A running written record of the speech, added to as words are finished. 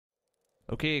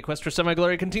Okay, Quest for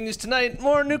Semi-Glory continues tonight.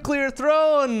 More Nuclear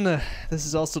Throne! This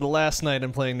is also the last night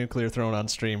I'm playing Nuclear Throne on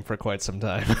stream for quite some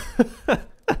time. I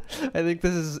think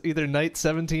this is either night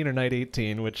 17 or night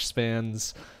 18, which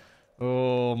spans,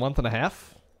 a month and a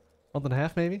half? Month and a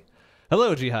half, maybe?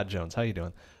 Hello, Jihad Jones. How you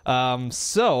doing?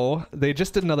 So, they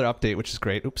just did another update, which is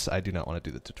great. Oops, I do not want to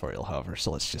do the tutorial, however,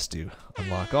 so let's just do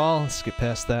unlock all. Let's get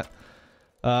past that.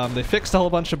 They fixed a whole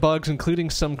bunch of bugs,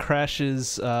 including some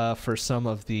crashes for some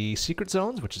of the secret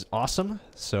zones, which is awesome.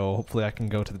 So hopefully I can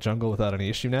go to the jungle without any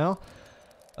issue now.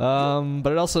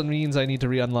 But it also means I need to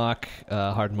re-unlock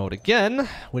hard mode again,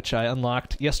 which I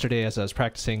unlocked yesterday as I was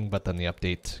practicing, but then the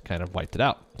update kind of wiped it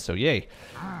out. So yay.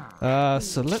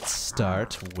 So let's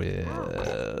start with...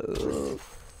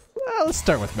 let's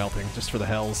start with melting, just for the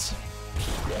hells.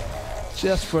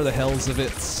 Just for the hells of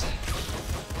it.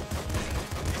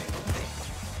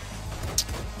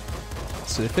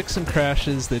 So they fixed some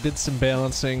crashes, they did some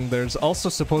balancing. There's also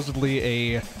supposedly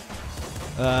a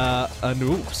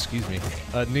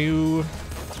new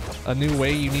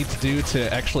way you need to do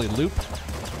to actually loop.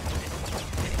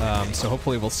 So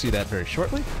hopefully we'll see that very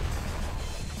shortly.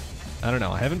 I don't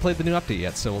know, I haven't played the new update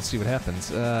yet, so we'll see what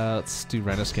happens. Let's do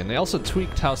Rhino Skin. They also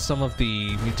tweaked how some of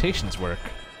the mutations work.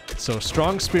 So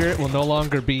Strong Spirit will no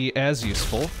longer be as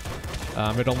useful.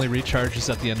 It only recharges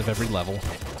at the end of every level.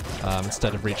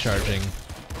 Instead of recharging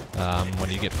when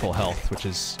you get full health, which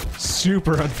is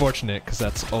super unfortunate because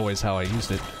that's always how I used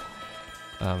it,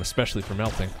 especially for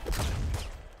melting.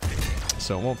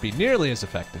 So it won't be nearly as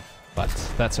effective, but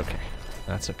that's okay.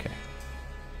 That's okay.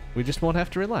 We just won't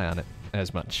have to rely on it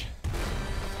as much.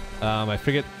 I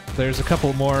forget, there's a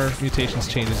couple more mutations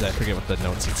changes, I forget what the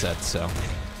notes had said, so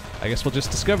I guess we'll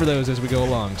just discover those as we go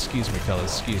along. Excuse me,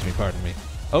 fellas. Excuse me, pardon me.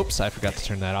 Oops, I forgot to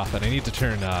turn that off, and I need to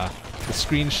turn the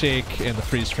screen shake and the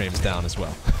freeze frames down as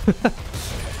well.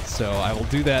 So I will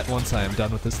do that once I am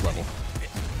done with this level.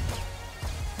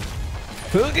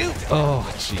 Oh,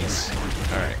 jeez.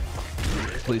 Alright.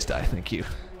 Please die, thank you.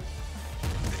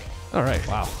 Alright,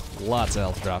 wow. Lots of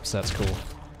health drops, that's cool.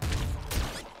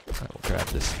 I will grab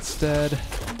this instead.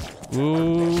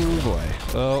 Ooh, boy.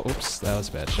 Oh, oops, that was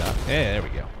a bad shot. Hey, there we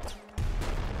go.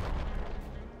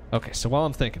 Okay, so while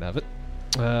I'm thinking of it,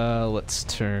 let's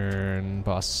turn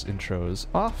boss intros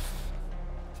off.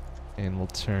 And we'll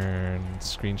turn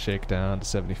screen shake down to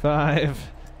 75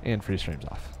 and freeze frames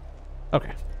off.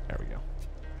 Okay, there we go.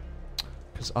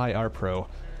 Because I are pro.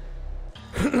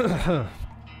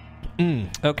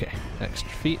 Okay, extra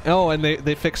feet. Oh, and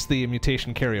they fixed the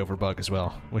mutation carryover bug as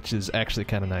well, which is actually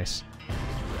kind of nice.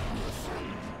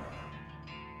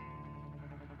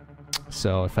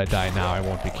 So if I die now, I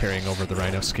won't be carrying over the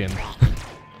Rhino Skin.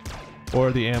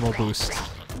 Or the ammo boost,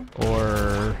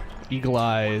 or Eagle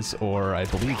Eyes, or I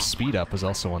believe Speed Up was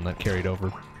also one that carried over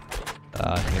in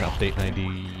update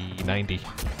 90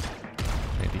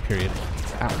 period.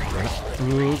 Ow, right?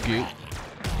 Ooh, goop.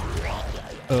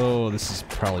 Oh, this is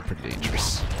probably pretty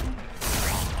dangerous.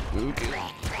 Ooh, goop.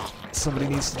 Somebody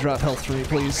needs to drop health for me,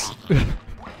 please.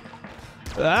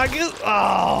 Ah, goop!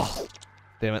 Oh!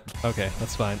 Damn it. Okay,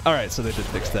 that's fine. Alright, so they did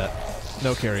fix that.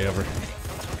 No carryover.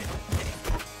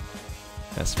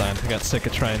 That's fine. I got sick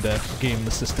of trying to game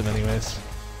the system anyways.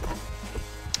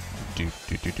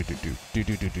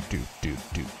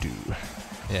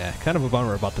 Yeah, kind of a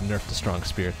bummer about the nerf to Strong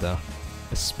Spirit though.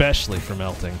 Especially for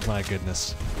melting, my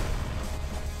goodness.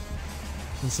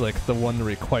 It's like the one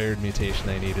required mutation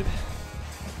I needed.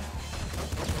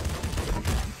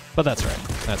 But that's right,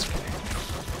 that's okay.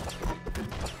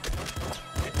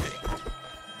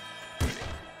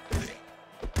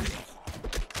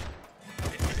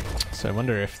 So I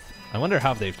wonder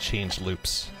how they've changed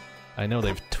loops. I know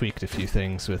they've tweaked a few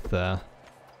things with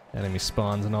enemy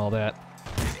spawns and all that,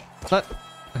 but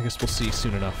I guess we'll see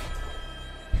soon enough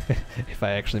if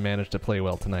I actually manage to play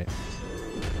well tonight.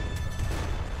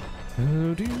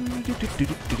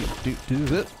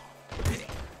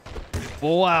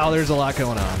 Wow, there's a lot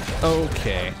going on.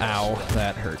 Okay, ow,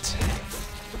 that hurt.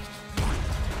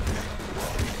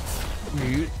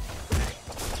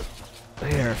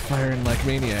 They are firing like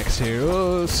maniacs here.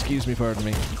 Oh, excuse me, pardon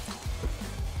me.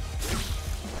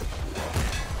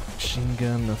 Machine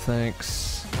gun, no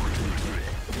thanks.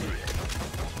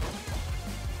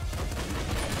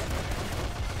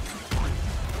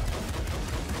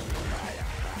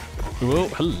 Whoa,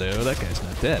 hello, that guy's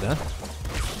not dead, huh?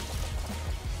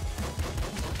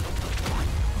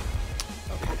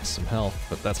 Okay, some health,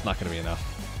 but that's not gonna be enough.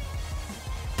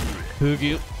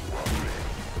 Hoogie.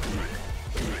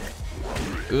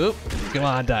 Oop, come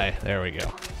on, die. There we go.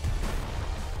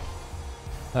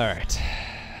 Alright.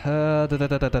 None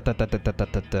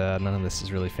of this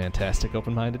is really fantastic.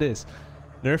 Open-minded is.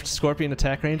 Nerfed Scorpion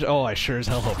attack range? Oh, I sure as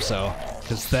hell hope so.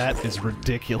 Because that is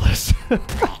ridiculous.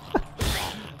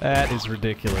 That is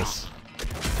ridiculous.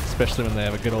 Especially when they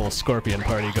have a good old Scorpion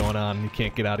party going on and you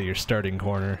can't get out of your starting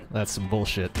corner. That's some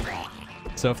bullshit.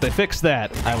 So if they fix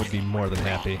that, I would be more than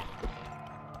happy.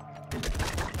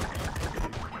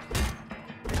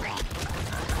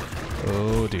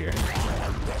 Oh dear.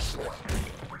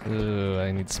 Ooh,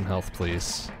 I need some health,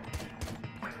 please.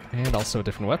 And also a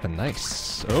different weapon.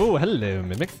 Nice. Oh, hello,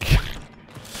 Mimic.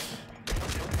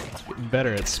 Getting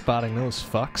better at spotting those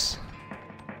fucks.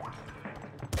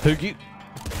 Hoogie.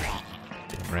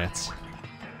 Damn rats.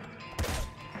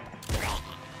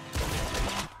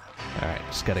 Alright,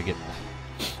 just gotta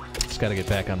get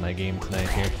back on my game tonight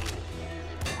here.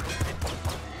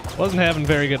 Wasn't having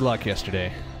very good luck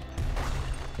yesterday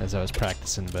as I was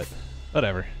practicing, but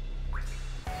whatever.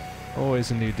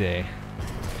 Always a new day.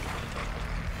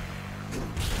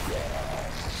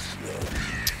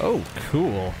 Oh,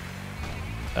 cool.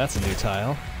 That's a new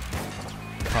tile.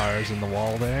 Cars in the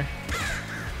wall there.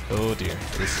 Oh dear,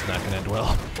 this is not gonna end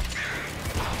well.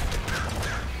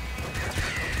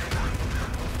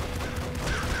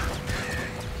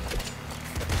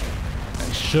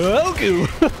 Shogu!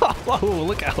 Whoa,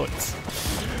 look out!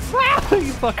 Ah,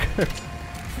 you fucker!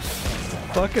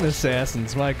 Fucking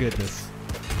assassins, my goodness.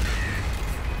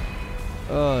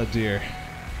 Oh dear.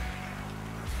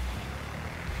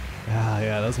 Ah,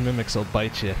 yeah, those mimics will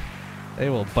bite you. They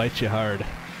will bite you hard.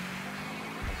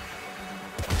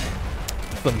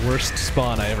 The worst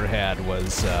spawn I ever had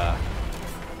was,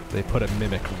 they put a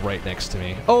mimic right next to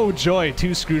me. Oh joy,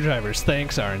 2 screwdrivers,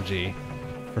 thanks RNG.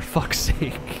 For fuck's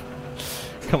sake.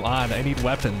 Come on, I need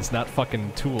weapons, not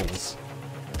fucking tools.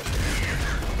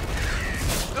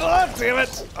 Oh, damn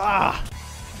it! Ah!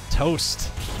 Toast.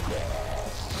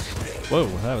 Whoa,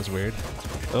 that was weird.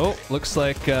 Oh, looks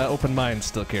like Open Mind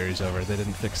still carries over. They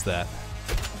didn't fix that.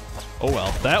 Oh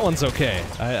well, that one's okay.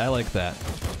 I like that.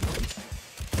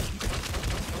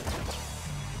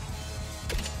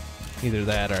 Either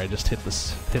that or I just hit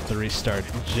the restart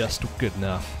just good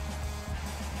enough.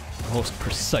 Most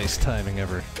precise timing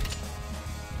ever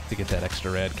to get that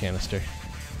extra rad canister.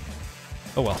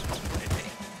 Oh well.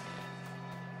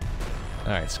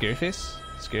 Alright, scary face?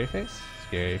 Scary face?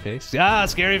 Scary face? Ah,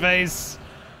 scary face!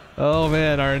 Oh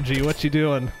man, RNG, what you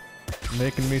doing?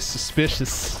 Making me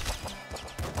suspicious.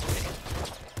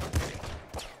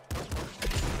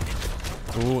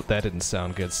 Ooh, that didn't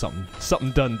sound good.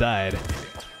 Something done died.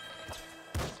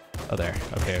 Oh, there.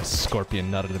 Okay, a scorpion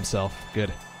nutted himself.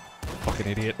 Good. Fucking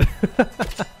idiot.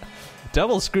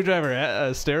 Double screwdriver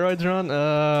steroids run?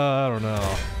 I don't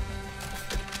know.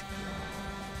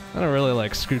 I don't really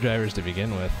like screwdrivers to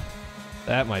begin with.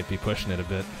 That might be pushing it a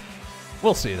bit.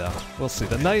 We'll see, though. We'll see.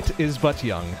 The night is but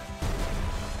young.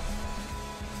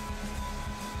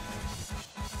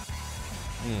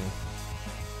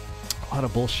 A lot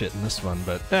of bullshit in this one,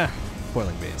 but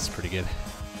Boiling Bay is pretty good.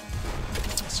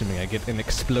 Assuming I get an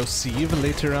explosive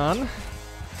later on.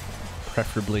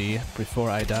 Preferably before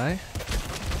I die.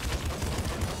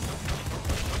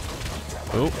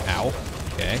 Oh, ow.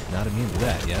 Okay, not immune to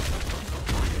that yet.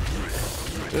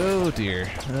 Oh dear.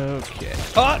 Okay.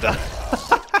 Oh!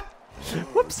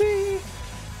 Whoopsie!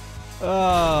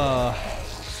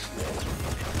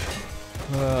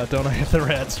 Don't I have the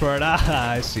red sword?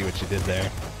 Ah, I see what you did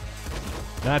there.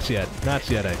 Not yet. Not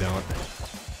yet, I don't.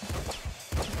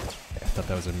 I thought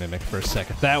that was a mimic for a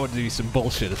second. That would be some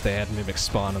bullshit if they had mimic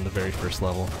spawn on the very first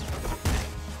level.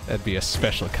 That'd be a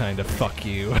special kind of fuck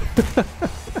you.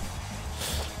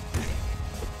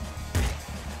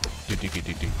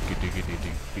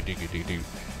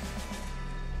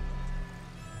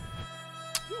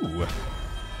 Ooh.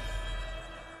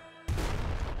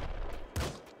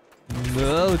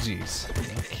 Oh, jeez.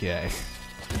 Okay.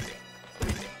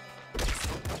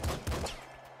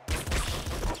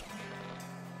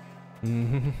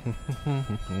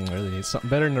 Really need something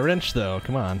better than a wrench, though.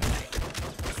 Come on.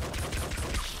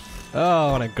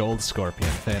 Oh, and a gold scorpion.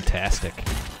 Fantastic.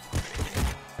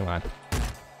 Come on.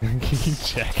 You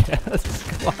jackass.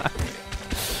 Come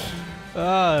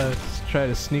on. Just try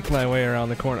to sneak my way around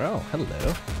the corner. Oh,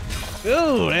 hello.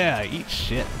 Oh, yeah, eat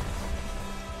shit.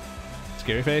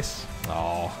 Scary face?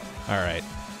 Oh, alright.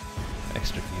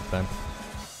 Extra feet then.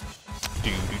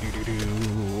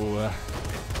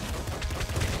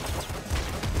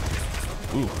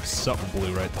 Ooh, something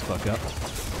blew right the fuck up.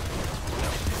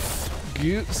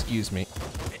 Excuse me.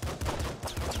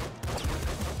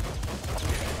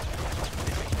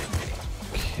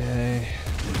 Okay.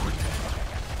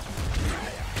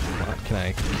 Come on, can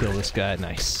I kill this guy?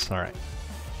 Nice. Alright.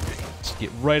 Just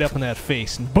get right up in that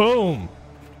face and boom!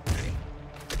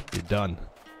 You're done.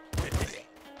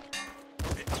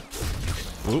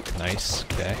 Oop, nice.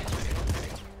 Okay.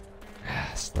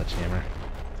 Sledgehammer.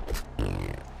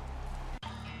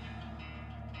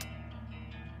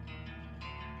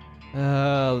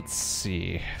 Let's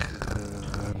see.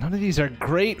 None of these are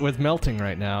great with melting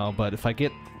right now, but if I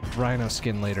get rhino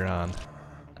skin later on,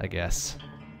 I guess.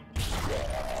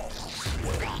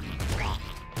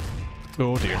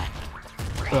 Oh dear.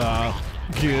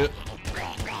 Get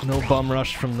no bum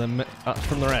rush from the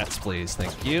rats, please.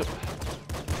 Thank you.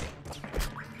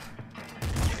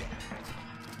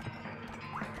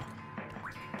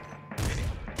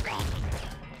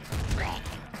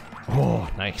 Oh,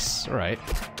 nice. All right.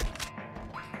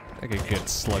 Like a good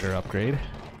slugger upgrade.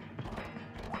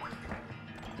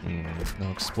 No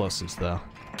explosives though.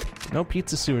 No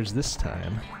pizza sewers this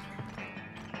time.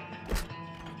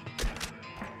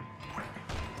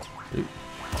 Ooh.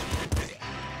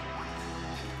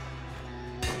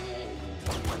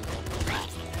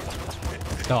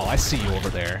 Oh, I see you over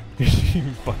there. You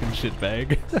fucking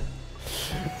shitbag.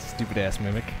 Stupid ass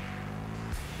mimic.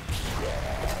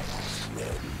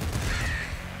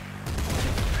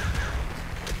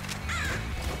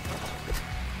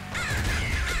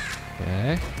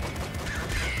 Okay.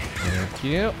 Thank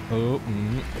you. Oh,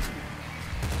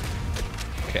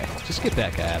 Okay, just get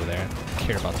that guy out of there. I don't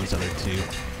care about these other two.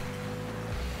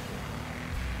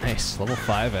 Nice, level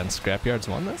 5 and Scrapyard's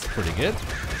 1. That's pretty good.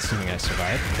 Assuming I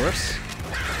survive, of course.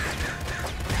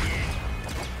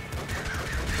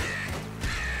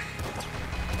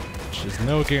 Which is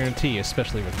no guarantee,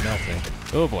 especially with melting.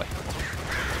 Oh boy.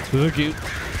 Look you.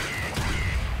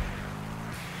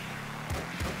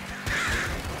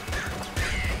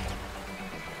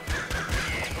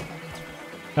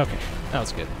 Okay, that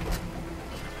was good.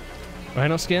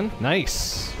 Rhino skin?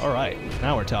 Nice. Alright,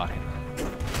 now we're talking.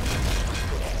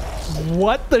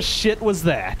 What the shit was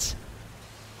that?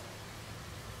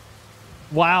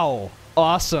 Wow.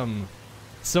 Awesome.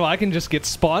 So I can just get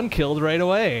spawn killed right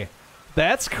away.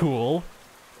 That's cool.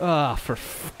 Ah, for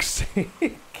fuck's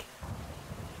sake.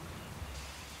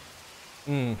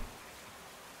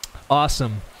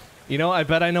 Awesome. You know, I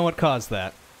bet I know what caused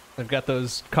that. I've got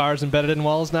those cars embedded in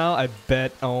walls now. I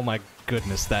bet. Oh my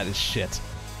goodness, that is shit.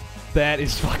 That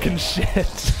is fucking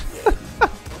shit.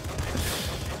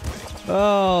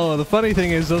 Oh, the funny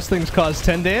thing is those things cause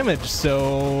 10 damage,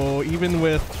 so even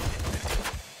with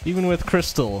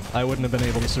Crystal, I wouldn't have been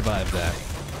able to survive that.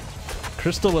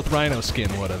 Crystal with Rhino skin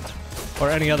would have. Or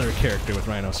any other character with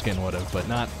Rhino skin would have, but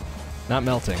not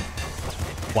melting.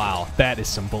 Wow, that is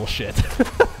some bullshit.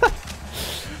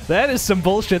 That is some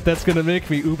bullshit that's gonna make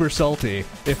me uber salty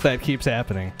if that keeps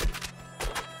happening.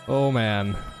 Oh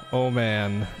man. Oh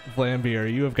man.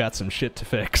 Vlambeer, you have got some shit to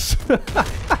fix.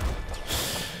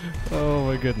 Oh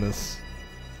my goodness.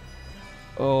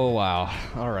 Oh wow.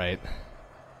 Alright.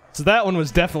 So that one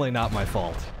was definitely not my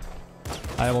fault.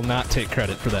 I will not take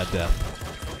credit for that death.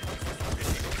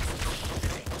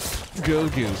 Go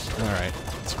goose. Alright,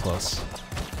 it's close.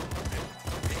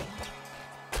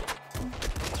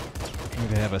 I'm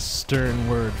gonna have a stern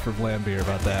word for Vlambeer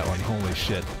about that one. Holy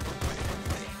shit.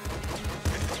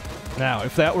 Now,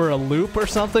 if that were a loop or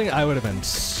something, I would have been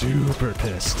super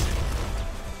pissed.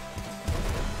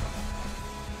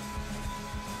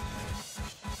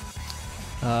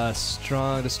 Does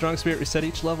strong spirit reset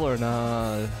each level or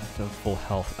not? Full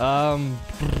health. I'm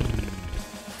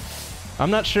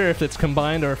not sure if it's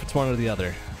combined or if it's one or the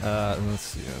other. Let's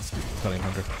see. Let's do Cunning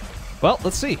Hunter. Well,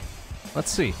 let's see. Let's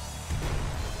see.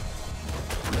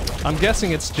 I'm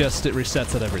guessing it's just it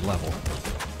resets at every level.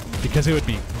 Because it would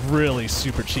be really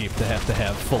super cheap to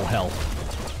have full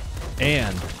health.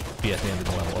 And be at the end of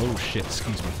the level. Oh shit,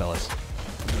 excuse me fellas.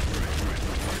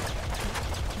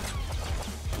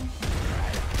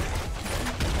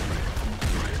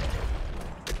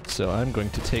 So I'm going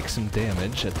to take some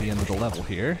damage at the end of the level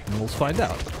here, and we'll find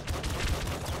out.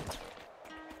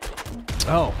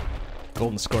 Oh,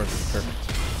 golden scorpion, perfect.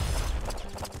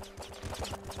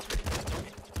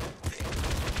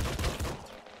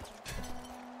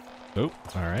 Oh,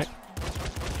 alright.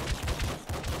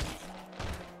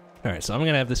 Alright, so I'm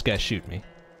gonna have this guy shoot me.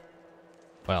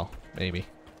 Well, maybe.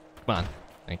 Come on.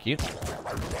 Thank you.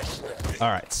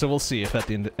 Alright, so we'll see if at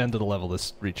the end of the level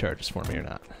this recharges for me or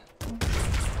not.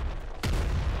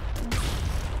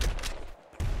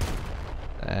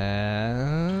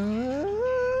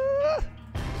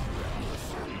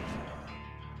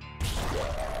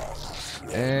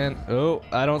 And, oh,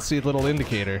 I don't see a little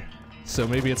indicator. So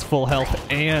maybe it's full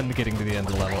health and getting to the end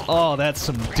of the level. Oh, that's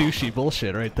some douchey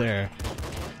bullshit right there.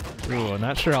 Ooh, I'm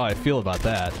not sure how I feel about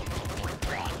that.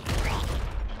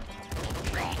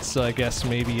 So I guess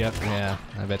maybe you have, yeah,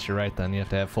 I bet you're right then. You have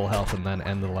to have full health and then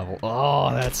end the level. Oh,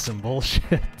 that's some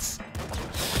bullshit.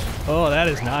 Oh, that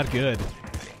is not good.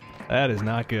 That is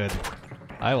not good.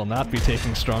 I will not be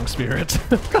taking Strong Spirit.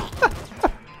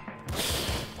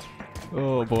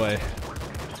 Oh boy.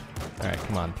 Alright,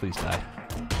 come on, please die.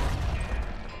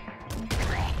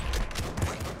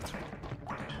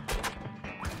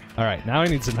 Alright, now I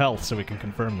need some health so we can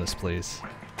confirm this, please.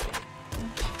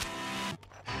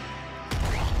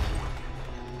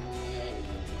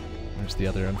 There's the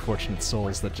other unfortunate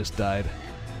souls that just died.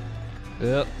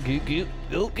 Oh, goot, goot,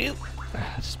 goot, goot.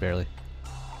 Just barely.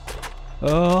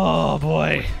 Oh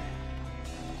boy.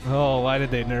 Oh, why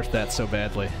did they nerf that so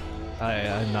badly?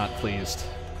 I'm not pleased.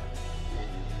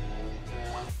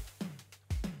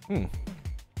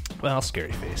 Well,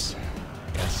 scary face.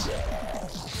 Yes.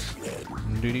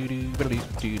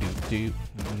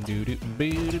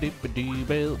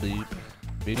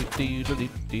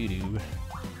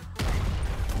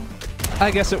 I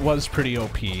guess it was pretty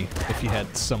OP if you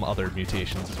had some other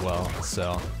mutations as well,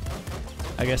 so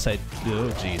I guess oh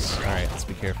jeez. Alright, let's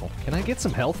be careful. Can I get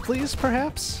some health, please,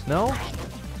 perhaps? No?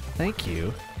 Thank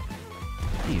you.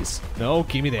 Please. No,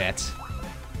 give me that.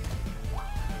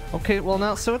 Okay, well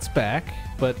now, so it's back,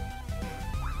 but...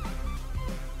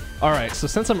 Alright, so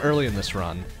since I'm early in this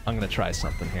run, I'm gonna try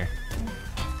something here.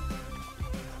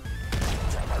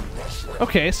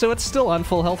 Okay, so it's still on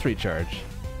full health recharge.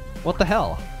 What the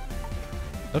hell?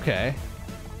 Okay.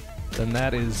 Then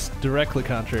that is directly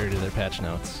contrary to their patch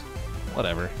notes.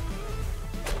 Whatever.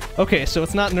 Okay, so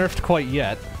it's not nerfed quite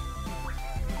yet.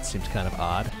 It seems kind of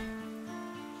odd.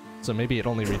 So maybe it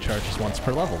only recharges once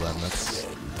per level then. That's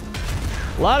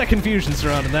a lot of confusion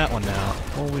surrounding that one now.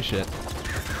 Holy shit.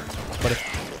 But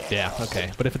if, yeah,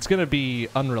 okay. But if it's gonna be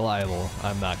unreliable,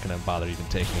 I'm not gonna bother even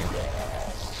taking it.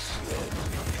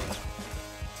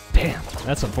 Damn,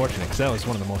 that's unfortunate, because that was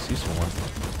one of the most useful ones.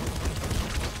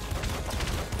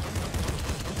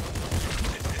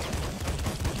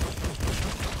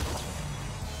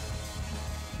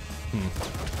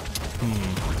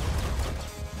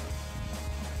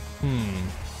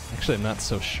 Actually, I'm not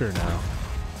so sure now.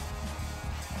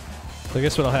 So I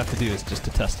guess what I'll have to do is just to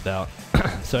test it out,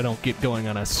 so I don't get going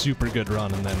on a super good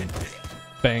run and then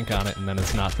bank on it and then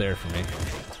it's not there for me.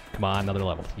 Come on, another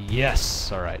level.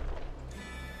 Yes! Alright.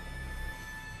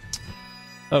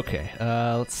 Okay,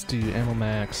 let's do Ammo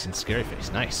Max and Scary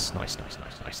Face. Nice, nice, nice,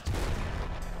 nice, nice.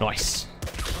 Nice!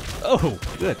 Oh,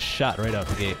 good shot right out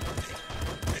the gate.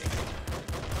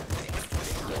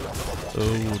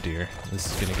 Oh dear, this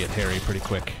is gonna get hairy pretty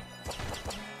quick.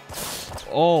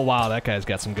 Oh wow, that guy's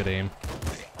got some good aim.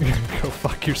 Go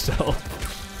fuck yourself.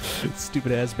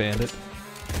 Stupid ass bandit.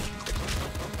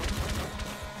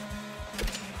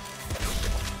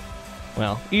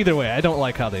 Well, either way, I don't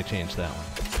like how they changed that one.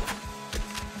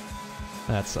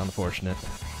 That's unfortunate.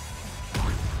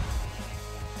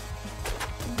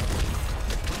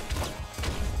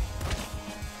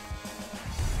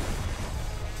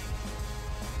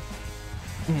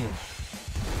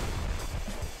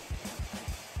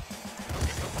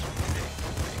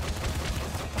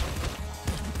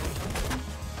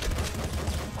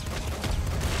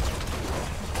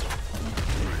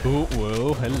 Oh,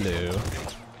 whoa, hello.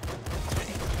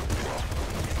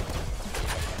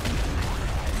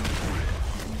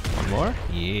 One more?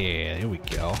 Yeah, here we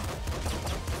go.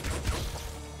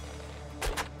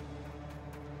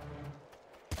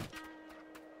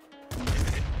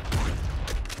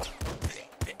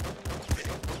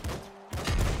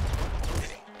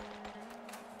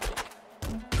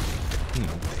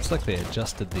 Looks like they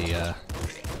adjusted the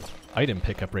item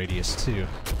pickup radius too.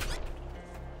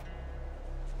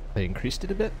 They increased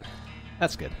it a bit.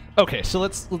 That's good. Okay, so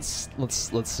let's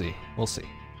see. We'll see.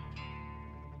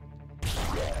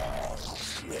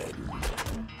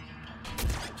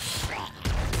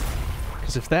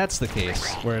 Because if that's the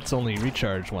case, where it's only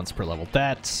recharged once per level,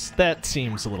 that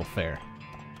seems a little fair.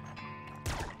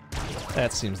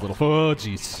 That seems a little. Oh,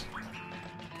 jeez.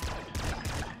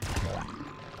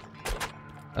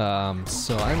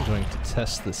 So I'm going to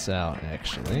test this out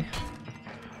actually.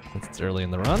 Since it's early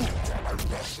in the run.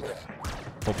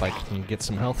 Hope I can get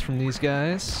some health from these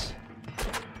guys.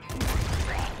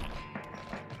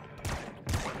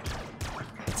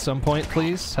 At some point,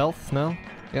 please. Health? No?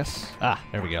 Yes? Ah,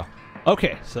 there we go.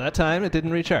 Okay, so that time it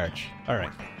didn't recharge.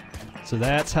 Alright. So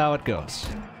that's how it goes.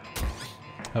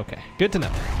 Okay, good to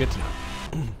know. Good to know.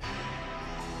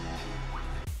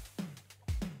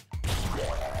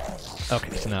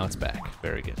 Okay, so now it's back.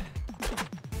 Very good.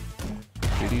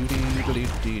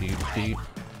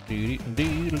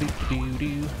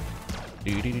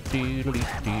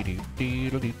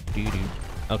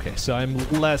 Okay, so I'm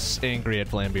less angry at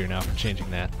Vlambeer now for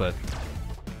changing that, but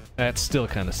that's still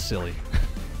kind of silly.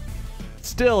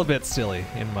 Still a bit silly,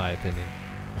 in my opinion.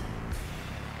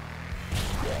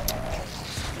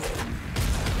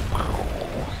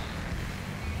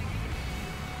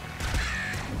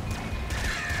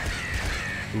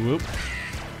 Whoop.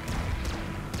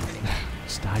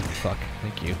 Just die, you fuck.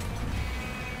 Thank you.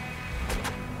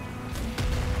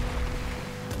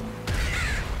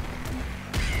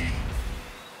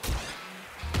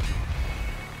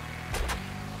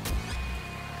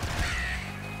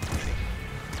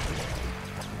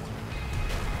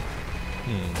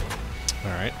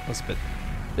 Alright, that's a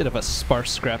bit of a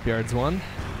sparse scrapyards one.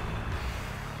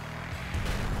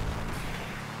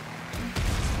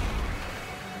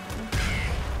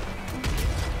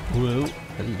 Whoa,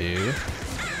 hello.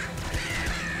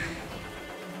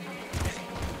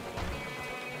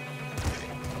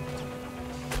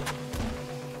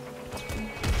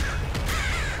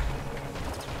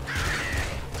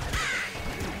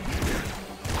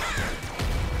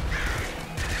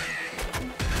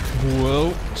 Whoa,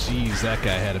 jeez, that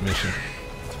guy had a mission.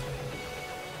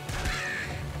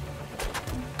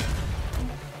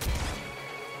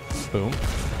 Boom.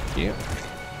 Yeah.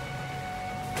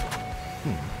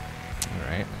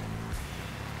 Alright.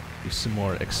 Do some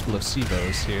more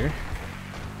explosivos here.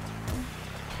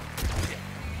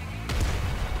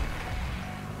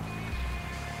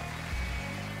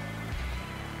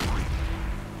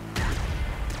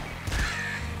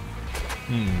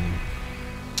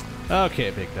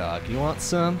 Okay, big dog, you want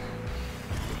some?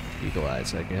 Eagle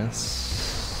eyes, I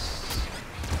guess.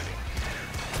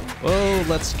 Oh,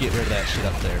 let's get rid of that shit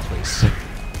up there, please.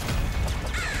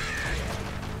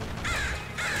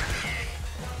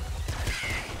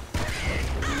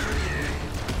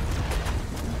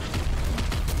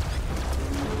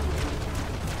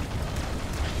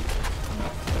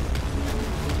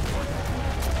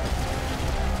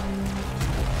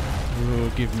 Ooh,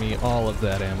 give me all of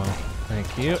that ammo.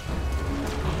 Thank you.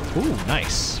 Ooh,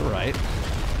 nice. Alright.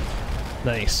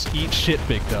 Nice. Eat shit,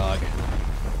 big dog.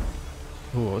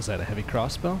 Ooh, what was that? A heavy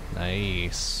crossbow?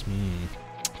 Nice.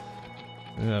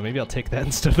 Maybe I'll take that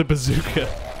instead of the bazooka.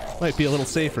 Might be a little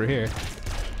safer here.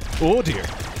 Oh, dear.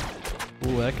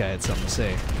 Ooh, that guy had something to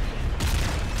say.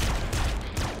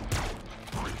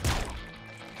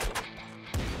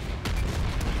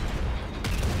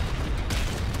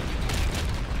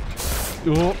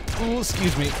 Oh,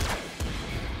 excuse me.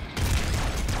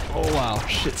 Oh wow,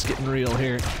 shit's getting real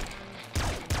here.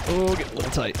 Oh, get a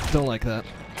little tight. Don't like that.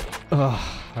 Oh,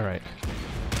 alright.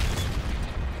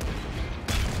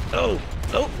 Oh,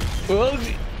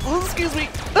 excuse me.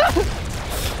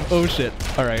 Oh shit,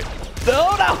 alright.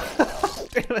 No!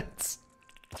 Damn it.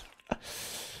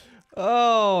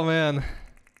 Oh man.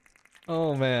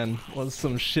 Oh man, what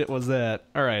some shit was that?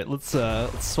 Alright, let's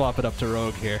swap it up to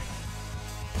Rogue here.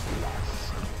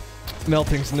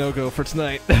 Melting's no-go for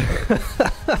tonight.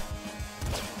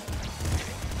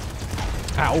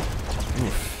 Ow.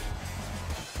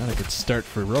 Oof. Not a good start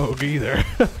for Rogue either.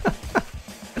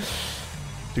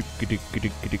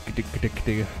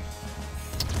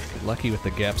 Lucky with the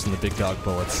gaps in the big dog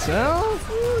bullets. Well,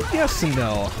 yes and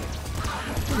no.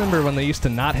 I remember when they used to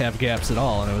not have gaps at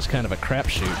all and it was kind of a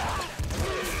crapshoot.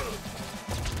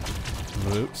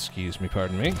 Ooh, excuse me,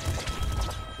 pardon me.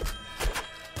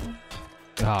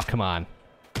 Oh, come on.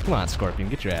 Come on, Scorpion,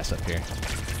 get your ass up here.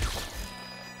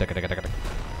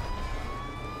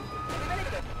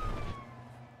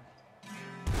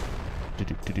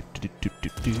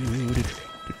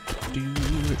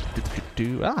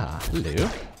 Ah, hello.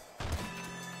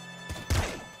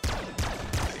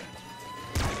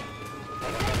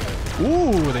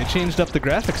 Ooh, they changed up the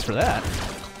graphics for that.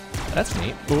 That's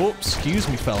neat. Oh, excuse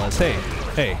me, fellas.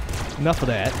 Hey, enough of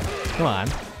that. Come on.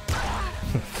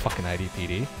 Fucking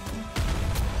IDPD.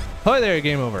 Hi there,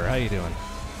 game over. How you doing?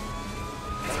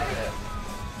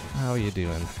 How you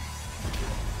doing?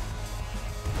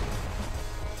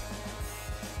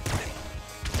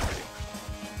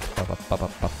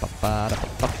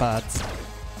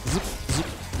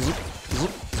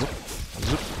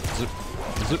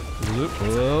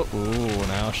 Oh,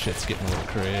 now shit's getting a little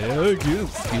crazy.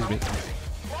 Excuse me.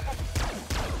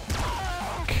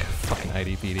 Fucking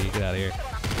IDPD, get out of here.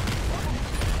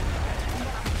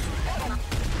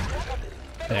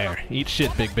 There, eat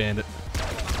shit, big bandit.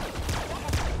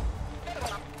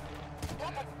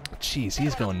 Jeez,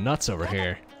 he's going nuts over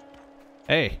here.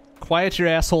 Hey, quiet your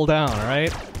asshole down,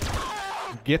 alright?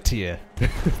 Get to you.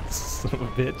 Son of a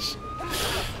bitch.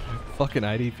 Fucking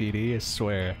IDPD, I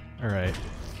swear. Alright.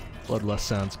 Bloodlust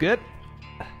sounds good.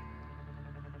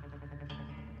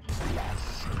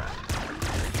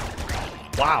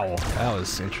 Wow, that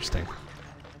was interesting.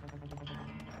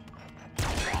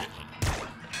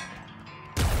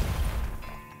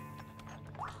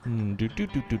 Zoop.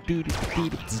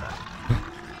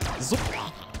 Zoop.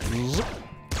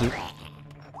 Zoop.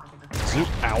 Zoop.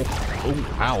 Ow.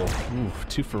 Oh, ow. Ooh,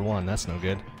 2 for 1. That's no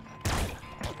good.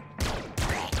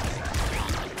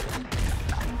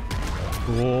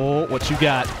 Oh, what you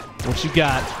got? What you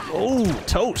got? Oh,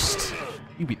 toast.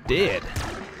 You be dead.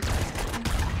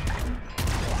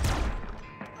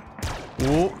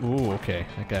 Oh, ooh, okay.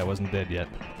 That guy wasn't dead yet.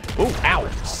 Oh, ow.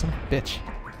 Son of a bitch.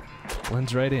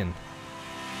 Blends right in.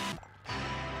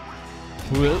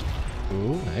 Whoa.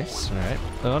 Ooh, nice. All right.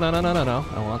 Oh, no, no, no, no, no.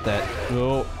 I want that.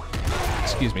 Oh.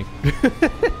 Excuse me.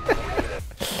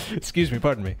 Excuse me,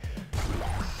 pardon me.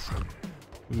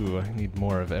 Ooh, I need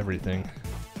more of everything.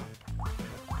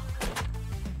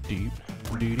 Deep.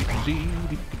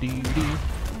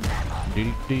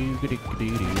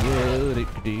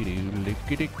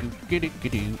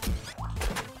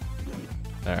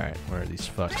 Alright, where are these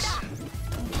fucks?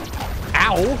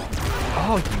 Ow!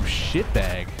 Oh, you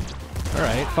shitbag.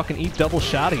 Alright, fucking eat double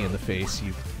shotty in the face,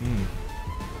 you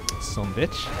son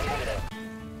bitch.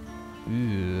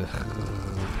 Ugh.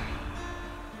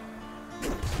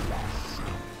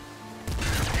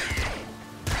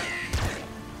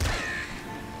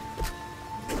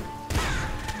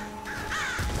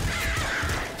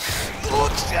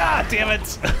 Ah, damn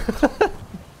it!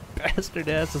 Bastard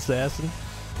ass assassin.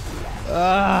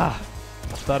 Ah!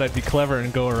 Thought I'd be clever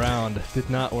and go around. Did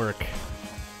not work.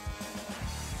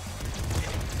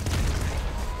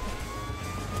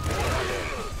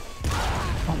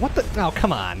 Oh, what the? Oh,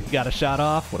 come on. You got a shot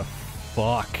off? What a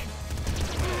fuck.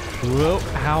 Whoa.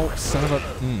 Ow, son of a...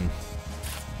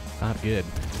 Not good.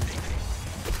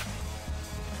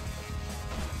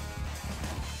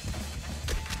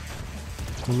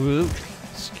 Whoa.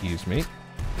 Excuse me.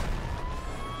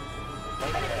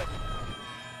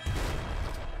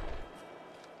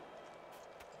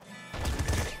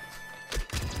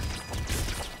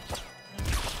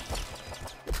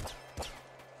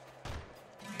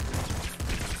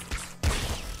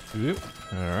 Oop.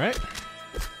 All right.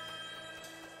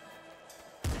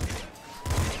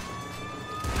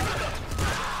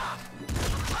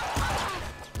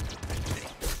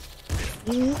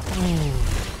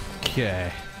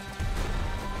 Okay.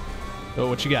 Oh,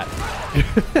 what you got?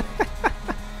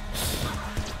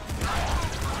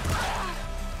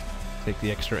 Take the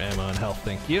extra ammo and health,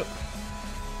 thank you.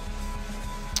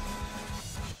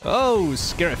 Oh,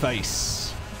 scary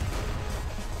face.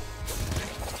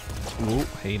 Ooh,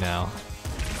 hey now.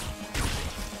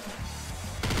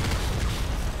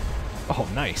 Oh,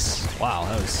 nice. Wow,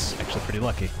 that was actually pretty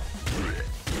lucky.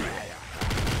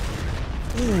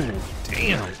 Ooh,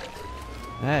 damn.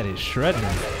 That is shredding.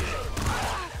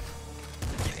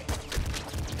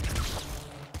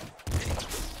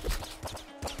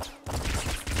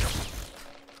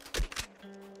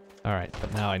 Alright,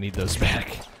 but now I need those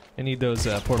back. I need those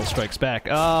portal strikes back.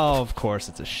 Oh, of course,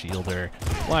 it's a shielder.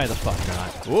 Why the fuck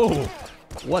not? Whoa!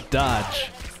 What dodge?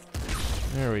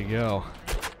 There we go.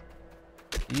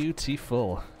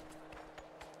 Beautiful.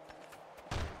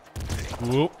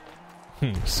 Whoop.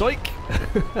 Psych!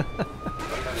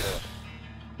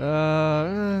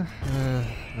 Not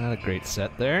a great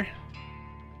set there.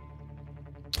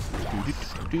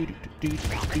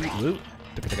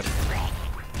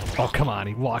 Oh, come on,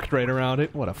 he walked right around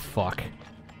it. What a fuck.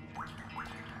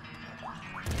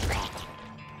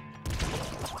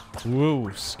 Whoa,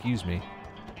 excuse me.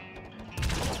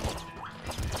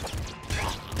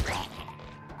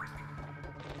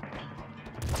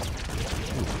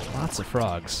 Ooh, lots of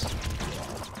frogs.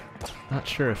 Not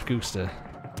sure if Gusta...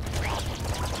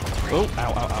 Oh,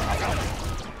 ow, ow, ow, ow, ow.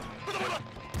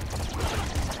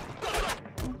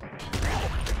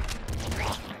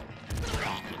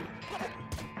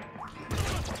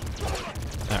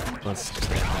 Alright, let's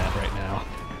just end that right now.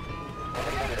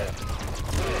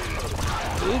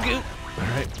 Ooh, goop.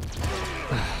 Alright.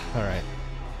 Alright.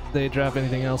 They drop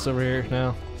anything else over here?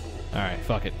 No? Alright,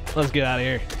 fuck it. Let's get out of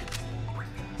here.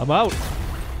 I'm out!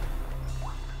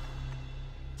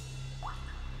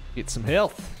 Get some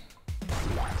health.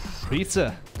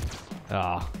 Pizza.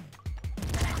 Ah.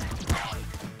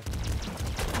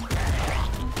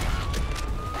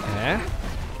 Yeah?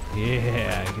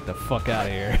 Yeah, get the fuck out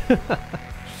of here.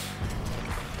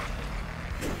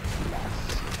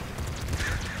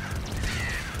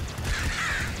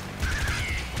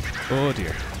 Oh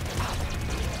dear.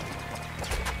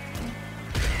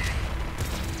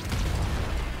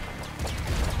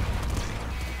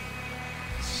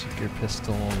 Secret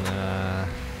pistol,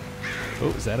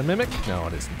 oh, is that a mimic? No,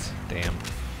 it isn't. Damn.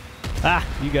 Ah,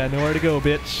 you got nowhere to go,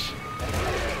 bitch.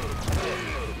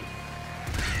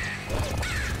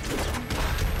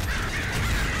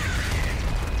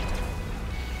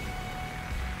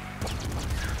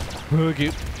 Hook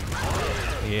you.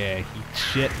 Yeah, eat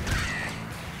shit. Is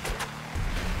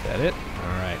that it?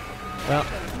 Alright. Well,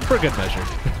 for good measure.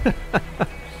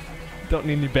 Don't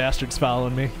need any bastards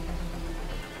following me.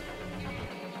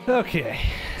 Okay.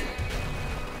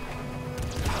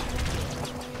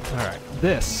 Alright,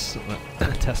 this. I'm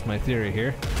gonna test my theory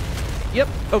here. Yep,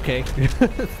 okay.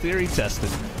 Theory tested.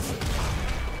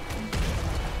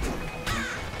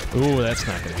 Ooh, that's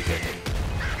not gonna be good.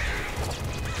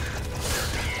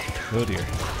 Oh dear.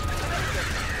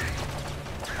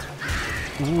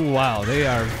 Ooh, wow, they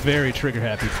are very trigger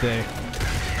happy today.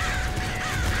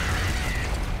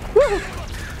 Woo!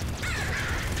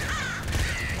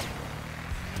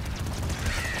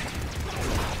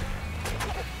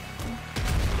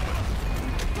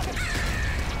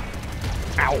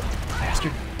 Ow!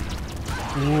 Bastard.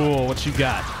 Ooh, what you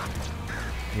got?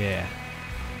 Yeah.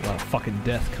 A lot of fucking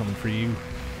death coming for you.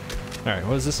 Alright,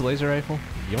 what is this, a laser rifle?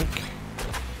 Yoink.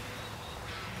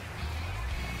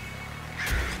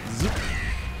 Zoop.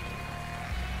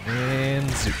 And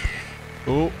zoop.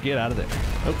 Oh, get out of there.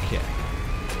 Okay.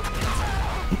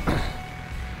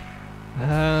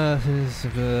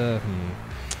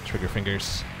 Trigger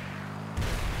fingers.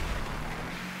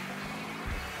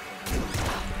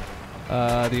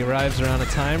 The arrives are on a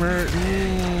timer.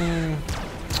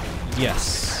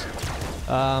 Yes.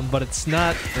 But it's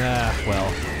not,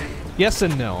 well, yes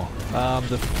and no.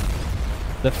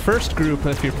 The first group,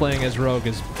 if you're playing as Rogue,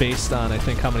 is based on, I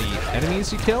think, how many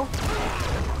enemies you kill.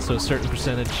 So a certain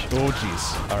percentage. Oh,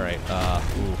 jeez. Alright,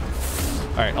 ooh.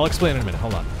 Alright, I'll explain in a minute.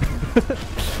 Hold on.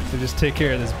 We'll just take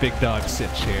care of this big dog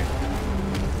sitch here.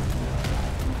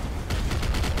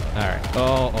 Alright.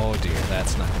 Oh dear.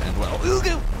 That's not gonna end well.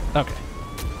 Okay.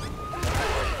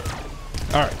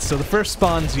 Alright, so the first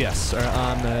spawns, yes, are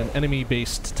on an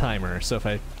enemy-based timer. So if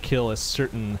I kill a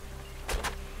certain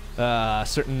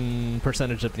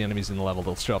percentage of the enemies in the level,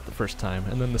 they'll show up the first time.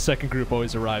 And then the second group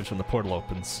always arrives when the portal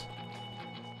opens.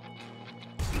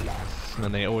 And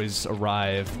then they always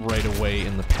arrive right away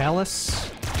in the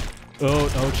palace. Oh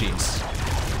jeez.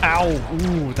 Ow!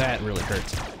 Ooh, that really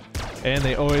hurts. And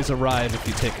they always arrive if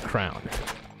you take a crown.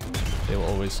 They will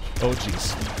always... Oh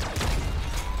jeez.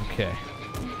 Okay.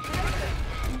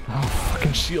 Oh,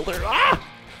 fucking shielder! Ah!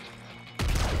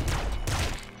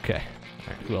 Okay.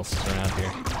 Alright, who else is around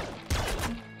here?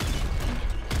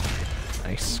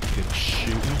 Nice, good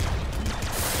shooting.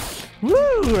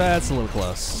 Woo! That's a little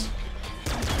close.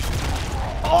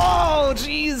 Oh,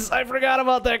 jeez! I forgot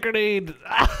about that grenade!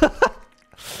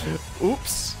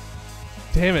 Oops.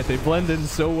 Damn it, they blend in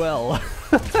so well.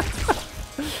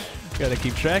 Gotta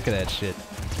keep track of that shit.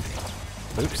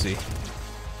 Oopsie.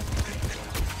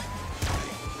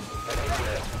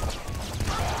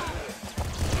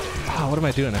 Oh, what am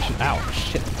I doing? I should... Ow,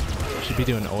 shit. I should be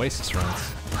doing Oasis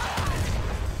runs.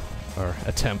 Or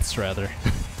attempts, rather.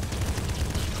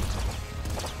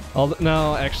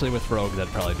 No, actually with Rogue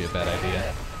that'd probably be a bad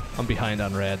idea. I'm behind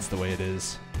on rads the way it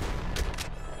is.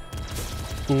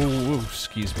 Ooh,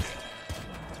 excuse me.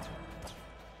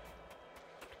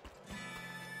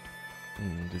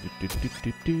 Zoop. Zoop, zoop, zoop,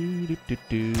 zoop,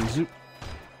 zoop.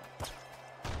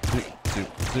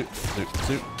 Zoop,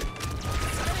 zoop.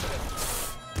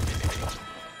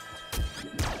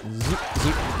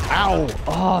 Ow!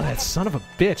 Oh, that son of a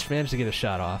bitch managed to get a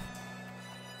shot off.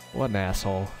 What an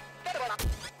asshole.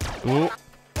 Ooh.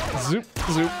 Zoop,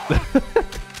 zoop.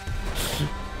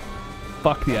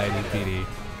 Fuck the IDPD.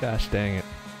 Gosh dang it.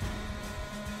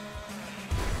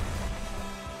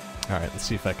 Alright, let's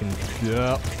see if I can...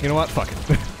 you know what? Fuck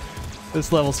it.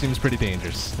 This level seems pretty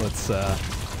dangerous. Let's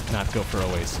not go for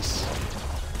Oasis.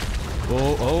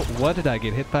 Oh, what did I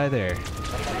get hit by there?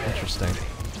 Interesting.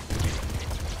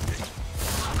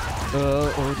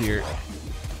 Oh dear.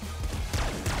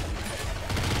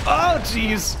 Oh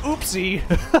jeez! Oopsie!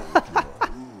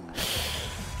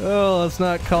 Oh, let's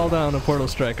not call down a portal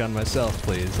strike on myself,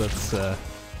 please.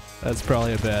 That's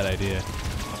probably a bad idea.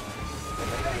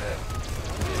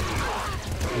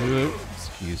 Ooh,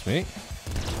 excuse me.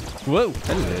 Whoa!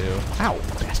 Hello! Ow,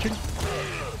 bastard!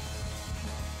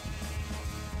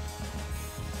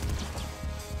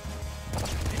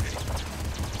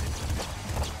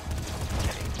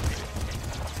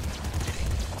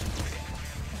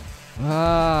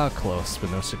 Ah, close, but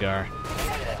no cigar.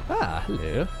 Ah,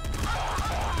 hello.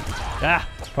 Ah,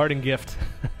 parting gift.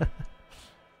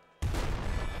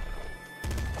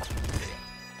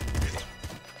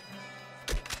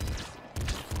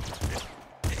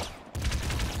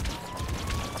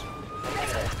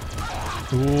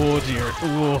 Oh dear.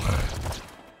 Ooh.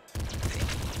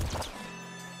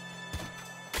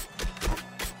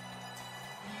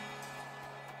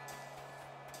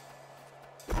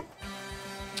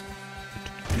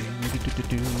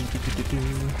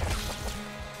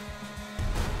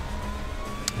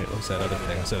 Wait, what was that other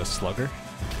thing? Was that a slugger?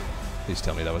 Please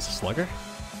tell me that was a slugger.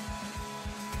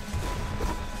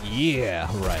 Yeah,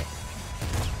 right.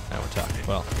 Now we're talking.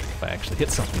 Well, if I actually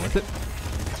hit something with it.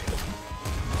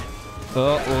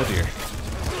 Oh dear.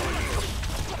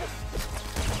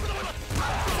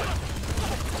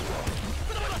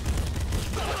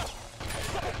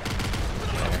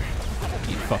 There.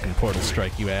 You fucking portal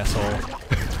strike, you asshole.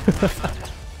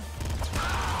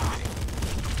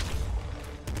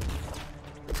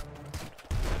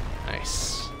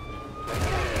 Nice.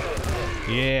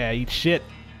 Yeah, eat shit.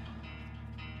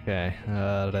 Okay.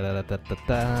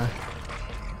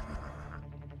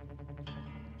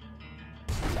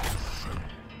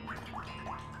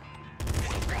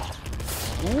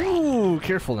 Ooh,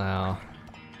 careful now.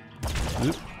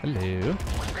 Oop, hello.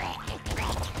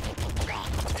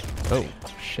 Oh,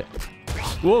 shit.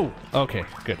 Whoa! Okay,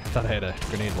 good. Thought I had a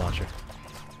grenade launcher.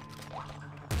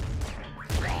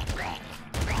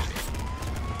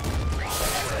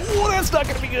 Oh, that's not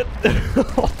gonna be good!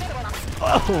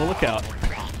 Oh, look out.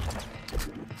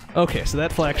 Okay, so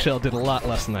that flak shell did a lot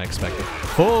less than I expected.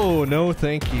 Oh, no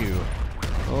thank you.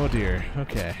 Oh dear,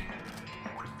 okay.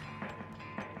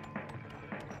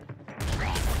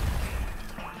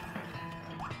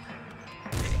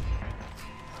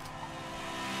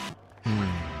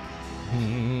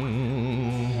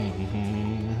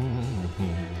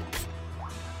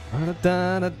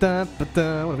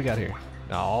 What do we got here?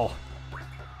 Oh.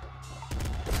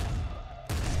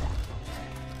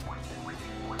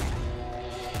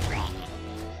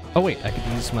 Oh wait, I could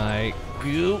use my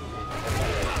goo.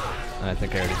 I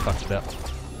think I already fucked it up.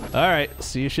 Alright,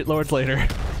 see you shitlords later.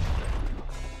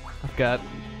 I've got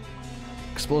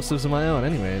explosives of my own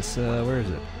anyways. Where is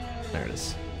it? There it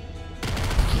is.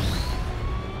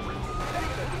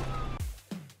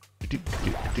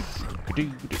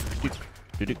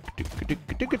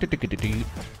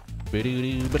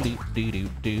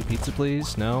 Pizza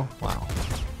please? No? Wow.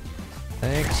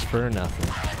 Thanks for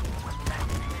nothing.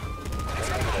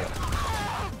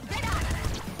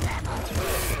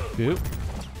 Goop.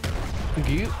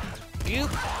 Goop. Goop.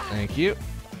 Thank you.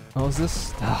 What was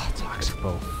this? Ah, toxic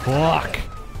bow. Fuck!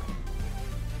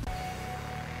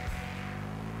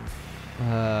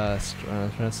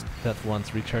 Death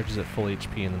once, recharges at full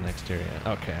HP in the next area.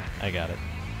 Okay, I got it.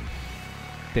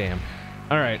 Damn.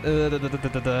 Alright,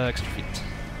 extra feet.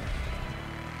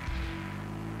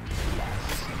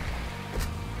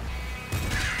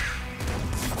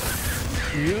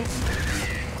 Goop.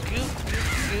 Goop.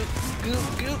 Goop. Goop.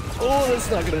 Goop. Oh, that's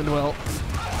not gonna end well.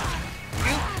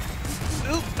 Goop.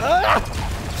 Goop. Ah!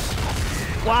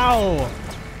 Wow!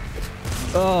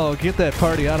 Oh, get that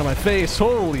party out of my face.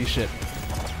 Holy shit.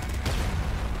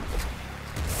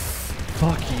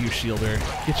 Fuck you, Shielder.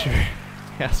 Get your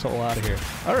asshole out of here.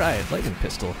 Alright, lightning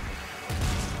pistol.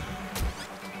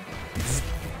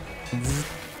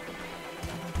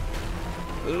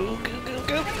 Oh, go, go,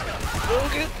 go.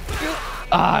 Oh, go, go.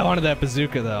 Ah, I wanted that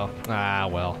bazooka, though. Ah,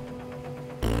 well.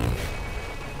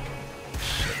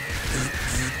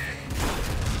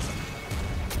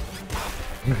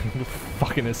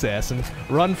 Fucking assassin.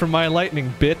 Run from my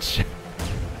lightning, bitch.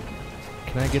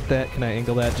 Can I get that? Can I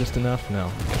angle that just enough?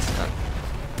 No. Guess not.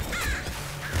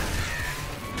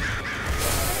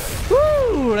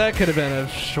 Woo! That could have been a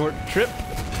short trip.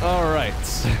 Alright.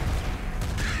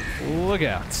 Look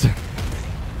out.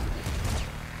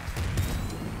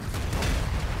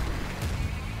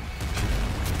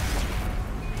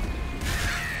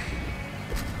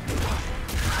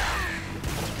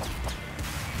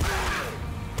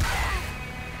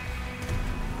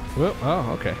 Whoa,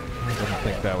 oh, okay. I didn't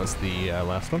think that was the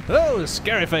last one. Oh,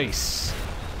 scary face!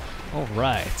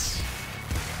 Alright.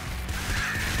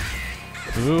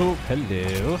 Ooh,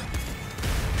 hello.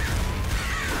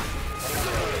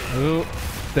 Ooh,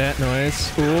 that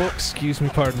noise. Ooh, excuse me,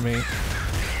 pardon me.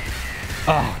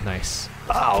 Oh, nice.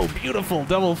 Oh, beautiful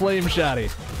double flame shotty.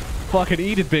 Fucking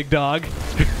eat it, big dog.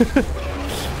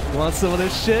 Want some of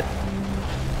this shit?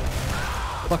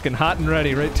 Fucking hot and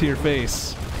ready right to your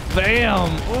face. Bam!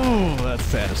 Ooh, that's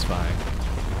satisfying.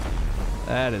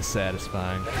 That is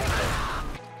satisfying.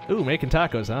 Ooh, making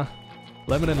tacos, huh?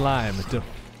 Lemon and lime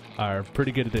are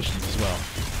pretty good additions as well.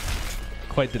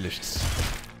 Quite delicious.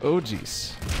 Oh,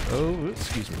 jeez. Oh,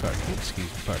 excuse me, pardon me.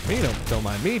 Excuse me, pardon me. Don't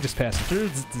mind me, just passing through.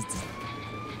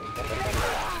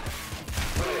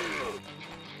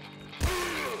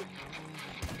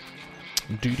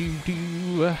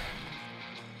 Do.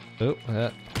 Oh,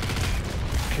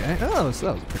 okay. Oh, so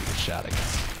that was a pretty good shot, I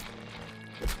guess.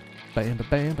 Bam, ba,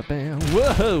 bam, ba, bam.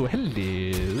 Whoa,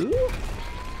 hello.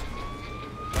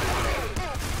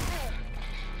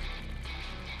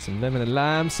 Some lemon and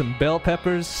lime, some bell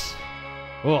peppers.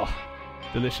 Oh,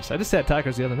 delicious. I just had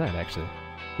tacos the other night, actually.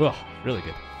 Oh, really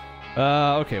good.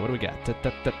 Okay, what do we got?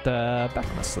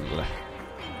 Back muscle.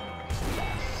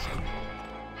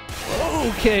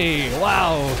 Okay,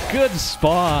 wow, good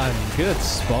spawn, good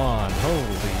spawn.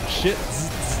 Holy shit.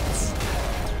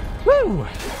 Woo!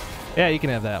 Yeah, you can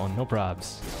have that one, no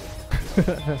probs.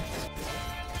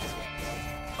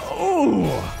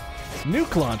 Oh!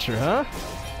 Nuke launcher, huh?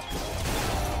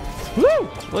 Woo!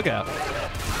 Look out.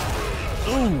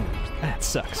 Ooh, that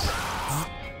sucks.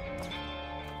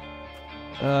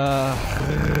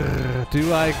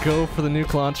 Do I go for the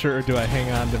nuke launcher or do I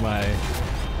hang on to my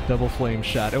double flame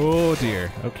shot? Oh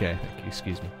dear. Okay,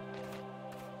 excuse me.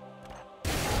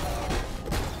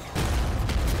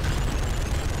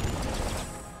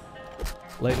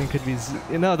 Lightning could be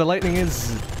no, the lightning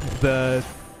is the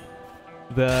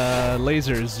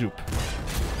laser zoop.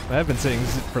 I've been saying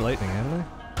zoop for lightning, haven't I?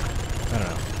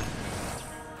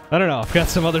 I don't know. I've got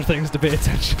some other things to pay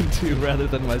attention to rather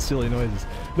than my silly noises.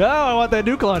 No, I want that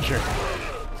nuke launcher.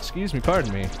 Excuse me,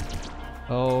 pardon me.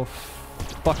 Oh,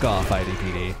 fuck off,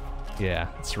 IDPD. Yeah,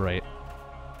 that's right.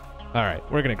 All right,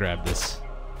 we're gonna grab this.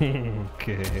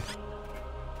 Okay.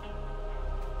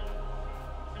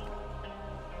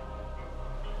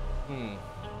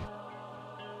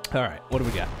 All right, what do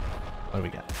we got? What do we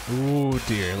got? Ooh,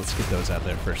 dear. Let's get those out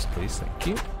there first, please. Thank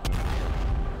you.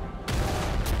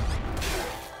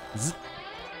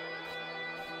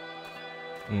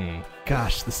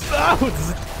 Gosh, this. Oh,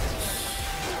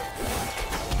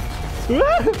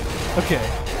 okay,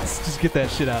 let's just get that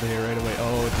shit out of here right away.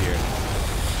 Oh dear.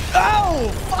 Oh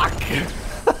fuck!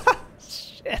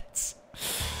 Shit.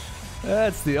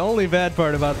 That's the only bad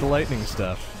part about the lightning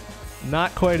stuff.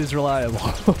 Not quite as reliable.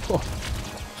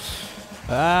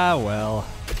 Ah well.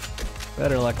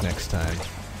 Better luck next time.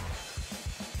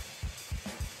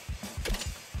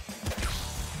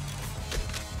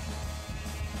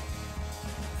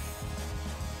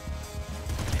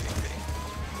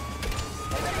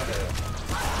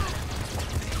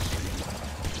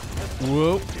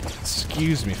 Whoa.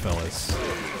 Excuse me, fellas.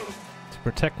 To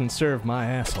protect and serve my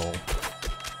asshole.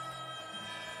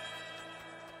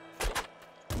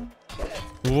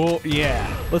 Whoa, yeah.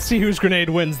 Let's see whose grenade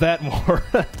wins that more.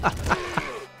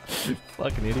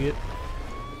 Fucking idiot.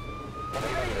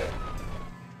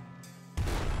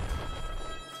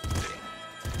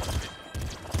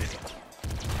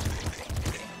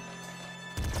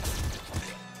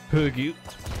 Hug you.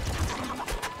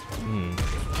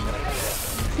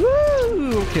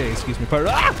 Woo! Okay, excuse me, partner.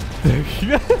 Ah!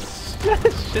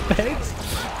 Shit bags.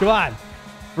 Come on.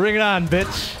 Bring it on,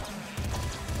 bitch.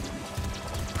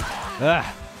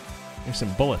 Ah. Here's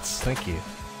some bullets. Thank you.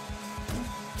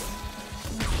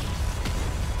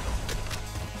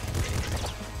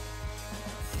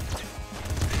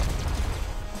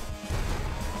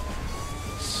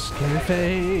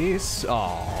 Scareface.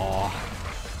 Aww.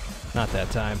 Not that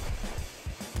time.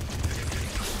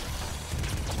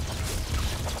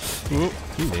 Ooh,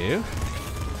 hello.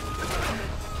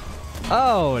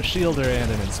 Oh, a shielder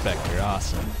and an inspector.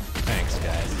 Awesome. Thanks,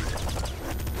 guys.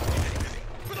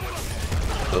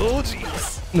 Oh,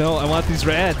 jeez. No, I want these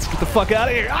rads. Get the fuck out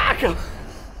of here. Ah!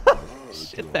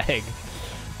 Shitbag.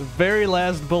 The very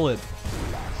last bullet.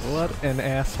 What an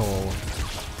asshole.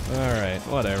 Alright,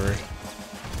 whatever.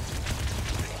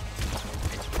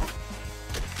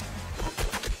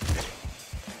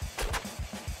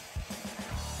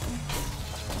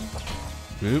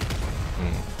 Oop.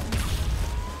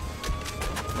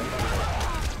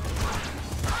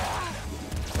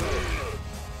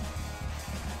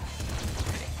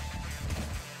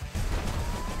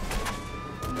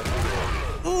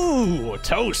 Ooh,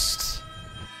 toast.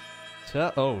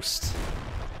 Toast.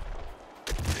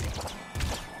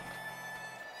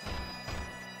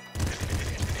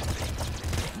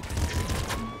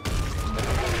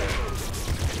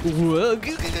 Whoa.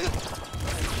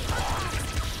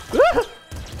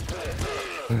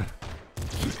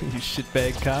 You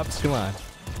shitbag cops, come on.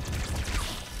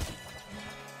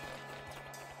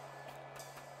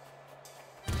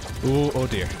 Ooh, oh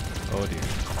dear. Oh dear.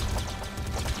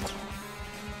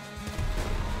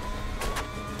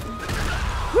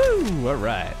 Woo!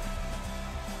 Alright.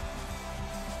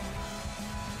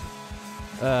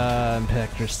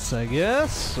 Impact wrists, I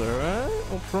guess. Alright.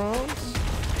 No problems.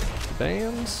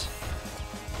 Bands.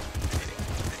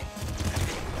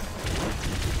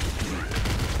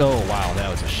 Oh, wow, that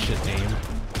was a shit aim.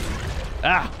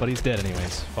 Ah, but he's dead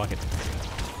anyways. Fuck it.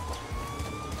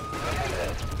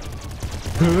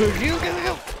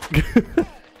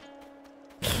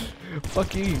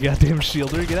 Fuck you, you goddamn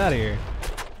shielder. Get out of here.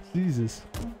 Jesus.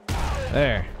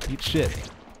 There. Eat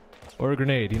shit. Or a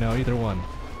grenade, you know, either one.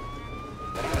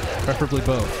 Preferably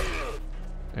both.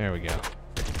 There we go.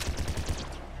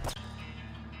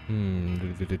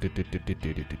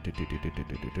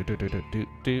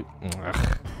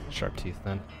 Ugh. Sharp teeth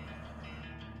then.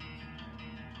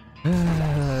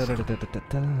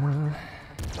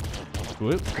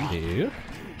 Whoop. Yeah.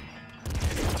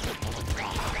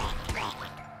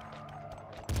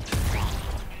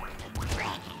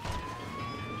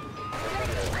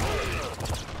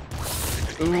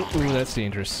 Ooh, that's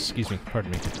dangerous. Excuse me,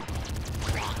 pardon me.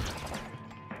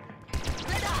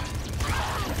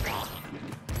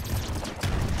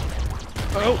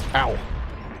 Oh, ow.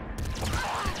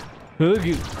 Hug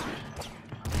you.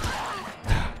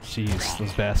 Jeez,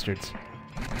 those bastards.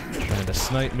 Trying to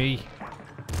snipe me.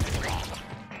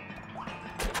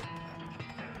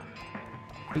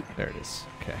 Oop, there it is.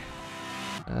 Okay.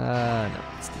 No,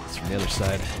 let's do this from the other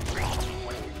side.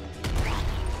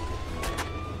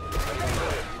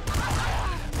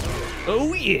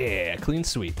 Oh yeah, clean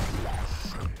sweep.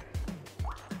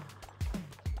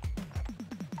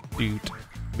 Doot.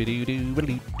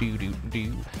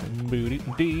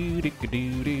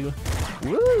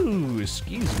 Woo!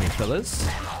 Excuse me, fellas.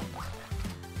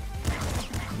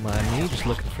 Mind me, just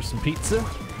looking for some pizza.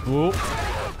 Whoa.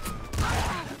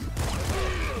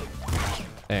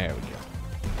 There we go.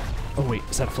 Oh wait,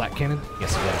 is that a flat cannon?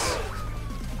 Yes, it is.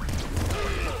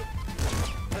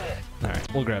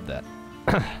 Alright, we'll grab that.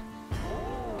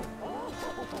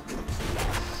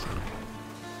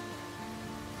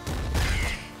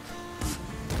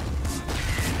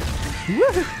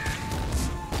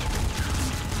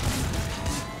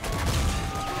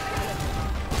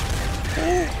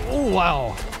 Oh,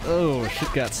 wow. Oh,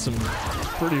 shit got some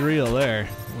pretty real there.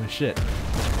 Holy shit.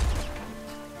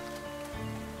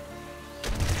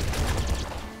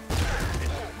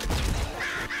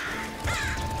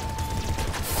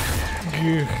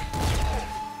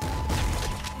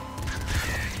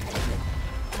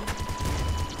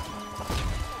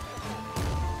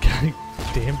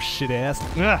 Damn shit ass.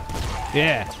 Ah!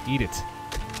 Yeah, eat it.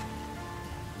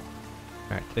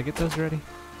 Alright, did I get those ready?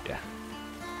 Yeah.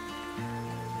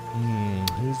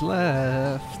 Who's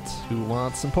left? Who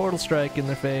wants some Portal Strike in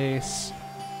their face?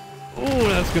 Ooh,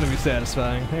 that's gonna be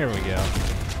satisfying. There we go.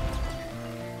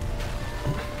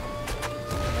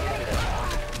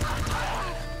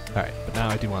 Alright, but now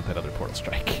I do want that other Portal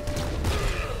Strike.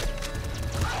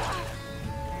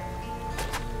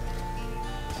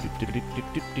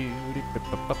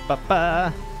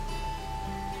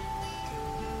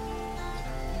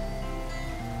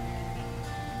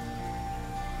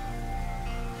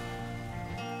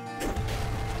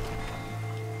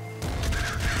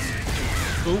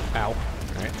 Oh, ow.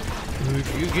 Alright.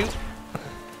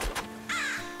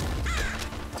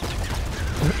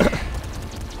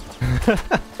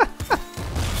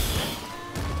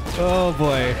 Oh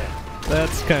boy.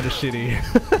 That's kind of shitty.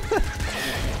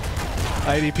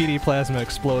 IDPD plasma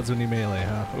explodes when you melee,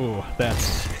 huh? Ooh,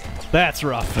 that's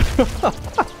rough.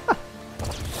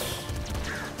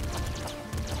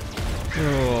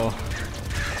 Oh.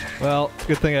 Well,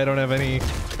 good thing I don't have any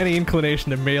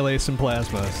inclination to melee some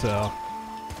plasma, so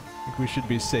I think we should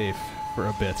be safe for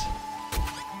a bit.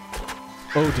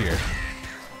 Oh dear.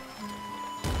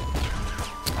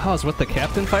 Oh, is what the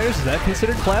captain fires? Is that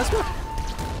considered plasma?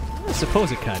 I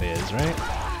suppose it kinda is, right?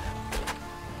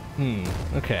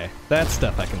 Okay. That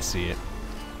stuff I can see it.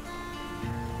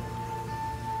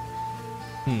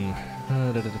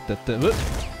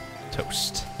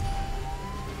 Toast.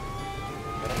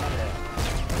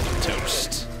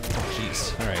 Toast.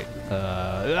 Jeez. Alright.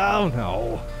 Oh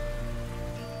no.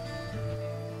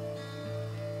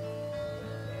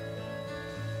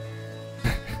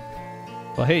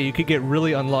 Well, hey, you could get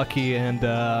really unlucky and,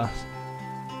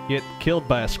 get killed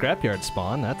by a scrapyard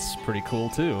spawn. That's pretty cool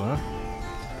too, huh?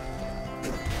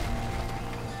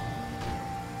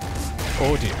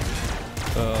 Oh dear.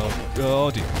 Oh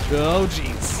dear. Oh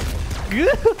jeez.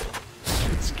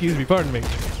 Excuse me, pardon me.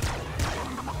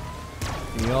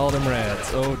 Give me all them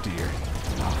rads. Oh dear.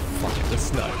 Oh fuck it,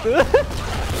 this nut.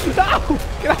 No!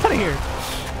 Get out of here!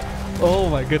 Oh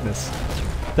my goodness.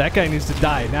 That guy needs to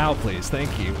die now, please.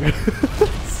 Thank you.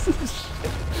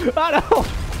 Oh no!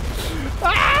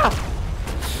 Ah!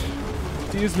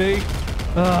 Excuse me.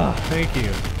 Ah, thank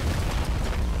you.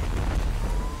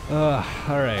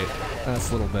 Alright. That's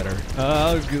a little better.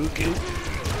 Oh, goo goo.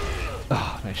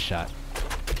 Oh, nice shot.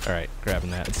 Alright,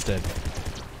 grabbing that instead.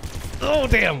 Oh,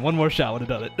 damn! One more shot would have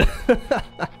done it.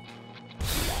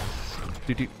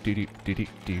 Do do do do do do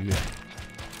do.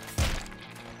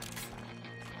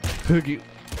 Hoogie.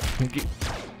 Hoogie.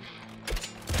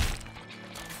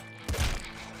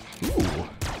 Ooh.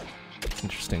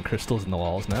 Interesting crystals in the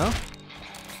walls now.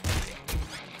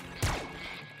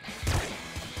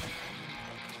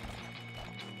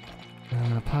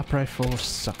 Pop rifle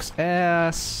sucks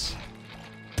ass.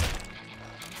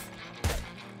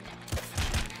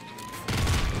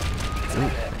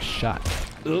 Ooh, shot.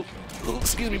 Oh,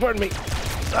 excuse me, pardon me.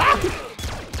 Ah!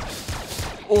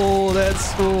 Oh,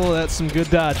 that's some good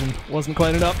dodging. Wasn't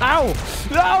quite enough. Ow!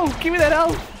 No! Give me that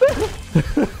health!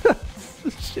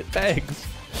 Shit bags.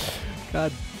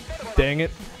 God dang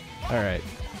it. Alright.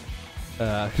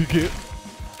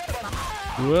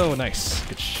 Whoa, nice.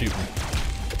 Good shooting.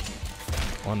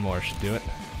 One more should do it.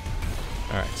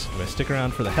 Alright, so do I stick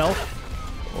around for the health?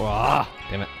 Ah,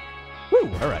 damn it. Woo!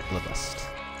 Alright, bloodlust.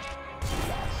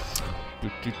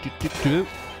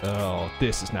 Oh,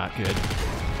 this is not good.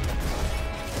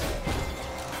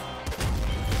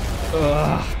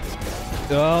 Ugh.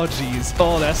 Oh, jeez.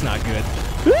 Oh, that's not good.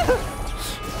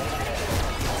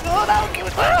 Oh, no! Give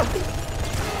it up!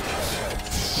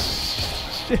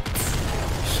 Shit.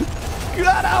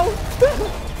 God, out!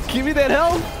 Give me that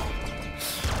health!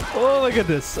 Oh, my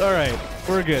goodness. Alright,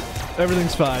 we're good.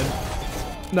 Everything's fine.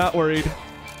 Not worried.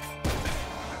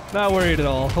 Not worried at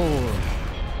all. Oh.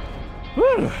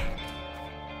 Whew.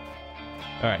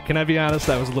 Alright, can I be honest?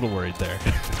 I was a little worried there.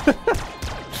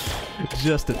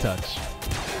 Just a touch.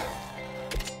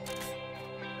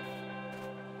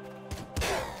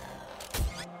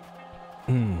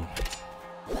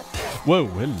 Whoa,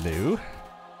 hello.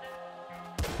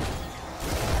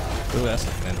 Oh, that's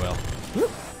not gonna end well.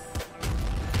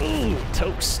 Ooh,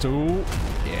 toast. Ooh.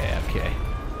 Yeah, okay.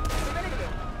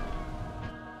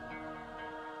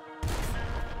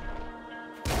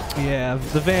 Yeah,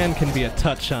 the van can be a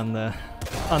touch on the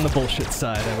bullshit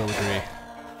side, I will agree.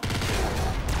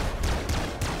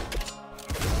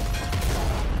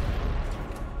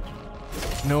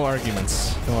 No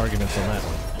arguments. No arguments on that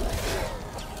one.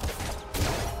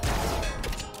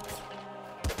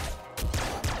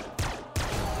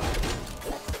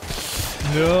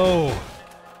 No!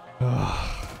 Ugh.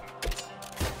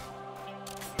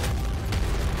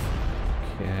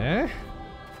 Okay.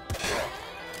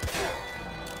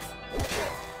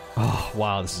 Oh,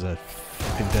 wow, this is a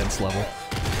fucking dense level.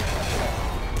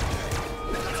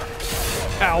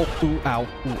 Ow! Ooh, ow,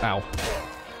 ooh, ow.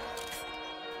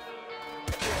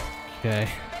 Okay.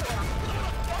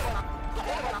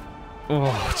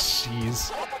 Oh,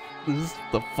 jeez.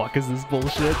 The fuck is this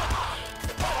bullshit?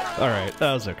 Alright,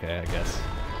 that was okay, I guess.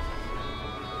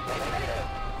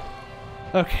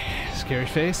 Okay, scary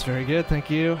face, very good, thank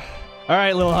you.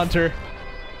 Alright, little hunter.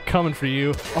 Coming for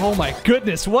you. Oh my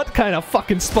goodness, what kind of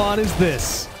fucking spawn is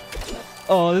this?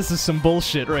 Oh, this is some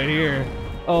bullshit right here.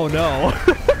 Oh no.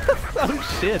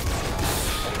 Oh shit.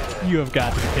 You have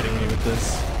got to be kidding me with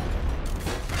this.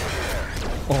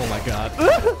 Oh my god.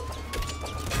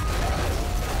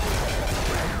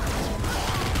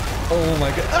 Oh my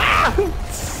god. Ah!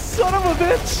 Son of a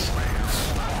bitch!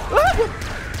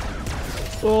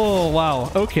 Ah! Oh, wow.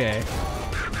 Okay.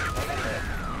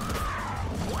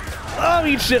 Oh,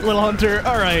 eat shit, little hunter.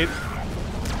 Alright.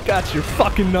 Got your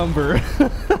fucking number.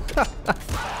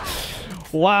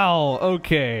 Wow.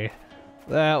 Okay.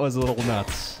 That was a little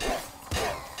nuts.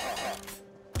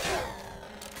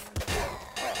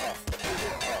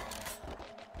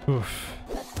 Oof.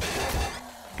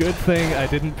 Good thing I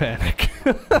didn't panic.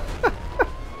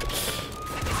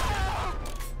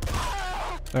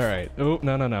 Alright. Oh,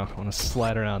 no, no, no. I want to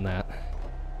slide around that.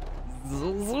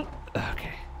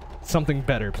 Okay. Something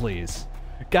better, please.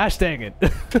 Gosh dang it.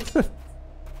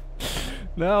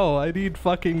 No, I need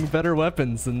fucking better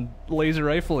weapons than laser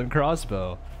rifle and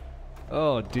crossbow.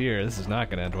 Oh dear, this is not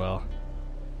gonna end well.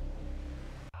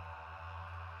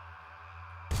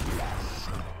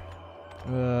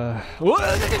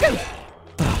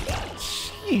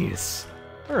 Jeez.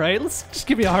 Alright, let's just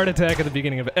give me a heart attack at the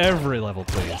beginning of every level,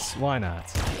 please. Why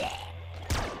not?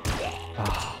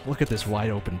 Oh, look at this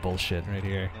wide open bullshit right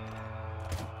here.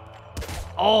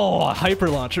 Oh, a hyper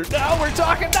launcher. Now we're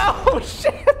talking. No,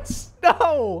 shit.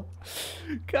 No.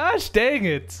 Gosh dang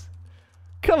it.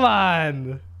 Come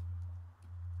on.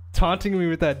 Taunting me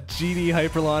with that GD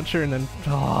hyper launcher and then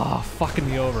fucking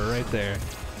me over right there.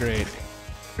 Great.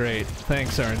 Great.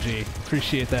 Thanks, RNG.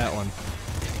 Appreciate that one.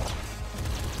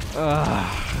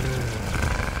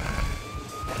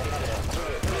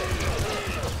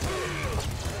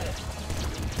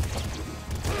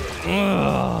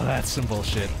 Oh, that's some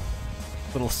bullshit.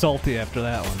 A little salty after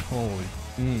that one. Holy.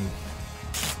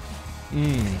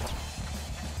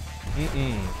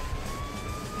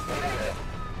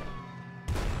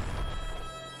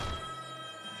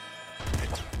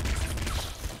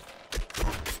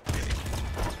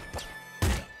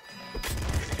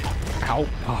 Ow.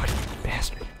 Oh, you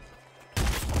bastard.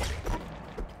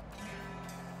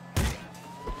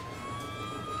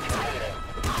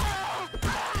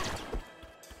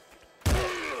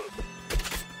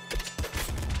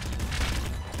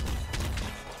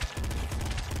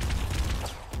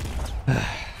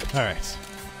 Alright.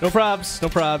 No probs, no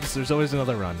probs. There's always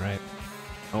another run, right?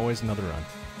 Always another run.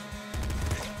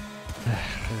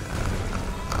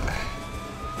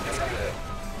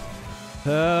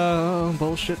 Oh,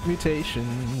 bullshit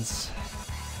mutations.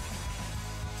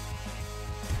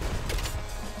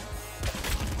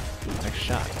 Nice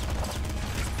shot.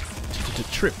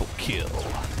 Triple kill.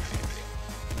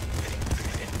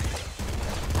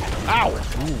 Ow!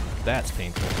 Ooh, that's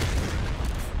painful.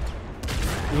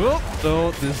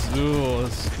 Oh, this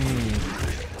is...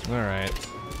 Alright.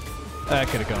 That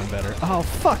could have gone better. Oh,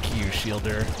 fuck you,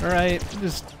 Shielder. Alright,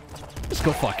 just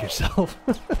go fuck yourself.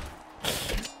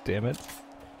 Damn it.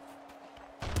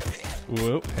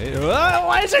 Whoa. Hey. Oh,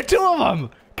 why is there two of them?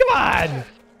 Come on!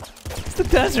 It's the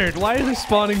desert. Why are there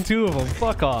spawning two of them?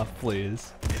 Fuck off,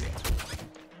 please.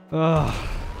 Oh,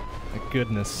 my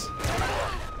goodness.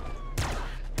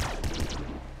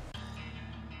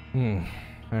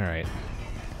 Alright.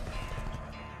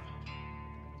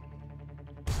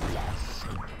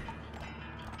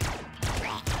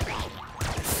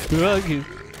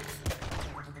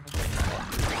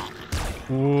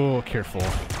 Whoa, careful.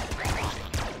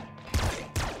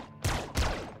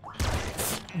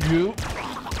 You.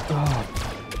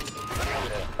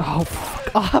 Oh,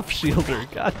 fuck off,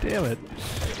 Shielder. God damn it.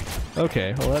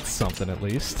 Okay, well, that's something at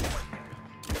least.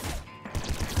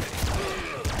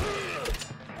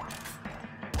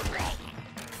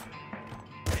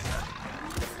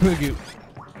 Look you.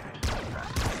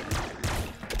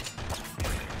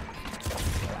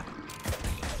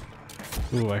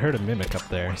 Ooh, I heard a mimic up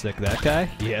there. Is that guy?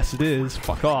 Yes, it is.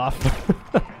 Fuck off.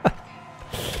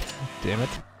 Damn it.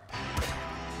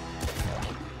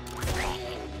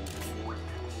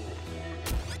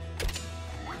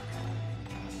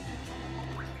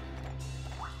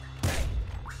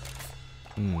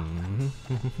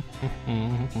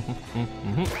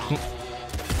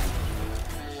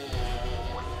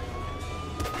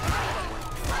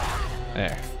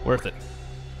 There. Worth it.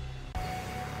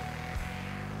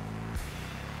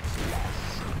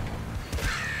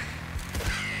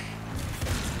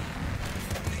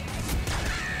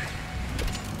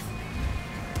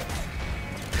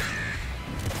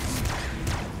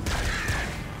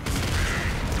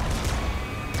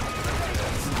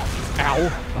 Ow.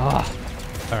 Ah.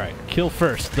 Alright, kill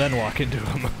first, then walk into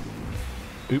him.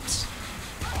 Oops.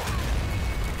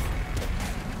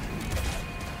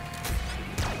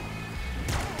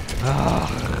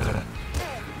 Ah.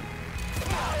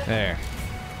 There.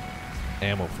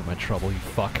 Ammo for my trouble, you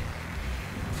fuck.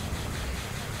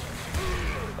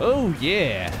 Oh,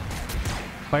 yeah!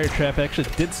 Fire trap actually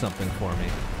did something for me.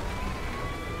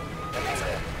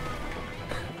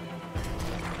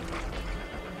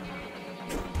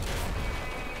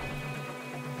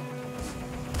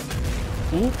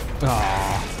 Oop.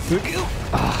 Ah.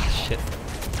 Ah, shit.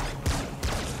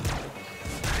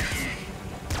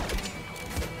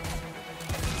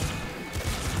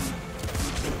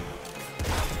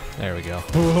 There we go.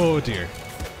 Oh dear.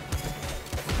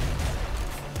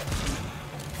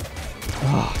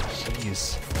 Oh,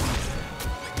 jeez.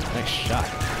 Nice shot.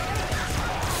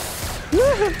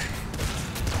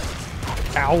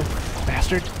 Ow,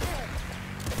 bastard.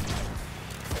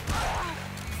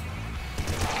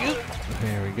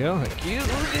 There we go. Thank you.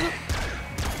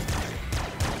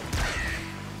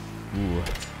 Ooh.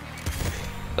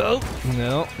 Oh,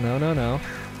 no, no, no, no.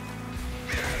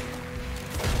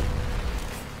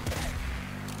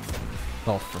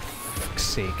 Oh, for fuck's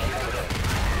sake.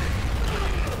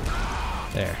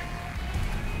 There.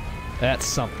 That's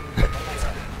something.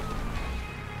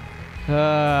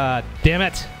 Ah, damn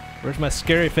it. Where's my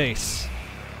scary face?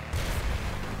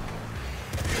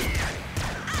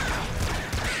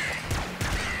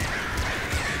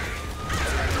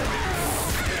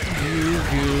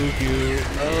 You.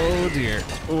 Oh dear.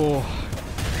 Oh,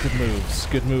 good moves.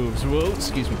 Good moves. Whoa,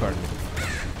 excuse me, pardon me.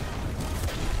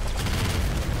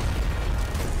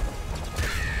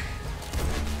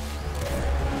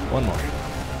 One more.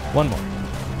 One more.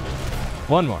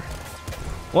 One more.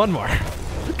 One more.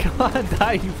 Come on,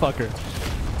 die, you fucker.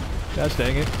 Gosh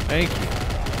dang it. Thank you.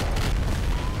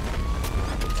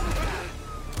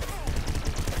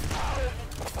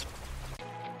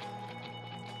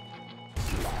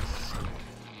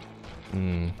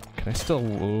 Can I still...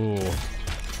 Ooh.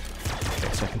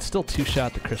 Okay, so I can still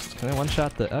two-shot the crystal. Can I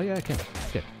one-shot the... Oh, yeah, I can.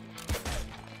 Okay.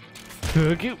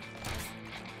 Hug you!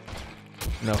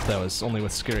 No, that was only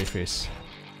with Scary Face.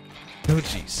 Oh,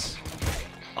 jeez.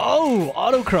 Oh!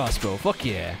 Auto crossbow! Fuck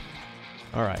yeah!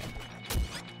 Alright.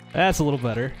 That's a little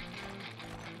better.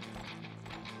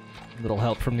 A little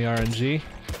help from the RNG.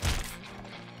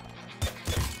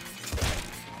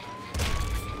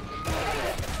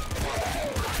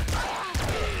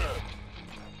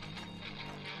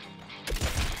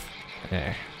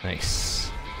 There.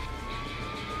 Nice.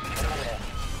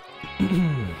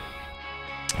 Ooh.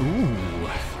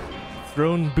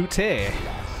 Throne Boutte.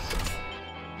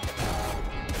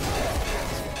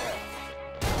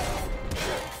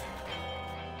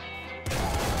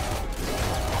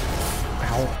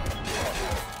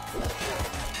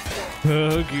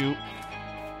 Hug you.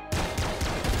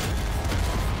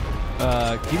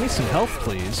 Give me some health,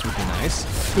 please, would be nice.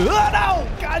 Oh, no!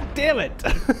 God damn it!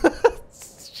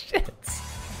 Shit.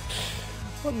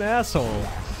 What an asshole.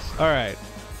 Alright.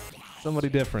 Somebody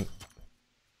different.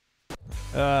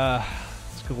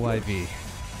 Let's go YV.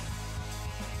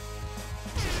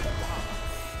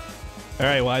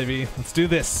 Alright, YV. Let's do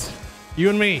this. You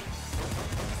and me.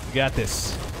 We got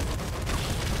this.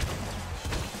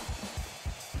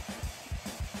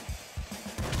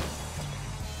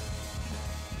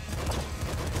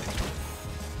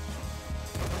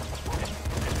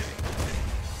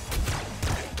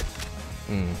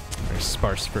 Very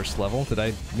sparse first level. Did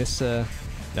I miss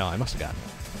No, I must have gotten it.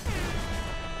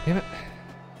 Damn it.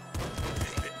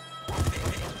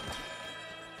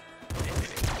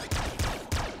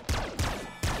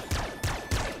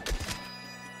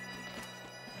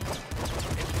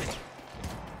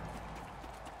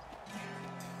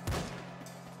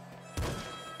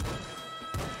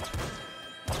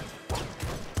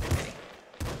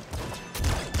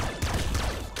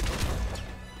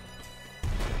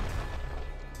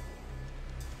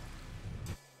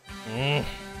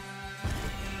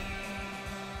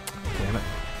 Damn it.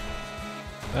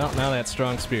 Well, now that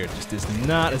strong spirit just is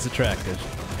not as attractive.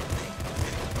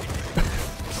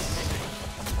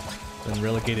 Been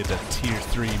relegated to tier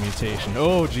 3 mutation.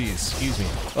 Oh, geez, excuse me.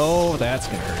 Oh, that's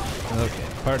gonna hurt. Okay,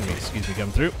 pardon me, excuse me,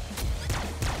 come through.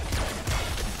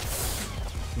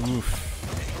 Oof.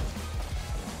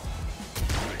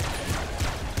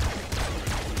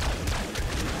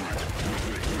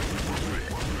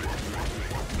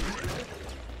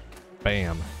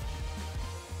 Bam.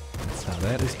 That's how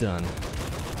that is done.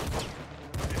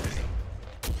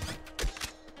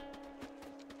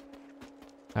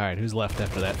 Alright, who's left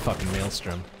after that fucking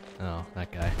maelstrom? Oh,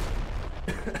 that guy.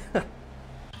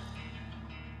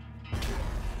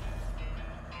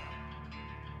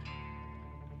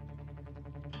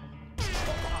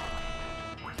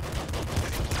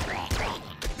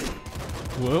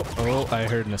 Whoa, oh, I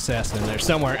heard an assassin in there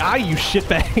somewhere. Ah, you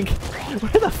shitbag!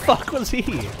 Where the fuck was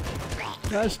he?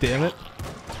 Gosh damn it.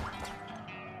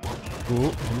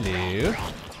 Oh, hello.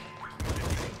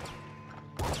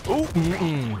 Oh,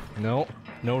 no.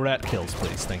 No rat kills,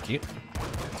 please. Thank you.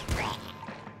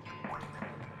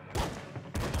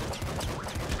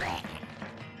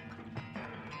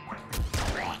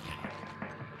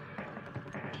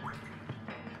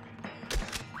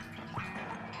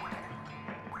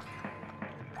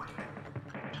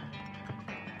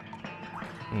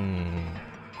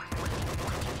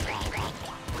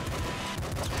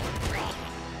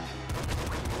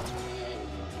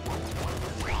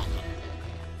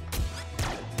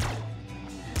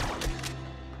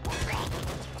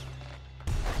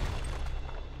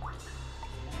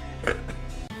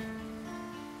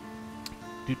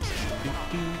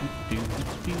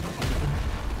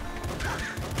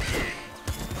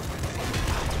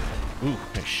 Ooh,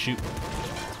 nice shoot.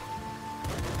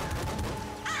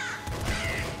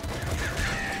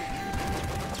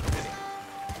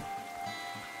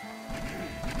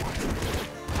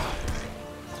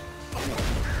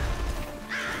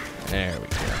 There we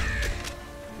go.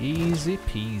 Easy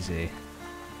peasy.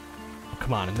 Oh,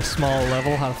 come on, in this small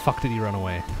level, how the fuck did he run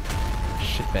away?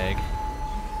 Shitbag.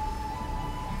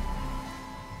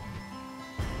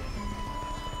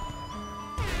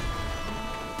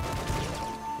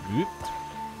 Oop.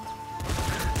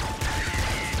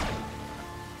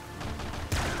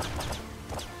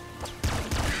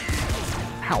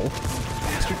 Ow.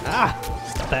 Bastard. Ah!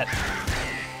 Stop that.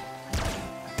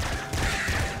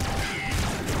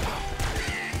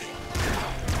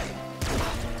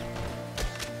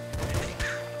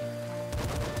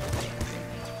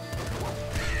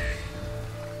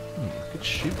 Good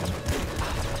shooting.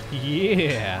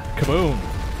 Yeah! Kaboom!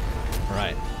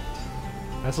 Right.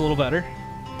 That's a little better.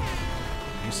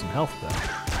 Use some health, though.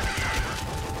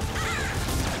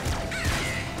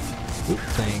 Oop,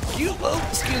 thank you. Oh,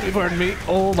 excuse me, pardon me.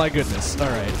 Oh my goodness. All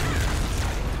right.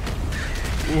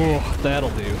 Oh, that'll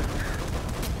do.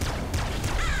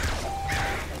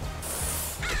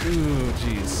 Ooh,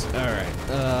 jeez. All right.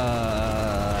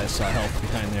 I saw health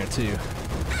behind there too.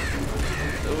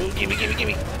 Oh, gimme, gimme,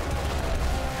 gimme.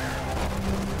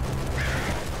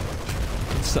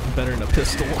 Something better than a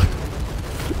pistol.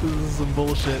 This is some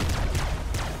bullshit.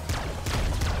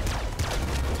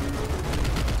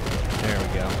 There we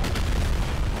go.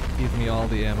 Give me all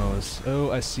the ammos.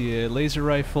 Oh, I see a laser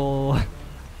rifle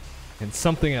and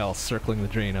something else circling the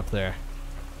drain up there.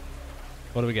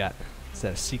 What do we got? Is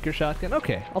that a seeker shotgun?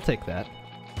 Okay, I'll take that.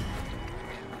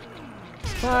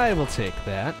 I will take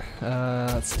that.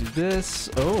 Let's do this.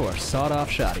 Oh, our sawed-off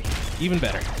shotty. Even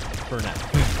better for now.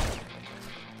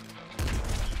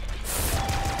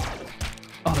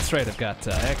 Oh, that's right. I've got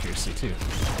accuracy too.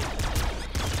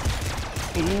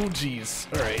 Oh, jeez.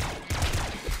 All right.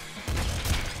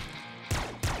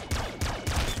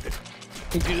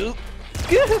 Good.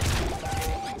 Good.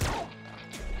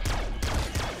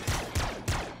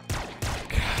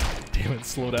 God damn it!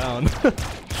 Slow down.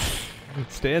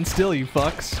 Stand still, you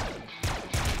fucks.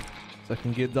 So I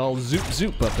can get all zoop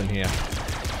zoop up in here.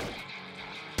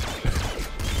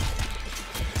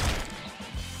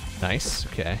 Nice.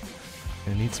 Okay.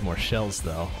 Gonna need some more shells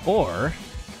though. Or,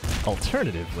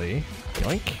 alternatively,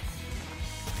 yoink.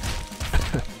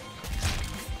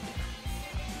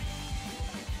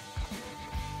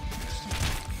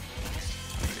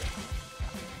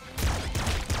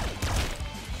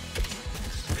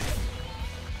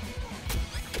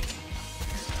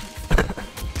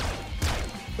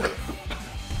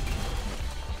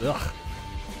 Ugh.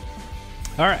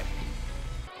 All right.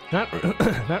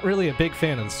 Not really a big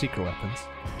fan of the secret weapons,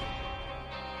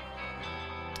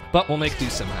 but we'll make do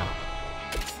somehow.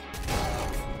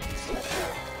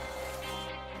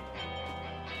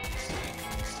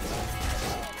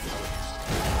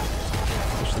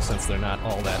 Especially since they're not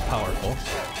all that powerful.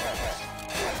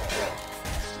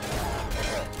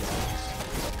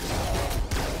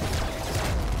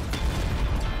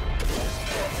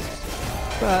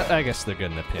 But I guess they're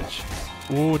good in a pinch.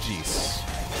 Oh, jeez.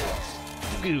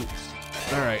 Goo.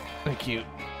 Alright, thank you.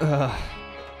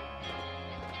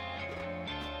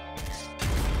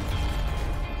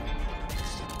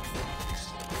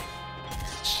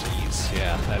 Jeez,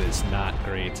 yeah, that is not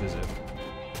great, is it?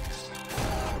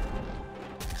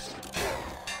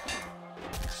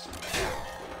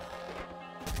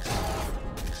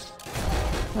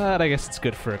 But I guess it's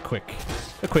good for a quick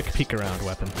peek around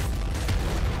weapon.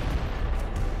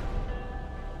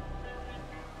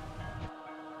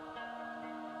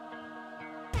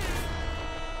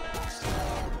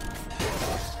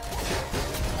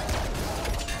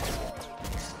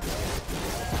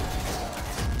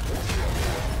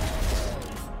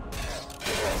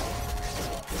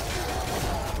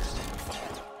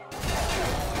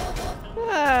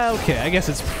 Okay, I guess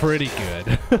it's pretty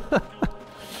good.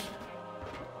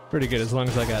 Pretty good as long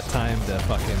as I got time to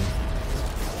fucking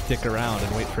stick around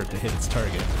and wait for it to hit its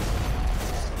target.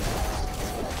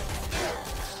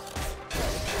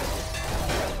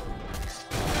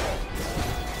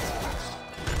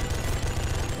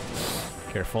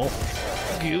 Careful.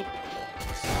 Goop.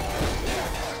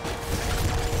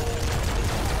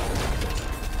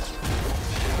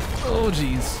 Oh,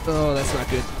 jeez. Oh, that's not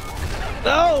good.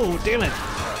 Oh, damn it.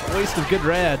 Waste of good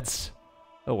rads.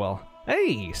 Oh, well.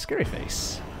 Hey, scary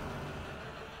face.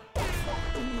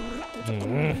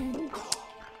 Damn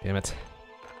it.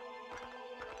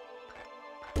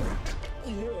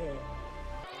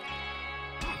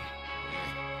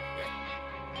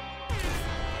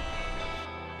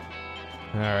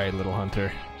 Alright, little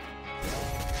hunter.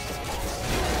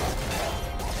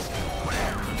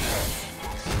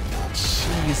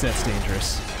 Jeez, that's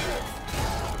dangerous.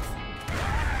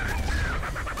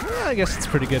 Well, I guess it's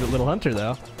pretty good at little hunter,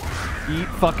 though. Eat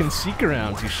fucking seek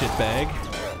rounds, you shitbag.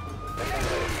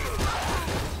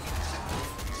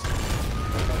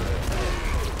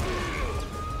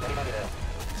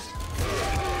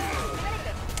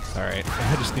 Alright,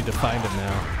 I just need to find him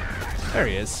now. There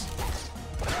he is.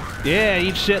 Yeah,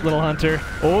 eat shit, little hunter.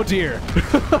 Oh dear.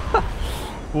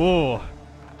 Whoa.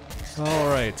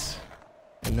 Alright.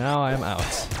 And now I'm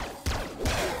out.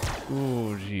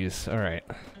 Ooh, jeez. Alright.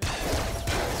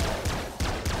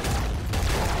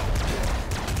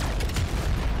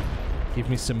 Give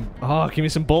me some... Oh, give me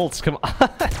some bolts. Come on.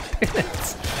 Damn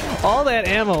it. All that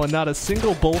ammo and not a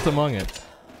single bolt among it.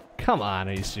 Come on,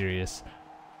 are you serious?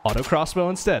 Auto crossbow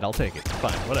instead. I'll take it.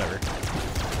 Fine, whatever.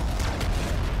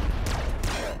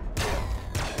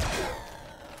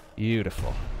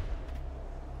 Beautiful.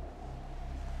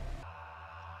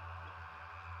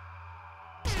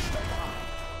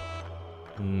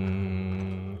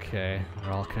 Okay,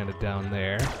 we're all kind of down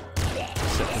there.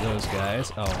 Except for those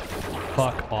guys. Oh,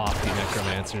 fuck off, you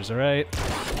necromancers, alright?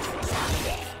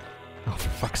 Oh, for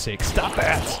fuck's sake, stop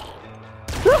that!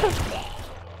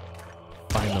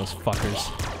 Find those fuckers.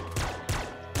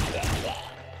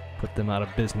 Put them out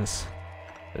of business.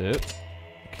 Oop.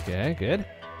 Okay, good.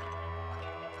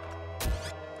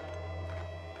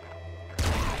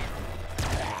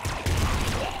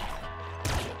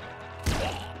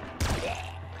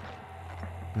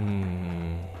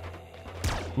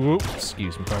 Whoop,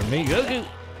 excuse me, pardon me. Go.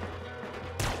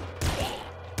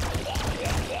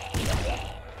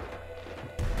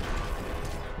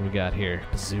 What we got here?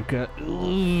 Bazooka.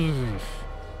 Ooh.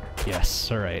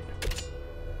 Yes, alright.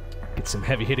 Get some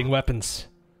heavy-hitting weapons.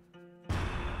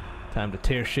 Time to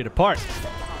tear shit apart.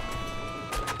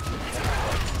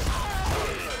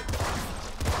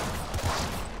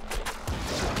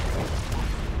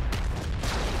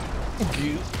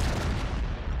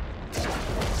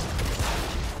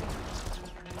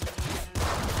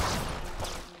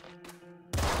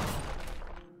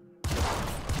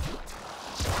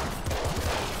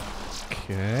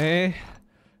 Okay,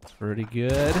 pretty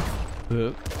good.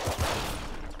 Oop.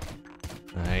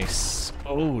 Nice.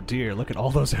 Oh dear, look at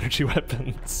all those energy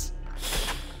weapons.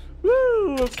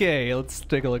 Woo! Okay, let's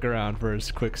take a look around for a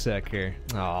quick sec here.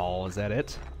 Oh, is that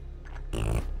it?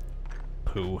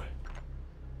 Poo.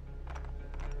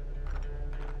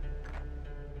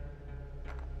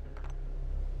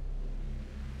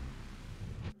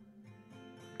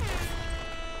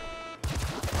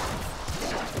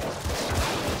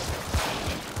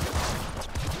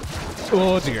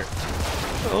 Oh dear.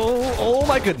 Oh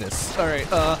my goodness.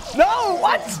 Alright, no!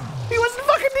 What? He wasn't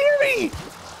fucking near me!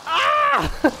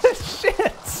 Ah!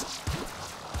 Shit!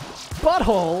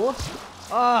 Butthole!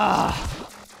 Ah!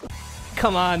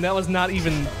 Come on, that wasn't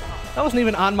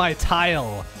even on my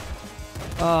tile.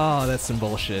 Oh, that's some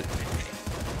bullshit.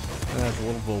 That's a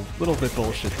little bit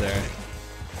bullshit there.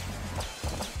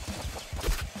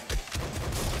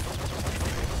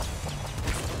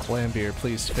 Vlambeer,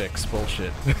 please fix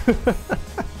bullshit.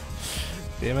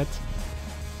 Damn it.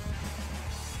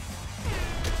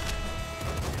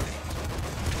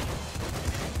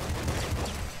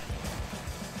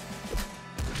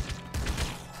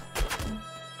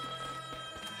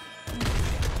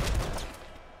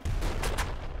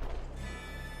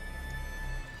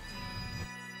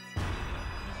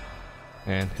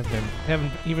 And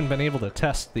haven't even been able to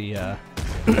test the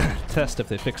test if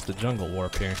they fixed the jungle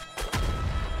warp here.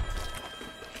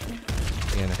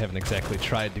 And I haven't exactly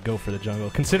tried to go for the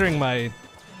jungle. Considering my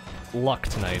luck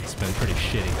tonight, it's been pretty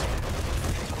shitty.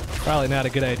 Probably not a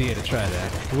good idea to try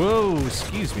that. Whoa,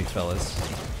 excuse me, fellas.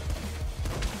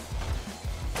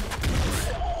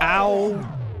 Ow.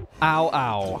 Ow,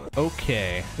 ow.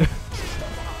 Okay.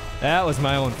 That was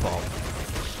my own fault.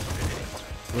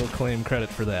 We'll claim credit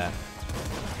for that.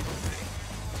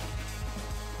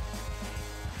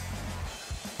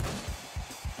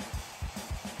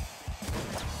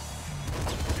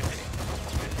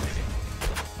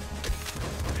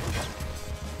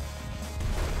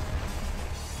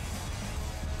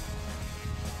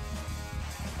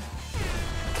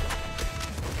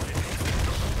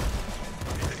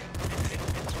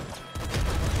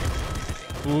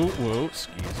 Whoa, whoa,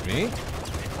 excuse me.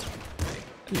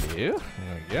 Hello,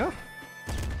 there we go.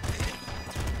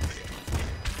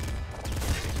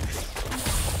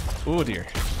 Oh dear.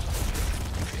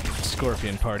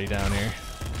 Scorpion party down here.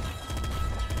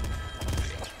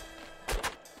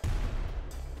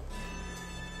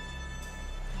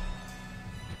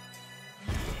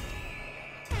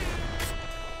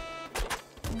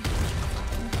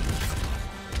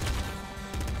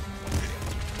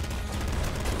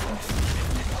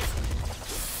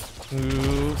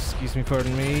 Ooh, excuse me,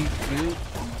 pardon me. Ooh.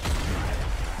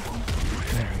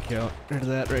 There we go. Rid of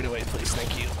that right away, please.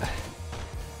 Thank you.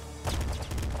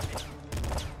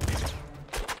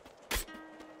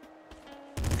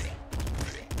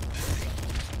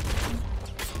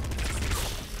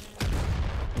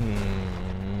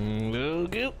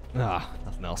 Ah,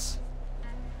 nothing else.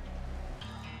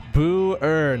 Boo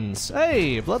earns.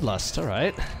 Hey, bloodlust. All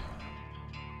right.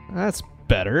 That's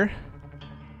better.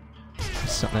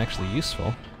 Something actually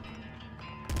useful.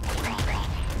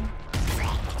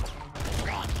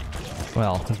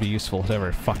 Well, it'd be useful if it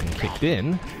ever fucking kicked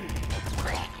in.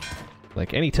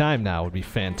 Like, any time now would be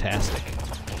fantastic.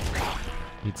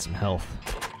 Need some health.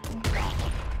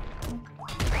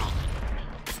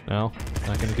 No?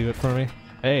 Not gonna do it for me?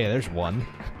 Hey, there's one.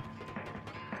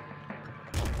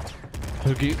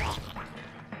 Hoogie.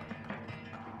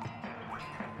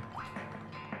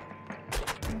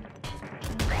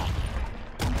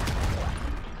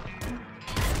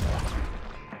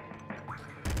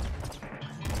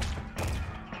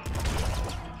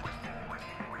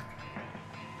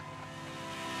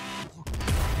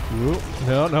 Ooh,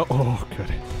 no, no. Oh,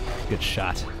 good. Good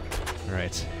shot. All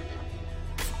right.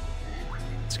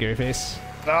 Scary face.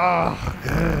 Oh,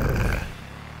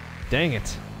 dang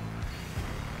it.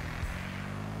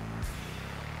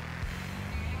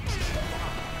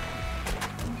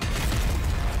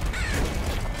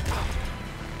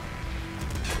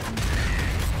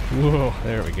 Whoa,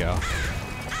 there we go.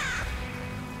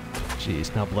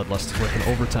 Jeez, now Bloodlust is working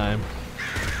overtime.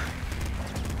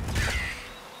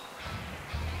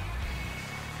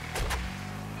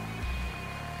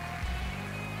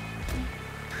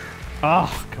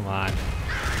 Oh, come on.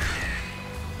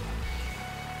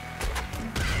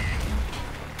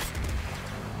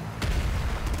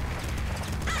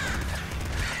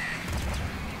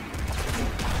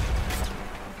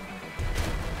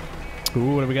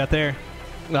 Ooh, what do we got there?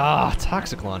 Ah,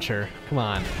 toxic launcher. Come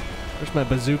on. Where's my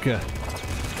bazooka?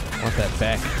 I want that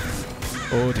back.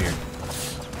 Oh dear.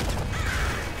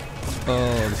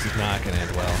 Oh, this is not gonna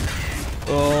end well.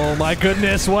 Oh my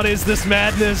goodness, what is this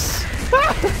madness?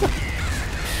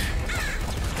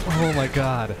 Oh my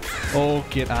god. Oh,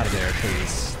 get out of there,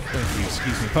 please. Thank you,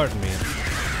 excuse me, pardon me.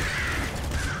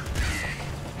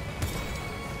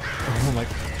 Oh my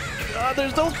god,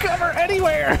 there's no cover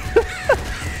anywhere!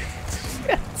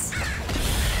 Yes.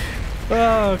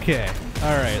 Okay,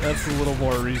 alright, that's a little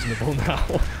more reasonable now.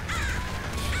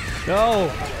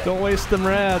 No, don't waste them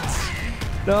rads.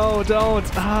 No, don't.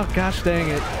 Oh, gosh dang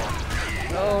it.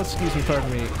 Oh, excuse me,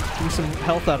 pardon me. Give me some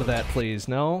health out of that, please.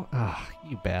 No? Ah, oh,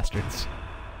 you bastards.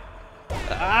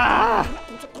 Ah!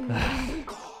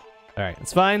 Alright,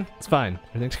 it's fine. It's fine.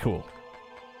 Everything's cool.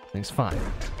 Everything's fine.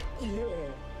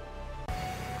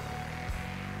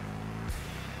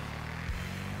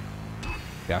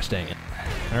 Gosh dang it.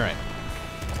 Alright.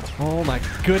 Oh my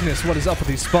goodness, what is up with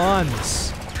these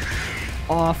spawns?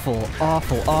 Awful,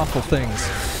 awful, awful things.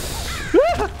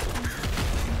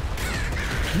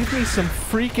 Give me some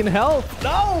freaking health!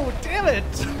 No! Damn it!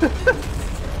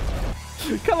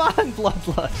 Come on,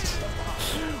 Bloodlust!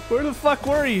 Where the fuck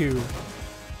were you?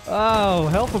 Oh,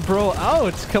 help a bro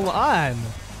out! Come on!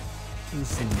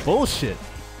 This is some bullshit.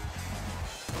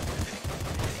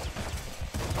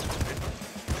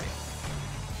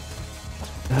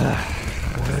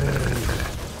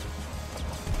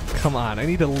 Come on, I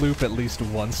need to loop at least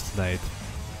once tonight.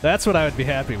 That's what I would be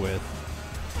happy with.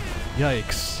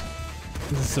 Yikes.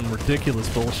 This is some ridiculous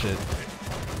bullshit.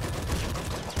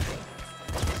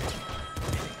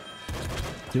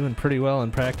 Doing pretty well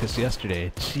in practice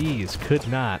yesterday. Jeez, could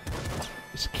not.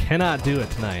 Just cannot do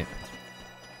it tonight.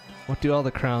 What do all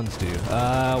the crowns do?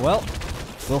 Well,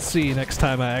 we'll see next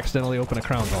time I accidentally open a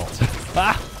crown vault.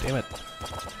 Ah! Damn it.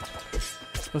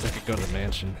 Suppose I could go to the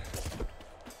mansion.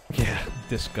 Yeah,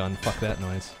 disc gun. Fuck that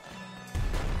noise.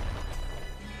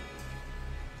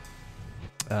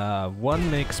 One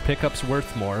makes pickups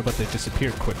worth more, but they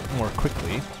disappear more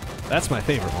quickly. That's my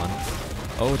favorite one.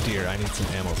 Oh dear, I need some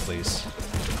ammo, please.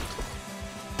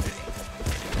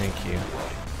 Thank you.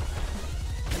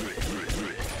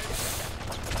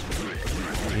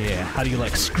 Yeah, how do you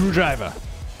like screwdriver?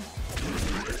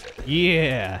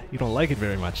 Yeah, you don't like it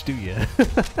very much, do you?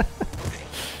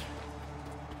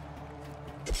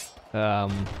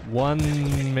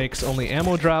 One makes only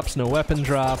ammo drops, no weapon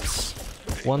drops.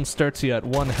 One starts you at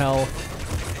 1 health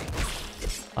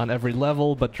on every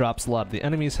level, but drops a lot of the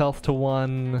enemy's health to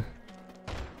 1.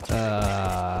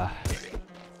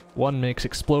 One makes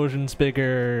explosions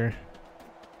bigger.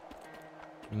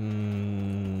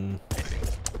 One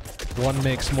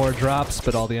makes more drops,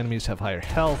 but all the enemies have higher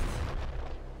health.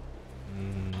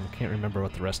 Can't remember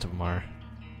what the rest of them are.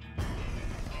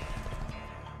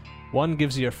 One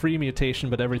gives you a free mutation,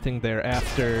 but everything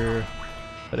thereafter...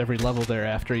 At every level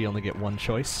thereafter, you only get one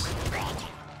choice.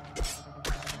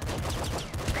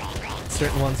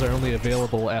 Certain ones are only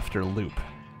available after loop.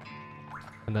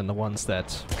 And then the ones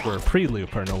that were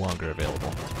pre-loop are no longer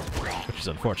available. Which is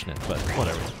unfortunate, but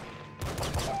whatever.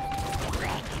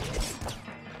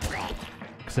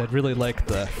 Because I'd really like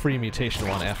the free mutation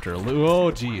one after a loop.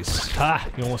 Oh, jeez. Ha!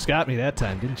 You almost got me that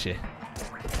time, didn't you?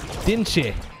 Didn't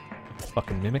you?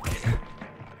 Fucking mimic.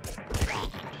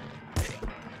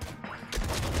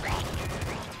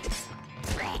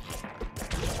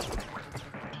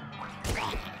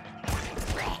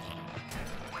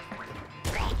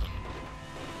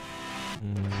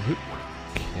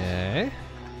 Okay.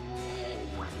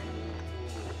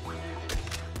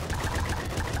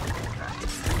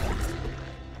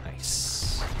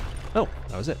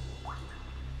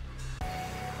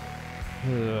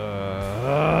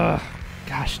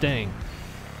 Gosh dang.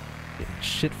 Getting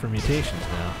shit for mutations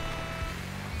now.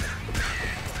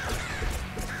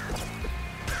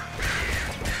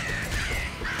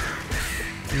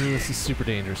 Ooh, this is super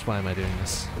dangerous. Why am I doing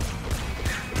this?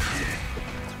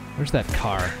 Where's that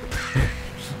car?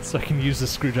 So I can use the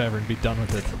screwdriver and be done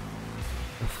with it.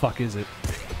 The fuck is it?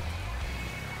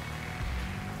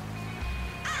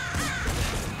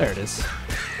 There it is.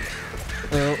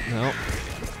 Oh, no.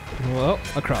 Well,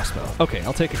 a crossbow. Okay,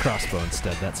 I'll take a crossbow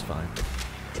instead. That's fine.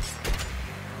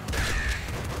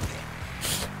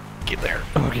 Get there.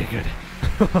 Okay, good.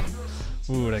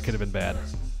 Ooh, that could have been bad.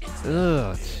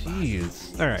 Ugh,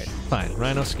 jeez. Alright, fine.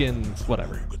 Rhino skin,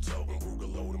 whatever.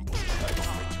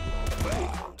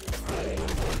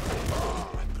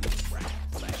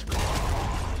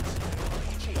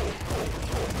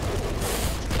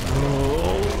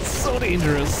 Oh, so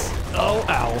dangerous. Oh,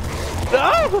 ow.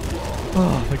 No!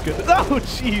 Oh, my goodness. Oh,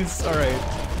 jeez. Alright.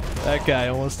 That guy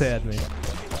almost had me.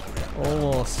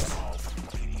 Almost.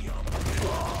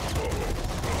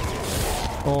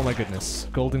 Oh my goodness.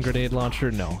 Golden grenade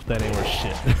launcher? No, that ain't worth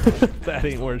shit. That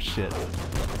ain't worth shit.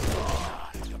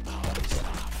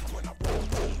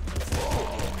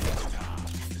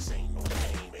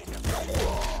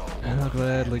 I'll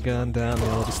gladly gun down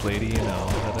the oldest lady you know.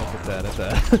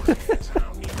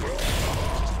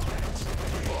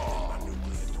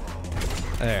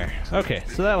 There. Okay,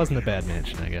 so that wasn't a bad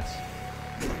mansion, I guess.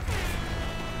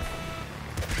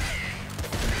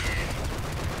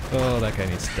 Oh, that guy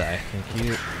needs to die. Thank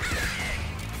you.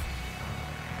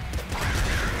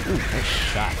 Ooh, nice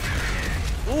shot.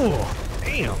 Ooh,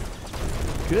 damn.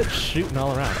 Good shooting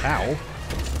all around. Ow.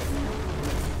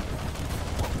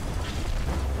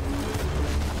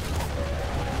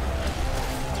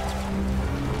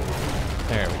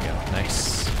 There we go.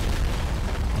 Nice.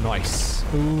 Nice.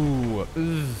 Ooh.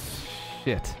 Ugh.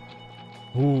 Shit.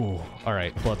 Ooh.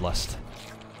 Alright, bloodlust.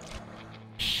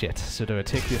 Shit. So do I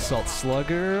take the assault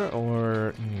slugger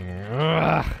or...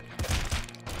 Ugh.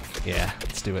 Yeah,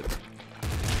 let's do it.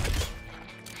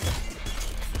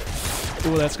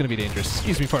 Oh, that's gonna be dangerous.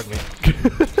 Excuse me, pardon me.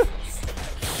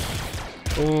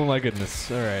 Oh my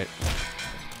goodness. Alright.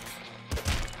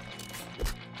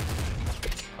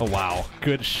 Oh wow.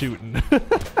 Good shooting.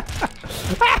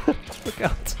 Ah! Look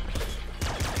out.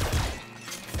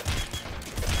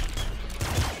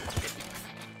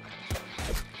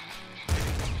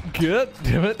 Good.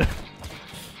 Damn it.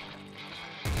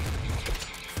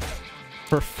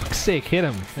 For fuck's sake, hit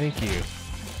him. Thank you.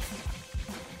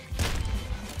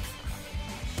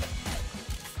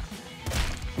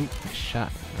 Ooh, nice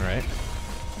shot. Alright.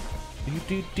 Do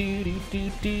do do do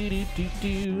do do do do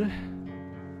do.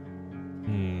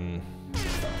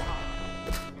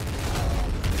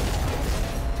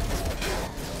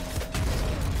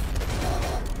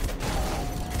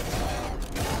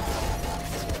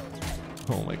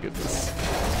 Oh my goodness.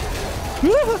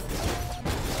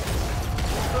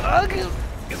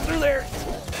 Get through there.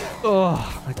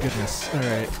 Oh my goodness.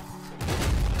 Alright.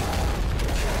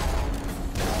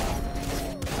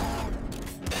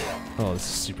 Oh, this is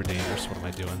super dangerous. What am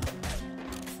I doing?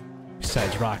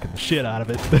 Besides rocking the shit out of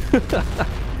it.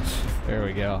 There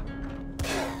we go.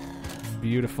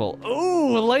 Beautiful.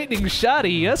 Oh, a lightning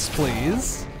shotty. Yes,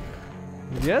 please.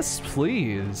 Yes,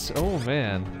 please. Oh,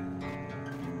 man.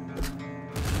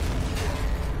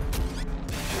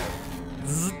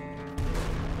 Zzz.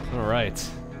 All right.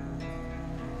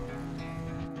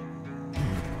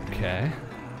 Okay.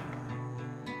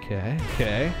 Okay,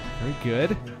 okay. Very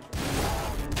good.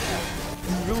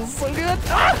 Feels so good.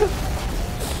 Ah!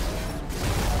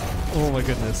 Oh my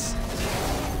goodness.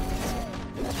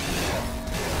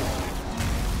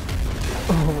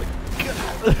 Oh my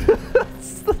god.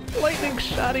 It's the lightning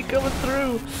shotty coming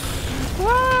through.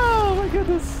 Wow, my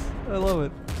goodness. I love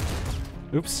it.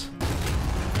 Oops.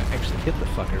 Actually hit the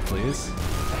fucker, please.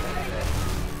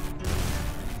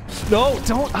 No,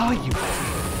 don't. Oh, you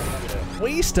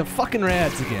waste of fucking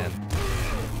rads again.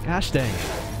 Gosh dang it.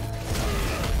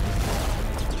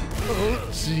 Oh,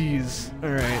 jeez.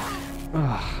 Alright.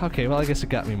 Oh, okay, well, I guess it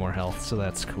got me more health, so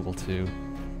that's cool, too.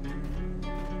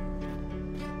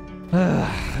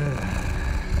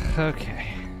 Okay.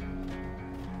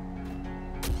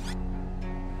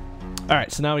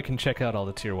 Alright, so now we can check out all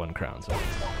the tier 1 crowns.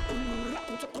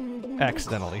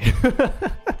 Accidentally.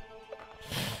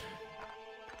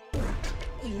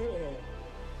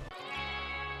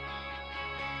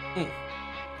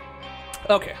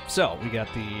 Okay, so we got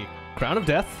the Crown of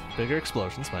Death, bigger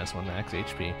explosions, -1 max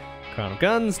HP. Crown of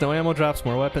Guns, no ammo drops,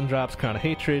 more weapon drops. Crown of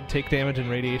Hatred, take damage and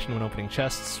radiation when opening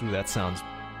chests. Ooh, that sounds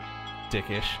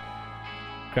dickish.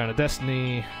 Crown of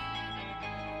Destiny,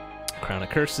 Crown of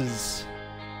Curses.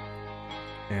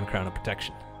 And Crown of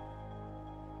Protection.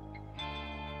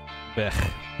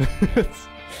 Blech.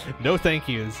 No thank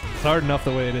yous. It's hard enough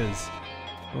the way it is.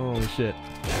 Holy shit.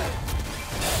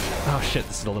 Oh shit,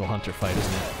 this is a little hunter fight,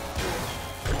 isn't it?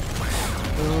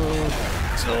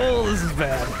 Oh, this is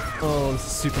bad. Oh, this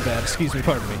is super bad. Excuse me,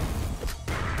 pardon me.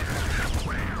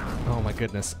 Oh my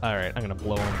goodness. Alright, I'm gonna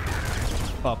blow him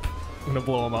up. I'm gonna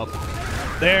blow him up.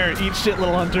 There, eat shit,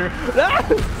 little hunter.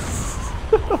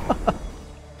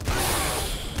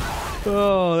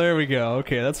 Oh, there we go.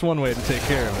 Okay, that's one way to take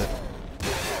care of it.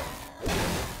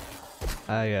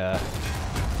 I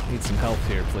need some health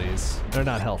here, please. Or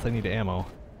not health, I need ammo.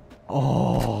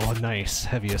 Oh, nice.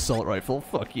 Heavy assault rifle.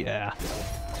 Fuck yeah.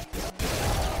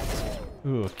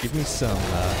 Ooh, give me some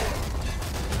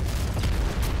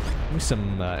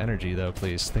energy though,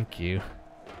 please. Thank you.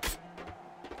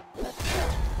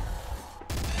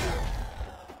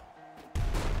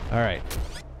 Alright.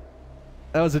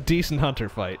 That was a decent hunter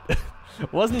fight.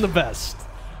 Wasn't the best.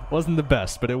 Wasn't the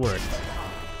best, but it worked.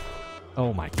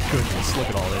 Oh my goodness, look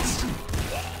at all this.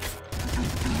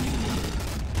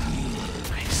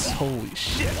 Nice, holy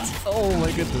shit. Oh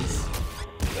my goodness.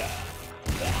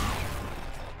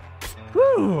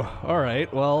 Whew,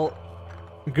 alright, well,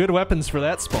 good weapons for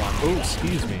that spawn. Oh,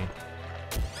 excuse me.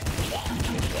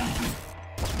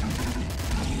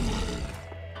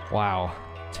 Wow,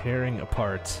 tearing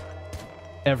apart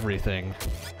everything.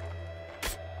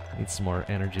 Need some more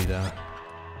energy though.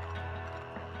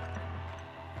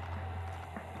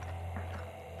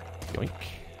 Yoink.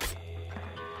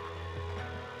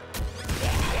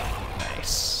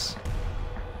 Nice.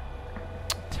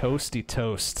 Toasty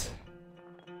toast.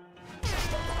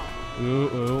 Ooh,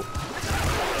 ooh.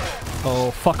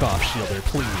 Oh, fuck off, Shielder,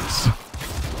 please.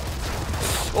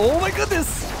 Oh my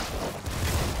goodness!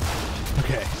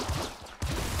 Okay.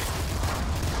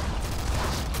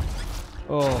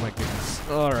 Oh my goodness.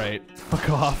 Alright, fuck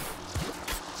off.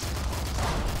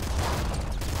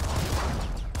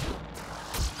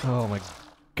 Oh my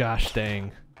gosh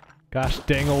dang. Gosh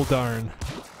dang old darn.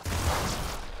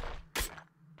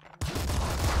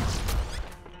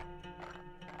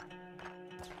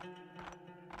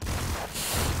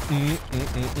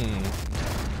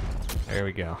 There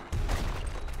we go.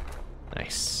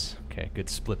 Nice. Okay, good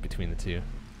split between the two.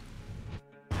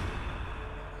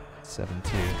 7-2.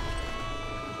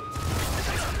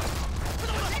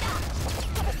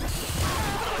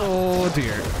 Oh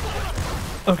dear.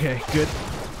 Okay, good.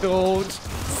 Oh,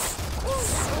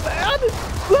 so bad.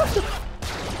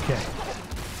 Okay.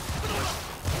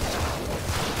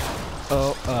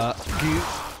 Oh,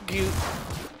 goot.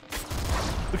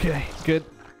 Okay, good.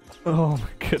 Oh my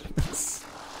goodness.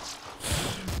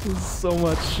 This is so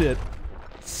much shit.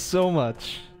 So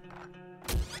much.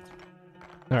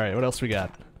 Alright, what else we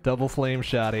got? Double flame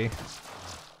shotty.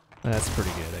 That's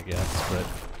pretty good, I guess, but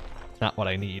not what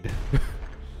I need.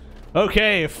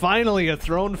 Okay, finally a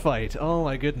throne fight. Oh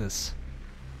my goodness.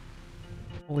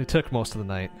 Only took most of the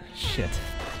night. Shit.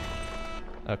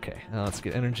 Okay, now let's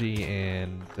get energy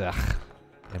and... Ugh,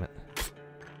 damn it.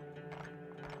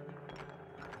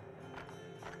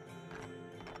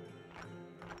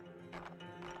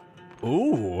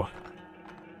 Ooh.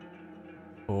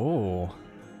 Oh.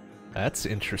 That's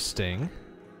interesting.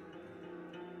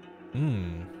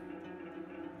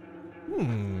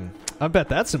 I bet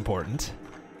that's important.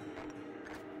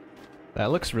 That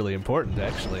looks really important,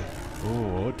 actually.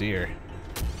 Ooh, oh dear.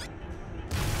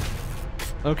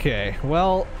 Okay,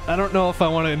 well, I don't know if I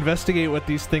want to investigate what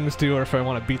these things do or if I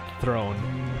want to beat the throne.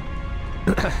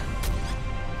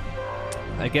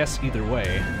 I guess either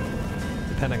way,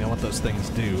 depending on what those things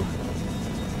do.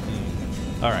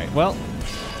 Alright, well,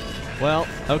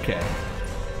 okay.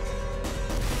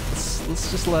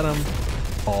 Let's just let them...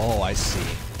 Oh, I see.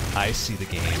 I see the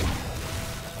game.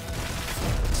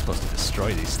 I'm supposed to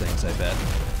destroy these things, I bet.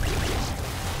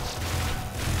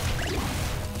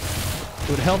 It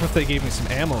would help if they gave me some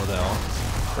ammo, though.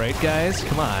 Right, guys?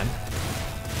 Come on.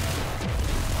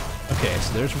 Okay,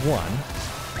 so there's one.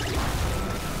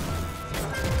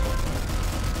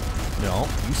 No,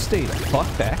 you stay the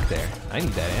fuck back there. I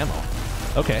need that ammo.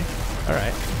 Okay,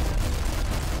 alright.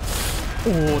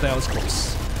 Oh, that was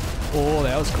close. Oh,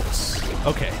 that was close.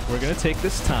 Okay, we're gonna take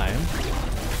this time.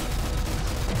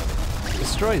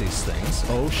 Destroy these things.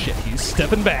 Oh shit, he's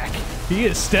stepping back. He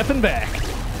is stepping back.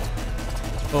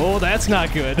 Oh, that's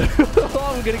not good.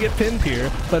 Oh, I'm gonna get pinned here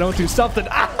if I don't do something.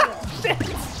 Ah, shit!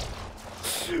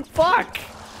 Fuck!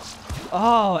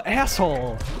 Oh,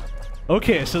 asshole.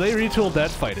 Okay, so they retooled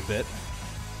that fight a bit.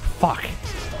 Fuck.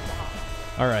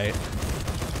 Alright.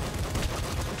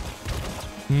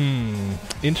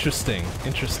 Interesting.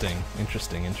 Interesting.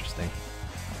 Interesting. Interesting.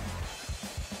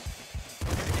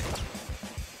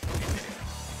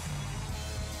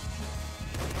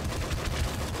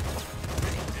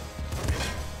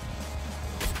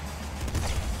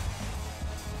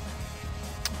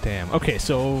 Damn. Okay,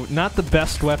 so not the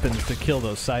best weapons to kill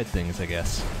those side things, I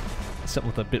guess. Something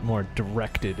with a bit more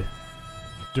directed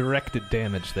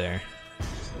damage there.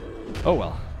 Oh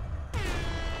well.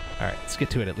 Alright, let's get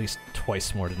to it at least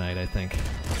twice more tonight, I think.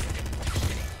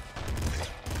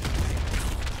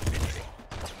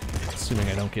 Assuming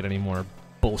I don't get any more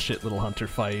bullshit little hunter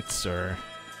fights, or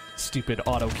stupid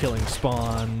auto-killing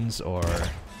spawns, or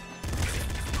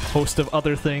host of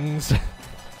other things.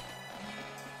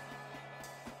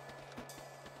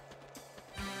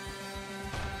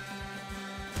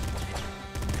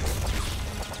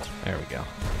 There we go.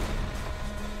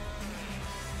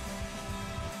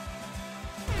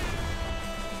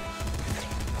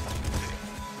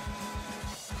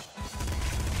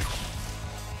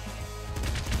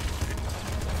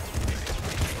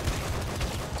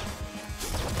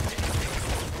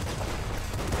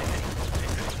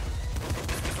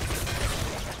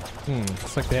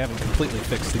 Looks like they haven't completely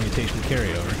fixed the mutation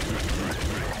carryover.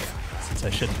 Since I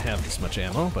shouldn't have this much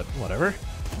ammo, but whatever.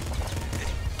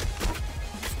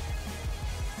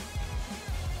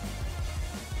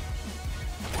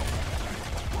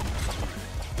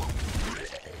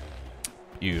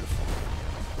 Beautiful.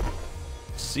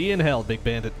 See you in hell, big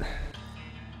bandit.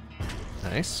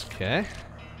 Nice, okay.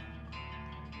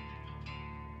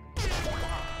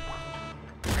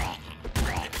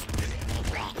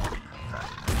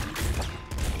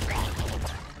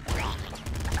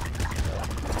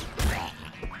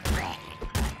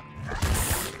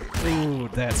 Ooh,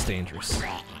 that's dangerous.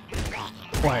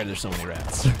 Why are there so many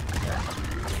rats?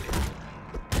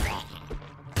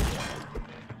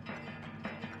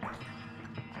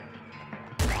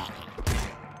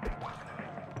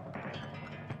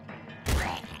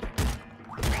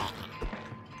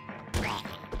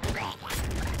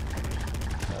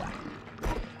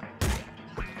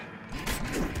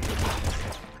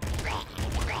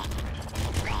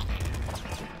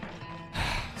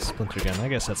 Splinter gun, I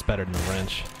guess that's better than the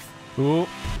wrench. Ooh.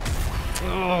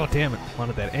 Oh, damn it.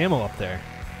 Wanted that ammo up there.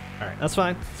 Alright, that's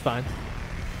fine. It's fine.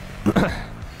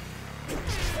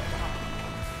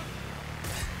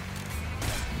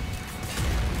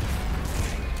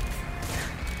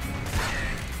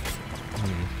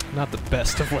 Not the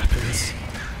best of weapons.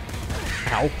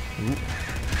 Ow. Ooh.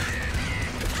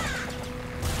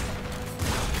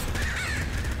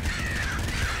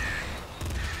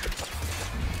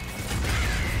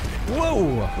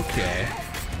 Whoa! Okay.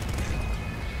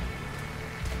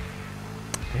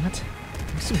 Damn it.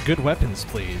 Give me some good weapons,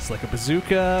 please. Like a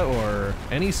bazooka or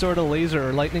any sort of laser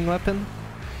or lightning weapon.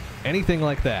 Anything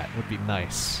like that would be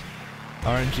nice.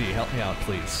 RNG, help me out,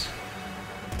 please.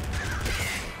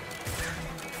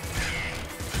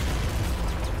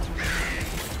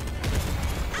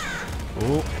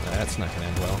 Oh, that's not gonna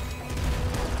end well.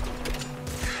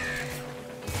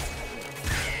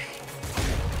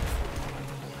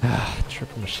 Ah,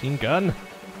 triple machine gun.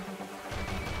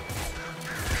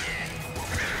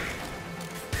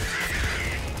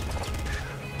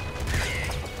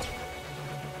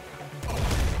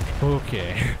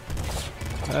 Okay.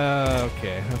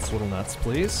 Okay, that's a little nuts,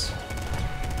 please.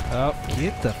 Oh,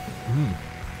 get the...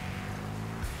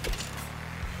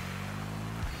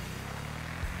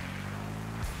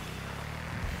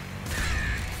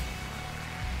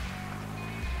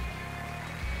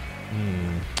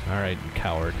 Alright, you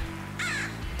coward.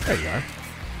 There you are.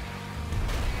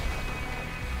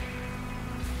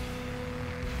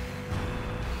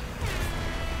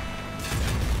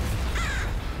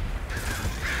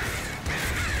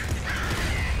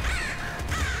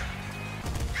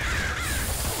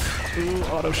 Ooh,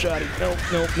 auto shotty. Nope,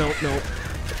 nope, nope, nope.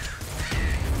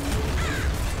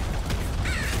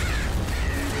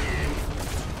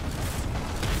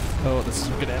 Oh, this is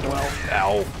gonna end well.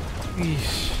 Ow.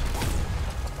 Eesh.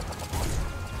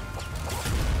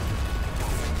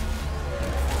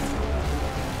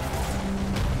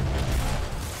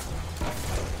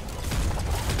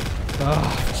 Oh,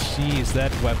 jeez,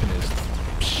 that weapon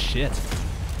is shit.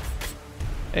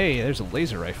 Hey, there's a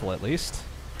laser rifle at least.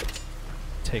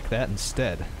 Take that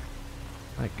instead.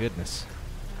 My goodness.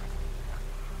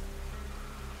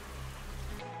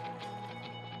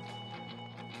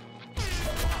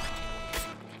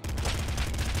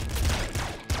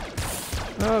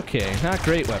 Okay, not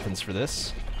great weapons for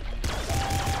this.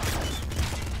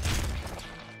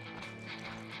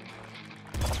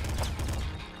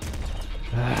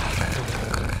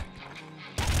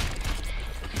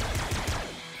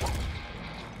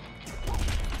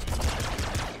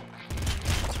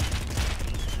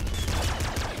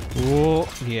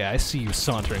 Oh, yeah, I see you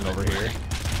sauntering over here.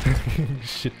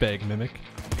 Shitbag mimic.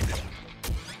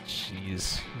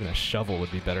 Jeez, even a shovel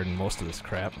would be better than most of this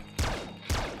crap.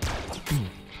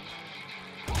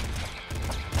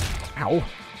 Ow.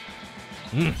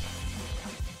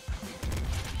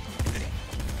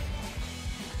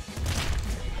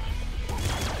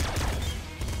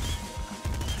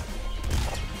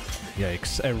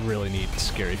 Yikes, I really need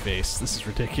Scary Face. This is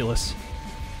ridiculous.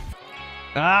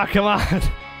 Ah, come on!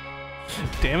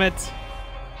 Damn it!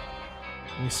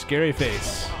 Give me Scary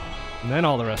Face. And then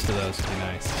all the rest of those would be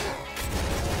nice.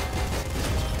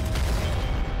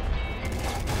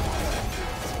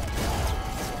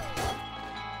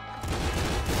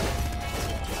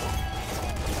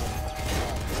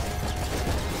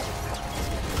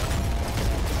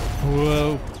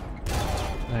 Whoa.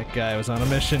 That guy was on a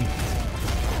mission.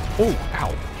 Oh,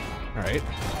 ow. Alright.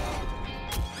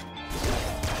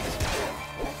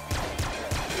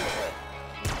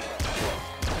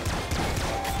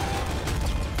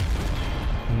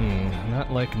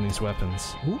 Not liking these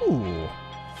weapons. Ooh.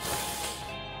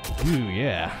 Ooh,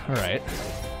 yeah. Alright.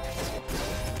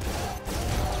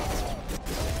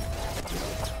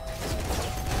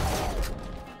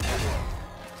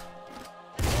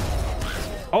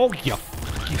 Oh,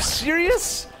 you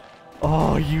serious?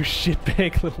 Oh, you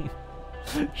shitbag little...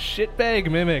 shitbag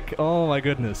mimic. Oh my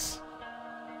goodness.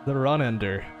 The run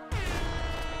ender.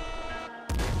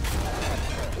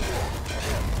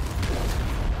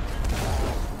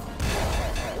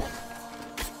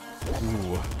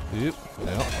 Ooh. Oop.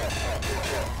 No.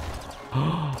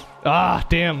 Ah,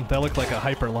 damn. That looked like a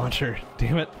hyper launcher.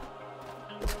 Damn it.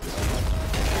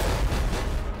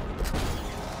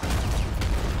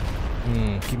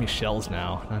 Give me shells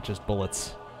now, not just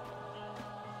bullets.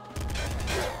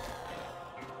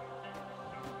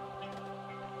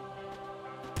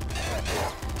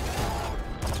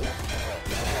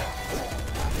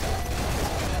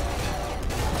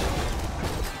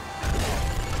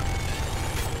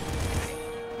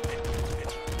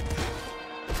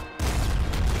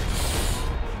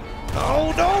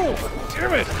 Oh no!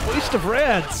 Damn it! Waste of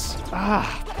rads!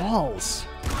 Ah, balls.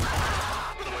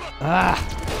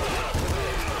 Ah.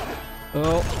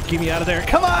 Oh, get me out of there.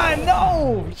 Come on!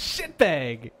 No!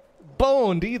 Shitbag!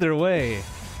 Boned either way.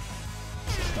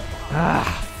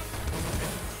 Ah.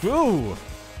 Ooh.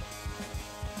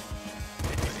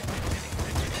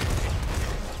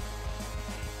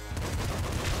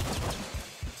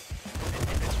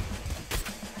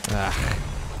 Ah.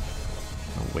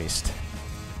 A waste.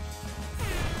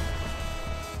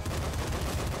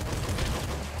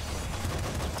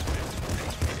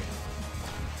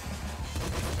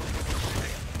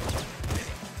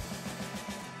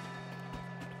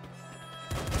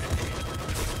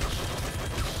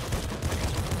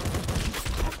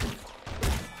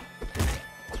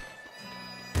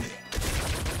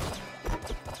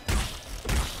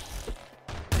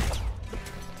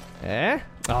 Eh?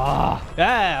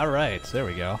 Ah, alright, there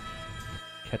we go.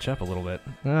 Catch up a little bit.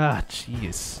 Ah,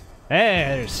 jeez. Hey,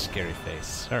 there's Scary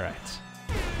Face. Alright.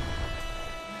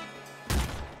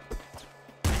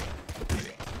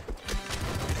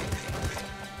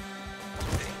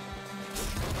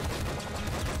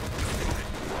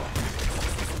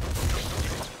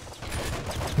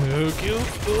 Okay.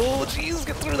 Oh, jeez,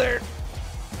 get through there.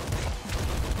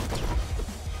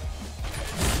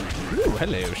 Ooh,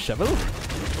 hello, shovel.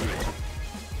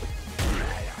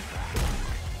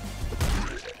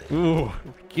 Ooh,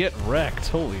 get wrecked.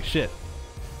 Holy shit.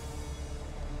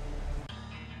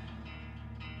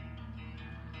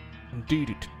 Do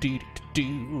do do do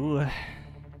do.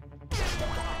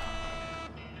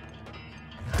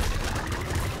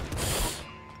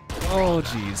 Oh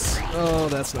jeez. Oh,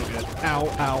 that's no good. Ow,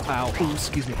 ow, ow. Ooh,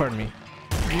 excuse me, pardon me.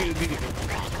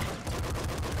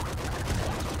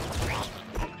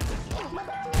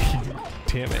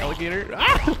 Damn alligator.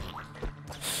 Ah!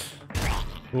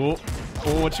 Oh,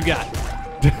 oh, what you got?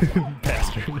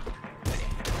 Bastard.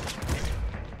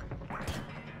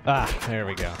 Ah, there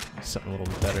we go. Something a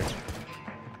little bit better.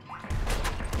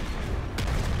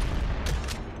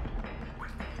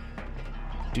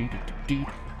 Do do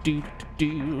do do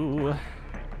do.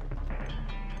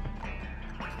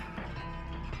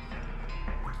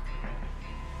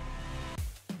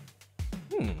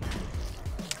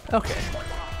 Okay.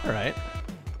 All right.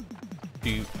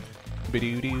 Do. Come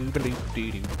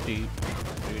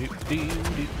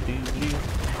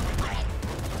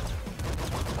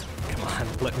on,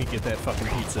 let me get that fucking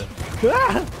pizza.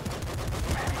 Ah!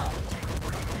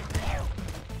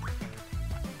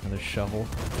 Another shovel.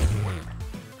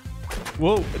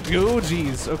 Whoa! Oh,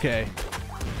 jeez. Okay.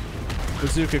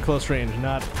 Bazooka close range,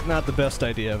 not the best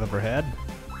idea I've ever had.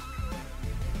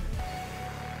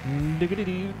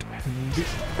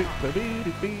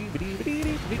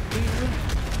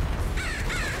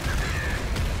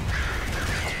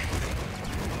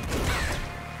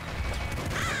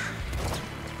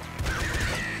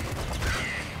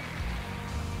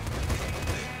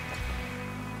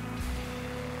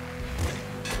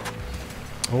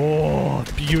 Oh,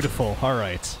 beautiful. All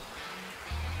right.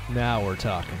 Now we're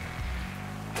talking.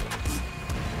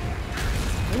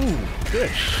 Ooh, good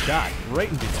shot. Right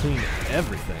in between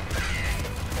everything.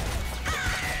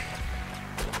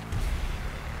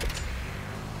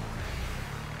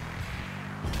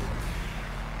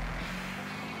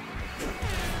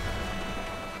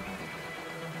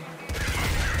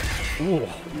 Ooh,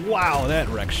 wow, that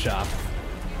wreck shop.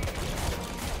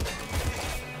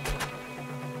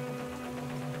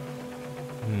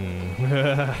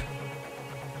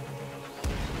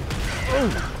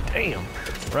 Oh, damn.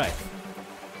 Right.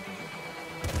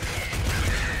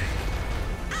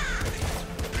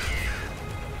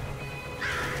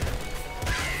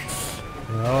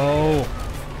 No.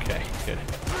 Okay, good.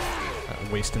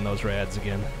 Not wasting those rads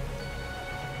again.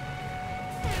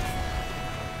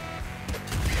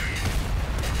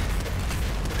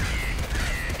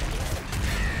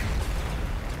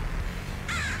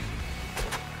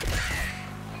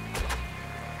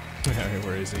 Alright,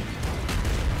 where is he?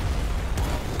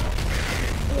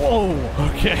 Whoa,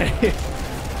 okay.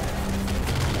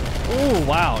 Oh,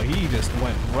 wow, he just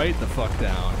went right the fuck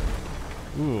down.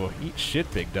 Ooh, eat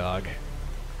shit, big dog.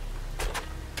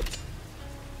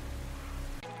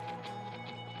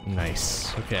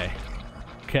 Nice, okay.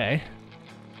 Okay.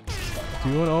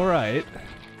 Doing alright.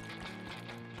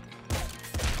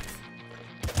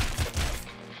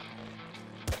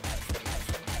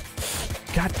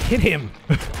 God, hit him!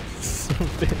 Son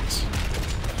of a bitch.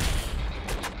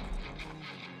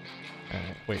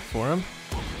 Alright, wait for him.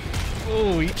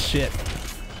 Oh, eat shit.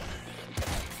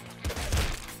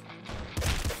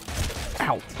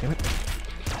 Ow, damn it.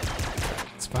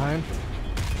 It's fine.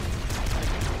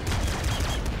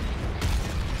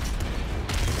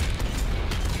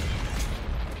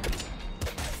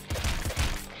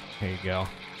 There you go.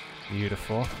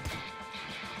 Beautiful.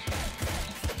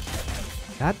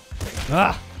 That.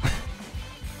 Ah!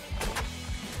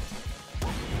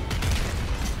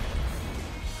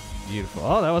 Beautiful.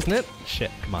 Oh, that wasn't it? Shit,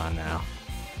 come on now.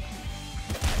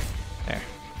 There.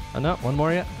 Oh no, one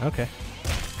more yet? Okay.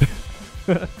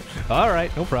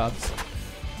 Alright, no probs.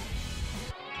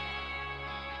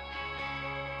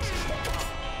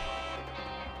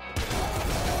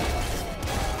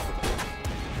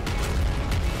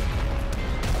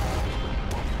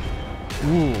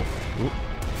 Ooh. Ooh.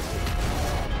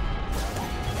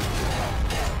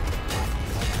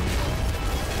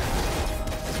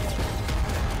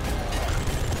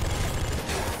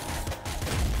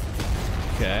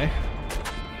 Okay.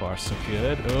 Far so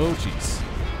good. Oh, jeez.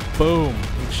 Boom.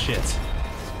 Good shit.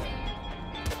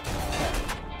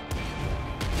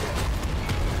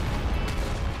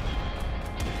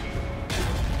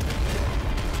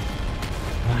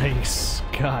 Nice.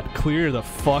 God, clear the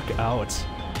fuck out.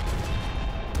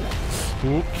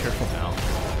 Ooh, careful now.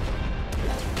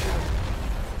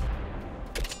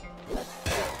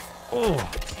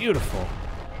 Oh, beautiful.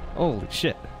 Holy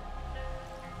shit.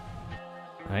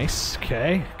 Nice.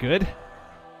 Okay, good.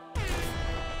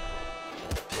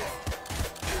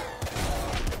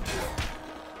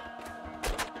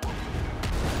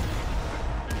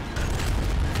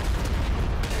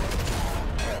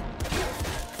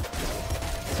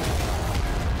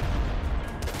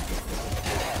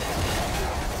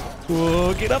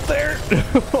 Whoa, get up there!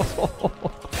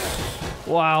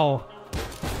 Wow.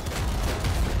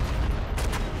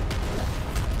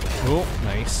 Oh,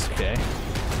 nice. Okay.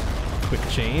 Quick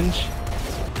change.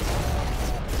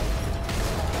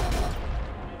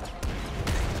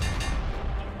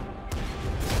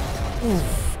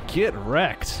 Oof, get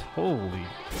wrecked. Holy.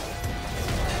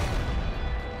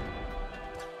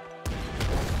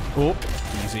 Oh,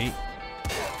 easy.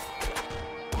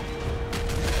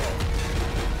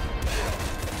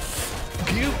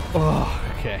 Oh,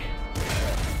 okay.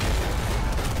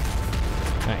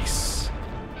 Nice.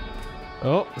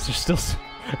 Oh, is there still...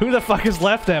 Who the fuck is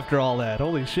left after all that?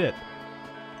 Holy shit.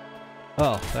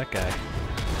 Oh, that guy.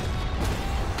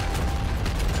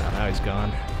 Oh, now he's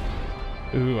gone.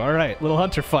 Ooh, alright. Little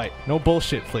hunter fight. No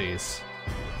bullshit, please.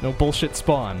 No bullshit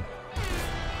spawn.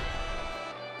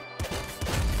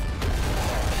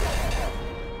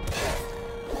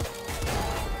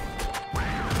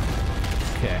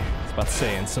 Okay. I was about to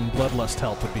say, and some bloodlust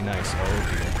help would be nice. Oh,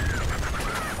 dear.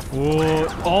 Whoa.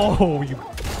 Oh, you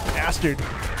bastard.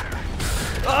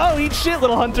 Oh, eat shit,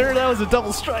 little hunter. That was a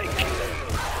double strike.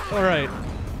 All right.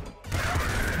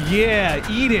 Yeah,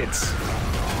 eat it.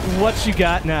 What you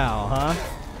got now, huh?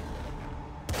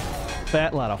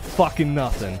 Fat lot of fucking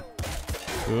nothing.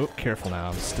 Oh, careful now.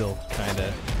 I'm still kind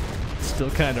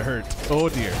of hurt. Oh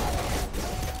dear.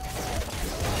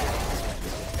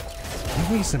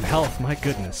 Give me some health, my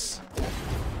goodness.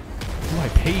 What am I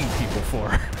paying people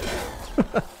for?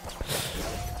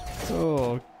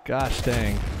 Oh, gosh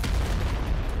dang.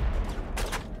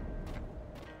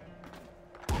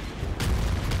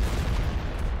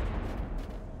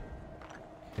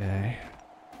 Okay.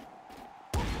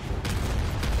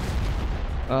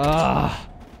 Ah!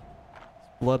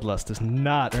 Bloodlust is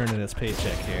not earning its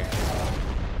paycheck here.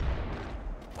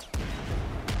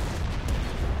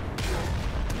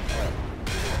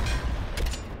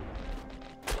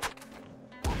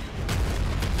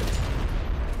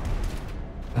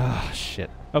 Ah, shit.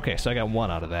 Okay, so I got one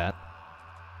out of that.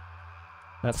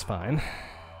 That's fine.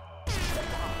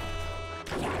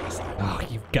 Oh,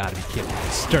 you've got to be kidding me.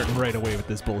 Starting right away with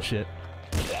this bullshit.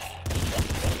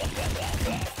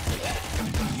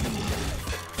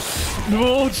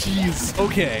 Oh, jeez.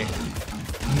 Okay.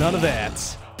 None of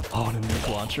that. Oh, and a nuke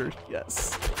launcher.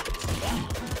 Yes.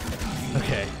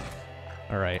 Okay.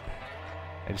 Alright.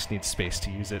 I just need space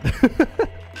to use it.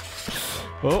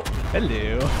 Oh,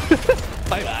 hello.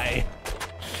 Bye-bye.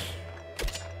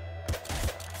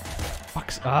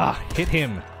 Fuck's... Ah, hit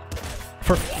him.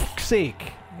 For fuck's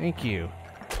sake. Thank you.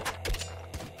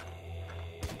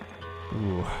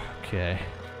 Ooh, okay.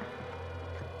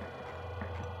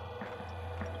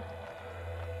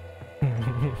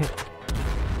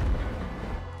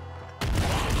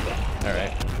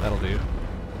 Alright, that'll do.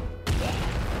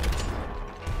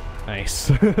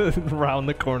 Nice. Round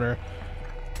the corner.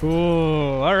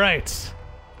 Ooh, alright.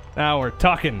 Now we're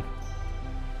talking.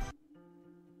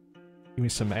 Give me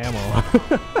some ammo.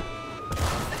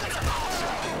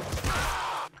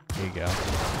 There you go.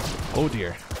 Oh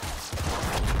dear.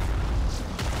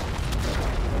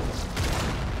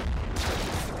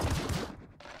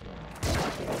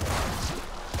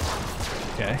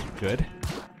 Okay, good.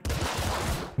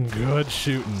 Good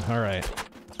shooting. Alright.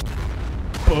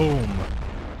 Boom.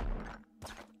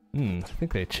 I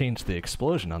think they changed the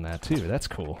explosion on that too. That's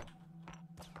cool.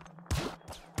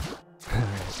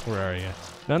 Where are you?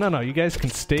 No, you guys can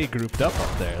stay grouped up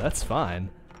there. That's fine.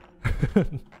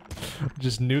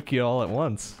 Just nuke you all at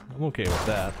once. I'm okay with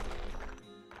that.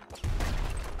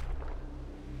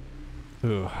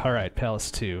 Ooh, alright,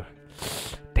 Palace 2.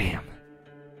 Damn.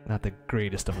 Not the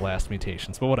greatest of last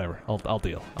mutations, but whatever. I'll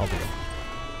deal. I'll deal.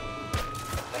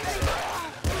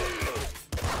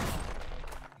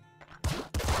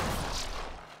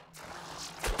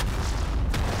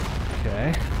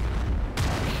 Okay.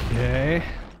 Okay.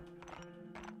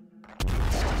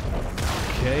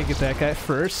 Okay, get that guy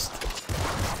first.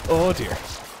 Oh dear.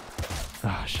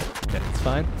 Oh shit. Okay, it's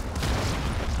fine.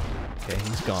 Okay,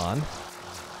 he's gone.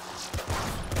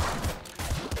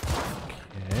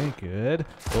 Okay, good.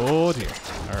 Oh dear.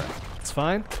 Alright, it's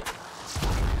fine.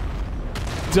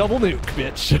 Double nuke,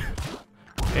 bitch.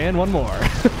 And one more.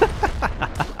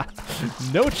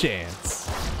 No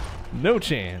chance. No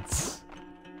chance.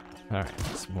 Alright,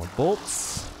 some more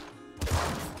bolts.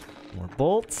 More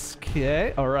bolts.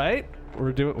 Okay, alright.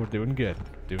 We're doing good.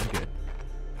 Doing good.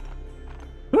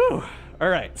 Whew!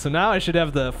 Alright, so now I should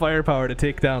have the firepower to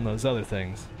take down those other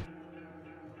things.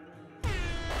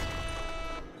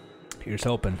 Here's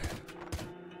hoping.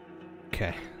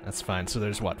 Okay, that's fine. So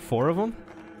there's what, 4 of them?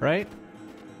 Right?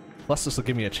 Plus this will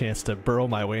give me a chance to burrow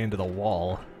my way into the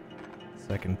wall.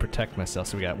 So I can protect myself.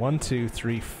 So we got 1, 2,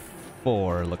 3,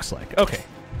 4, looks like. Okay,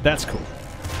 that's cool.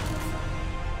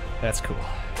 That's cool.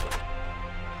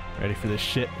 Ready for this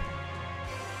shit?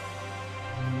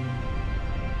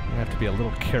 I have to be a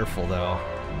little careful, though.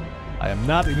 I am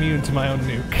not immune to my own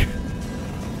nuke.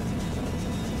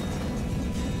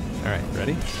 Alright,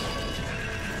 ready?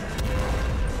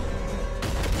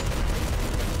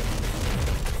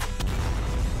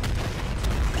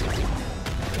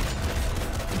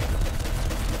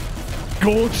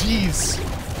 Oh, jeez!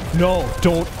 No,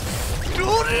 don't...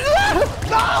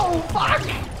 No! Fuck!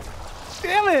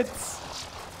 Damn it!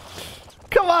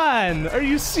 Come on! Are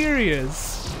you serious?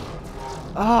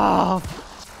 Ah,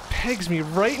 oh, pegs me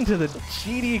right into the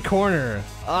GD corner.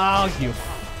 Oh, you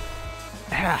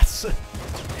ass.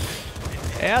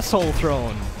 Asshole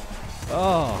thrown.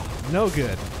 Oh, no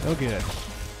good. No good.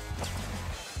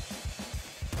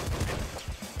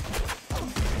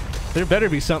 There better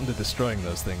be something to destroying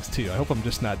those things, too. I hope I'm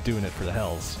just not doing it for the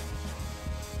hells.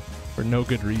 For no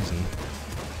good reason.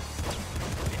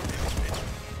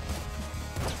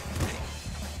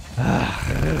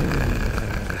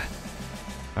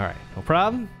 Alright, no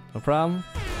problem. No problem.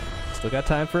 Still got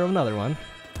time for another one.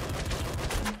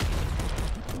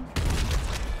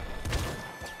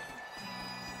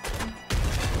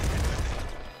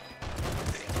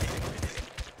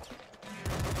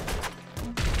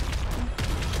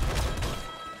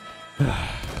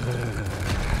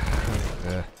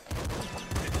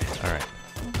 Alright.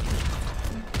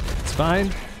 It's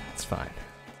fine. It's fine.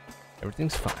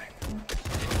 Everything's fine.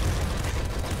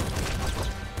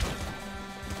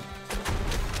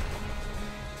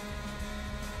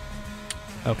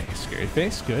 Okay, scary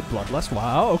face. Good. Bloodlust.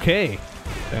 Wow. Okay.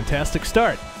 Fantastic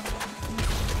start.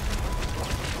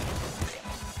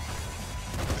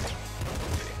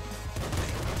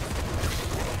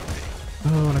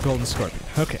 Oh, and a golden scorpion.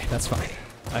 Okay, that's fine.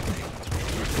 I can do it.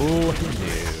 Oh,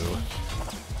 hello.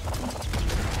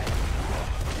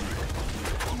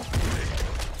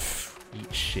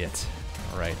 Eat shit.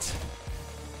 Alright.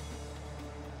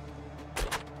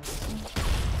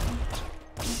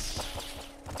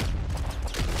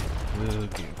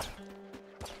 Good.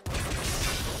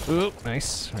 Ooh,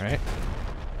 nice. Alright.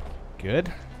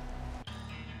 Good.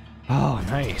 Oh,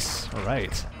 nice.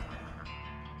 Alright.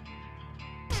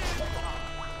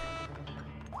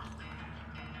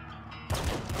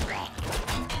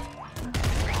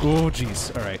 Oh,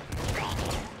 jeez. Alright.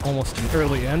 Almost an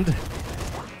early end.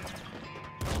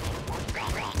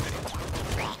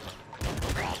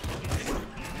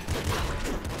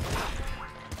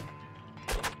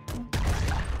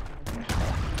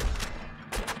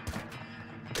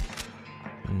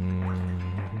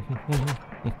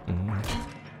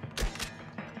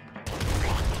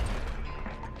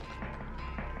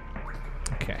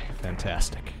 Okay,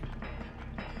 fantastic.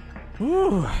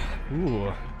 Ooh.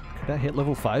 Ooh. Could I hit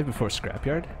level 5 before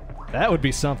Scrapyard? That would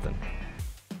be something.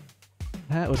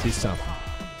 That would be something.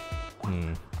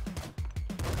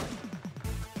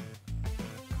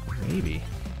 Maybe.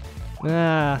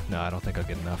 Nah, no, I don't think I'll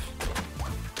get enough.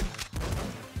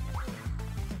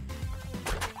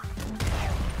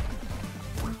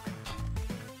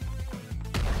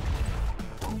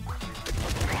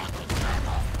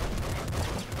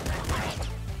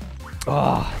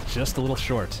 Oh, just a little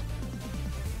short.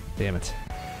 Damn it.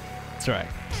 That's right.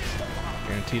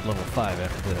 Guaranteed level 5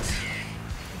 after this.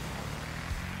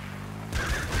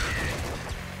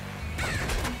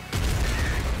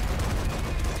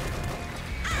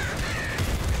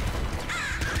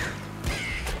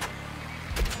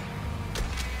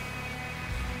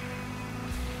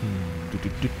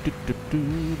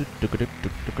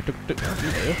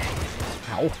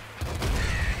 Ow.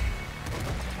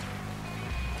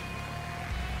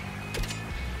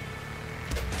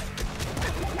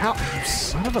 Ow, you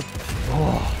son of a...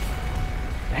 Oh,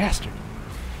 bastard.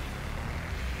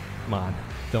 Come on,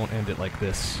 don't end it like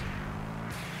this.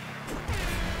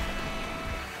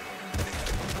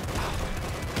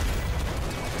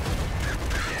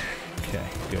 Okay,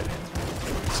 good.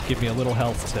 Just give me a little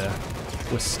health to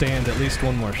withstand at least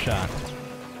one more shot.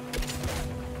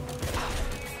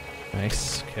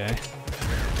 Nice, okay.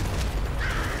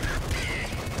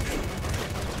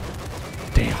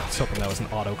 Damn, I was hoping that was an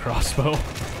auto crossbow.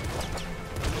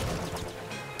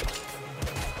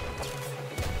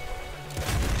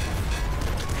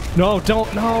 No,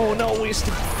 don't, no,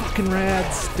 wasted fucking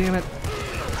rads, damn it.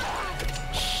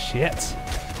 Shit.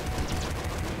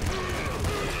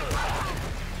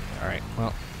 Alright,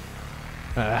 well.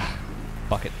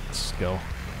 Fuck it, let's go.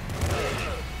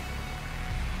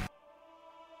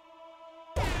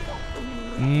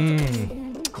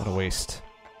 What a waste.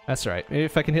 That's alright. Maybe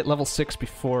if I can hit level 6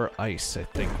 before ice, I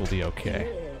think we'll be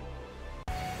okay.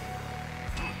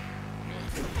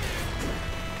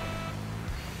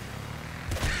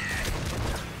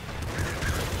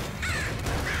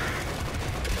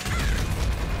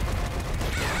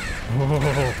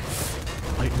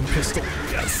 Oh, lightning pistol,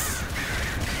 yes.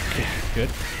 Okay, good.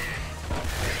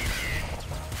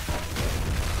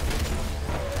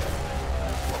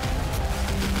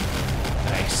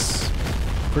 Nice.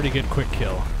 Pretty good quick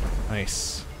kill.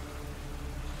 Nice.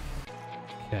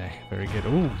 Okay, very good.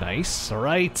 Ooh, nice. All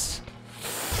right.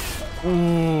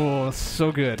 Ooh,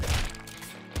 so good.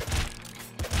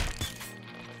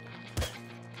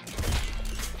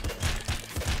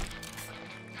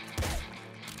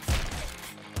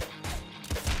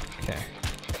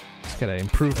 Gotta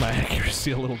improve my accuracy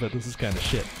a little bit. This is kind of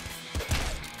shit.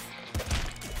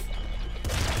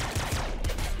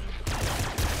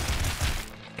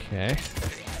 Okay.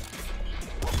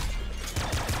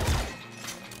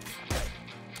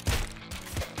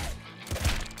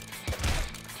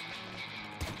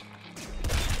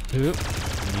 Oop.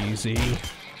 Easy.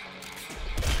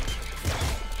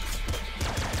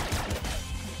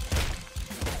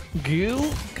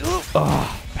 Goo.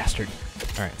 Oh, bastard.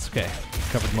 Alright, it's okay.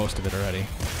 Covered most of it already.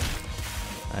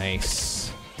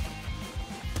 Nice.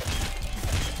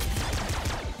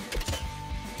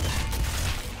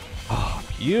 Oh,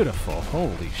 beautiful.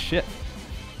 Holy shit.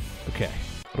 Okay,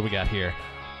 what do we got here?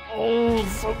 Oh,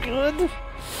 so good.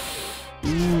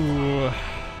 Ooh.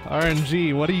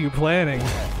 RNG, what are you planning?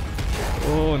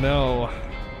 Oh, no.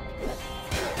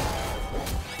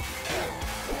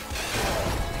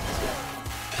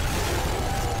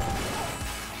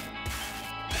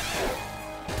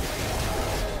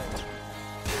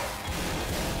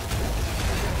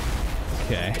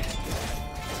 Okay.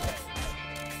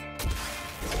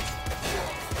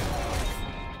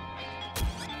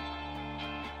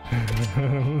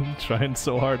 Trying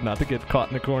so hard not to get caught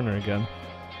in the corner again.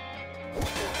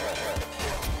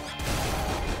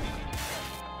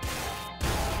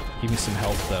 Give me some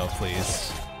health though,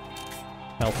 please.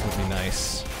 Health would be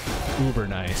nice. Uber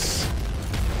nice.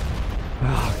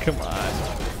 Oh, come on.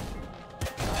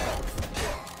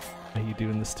 Why are you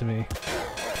doing this to me?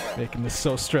 Making this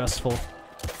so stressful.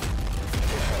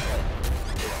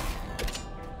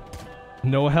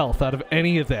 No health out of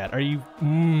any of that. Are you...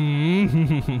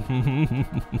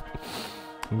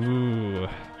 Ooh.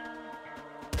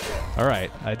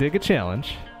 Alright, I dig a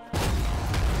challenge.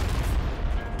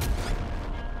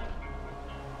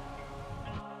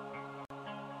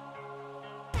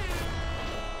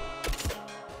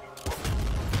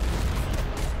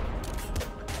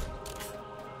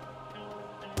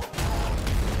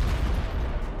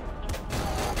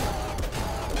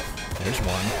 There's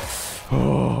one.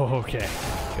 Oh, okay.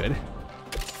 Good.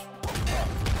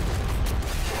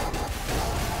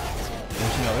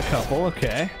 There's another couple.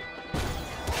 Okay.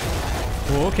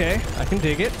 Oh, okay. I can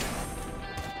dig it.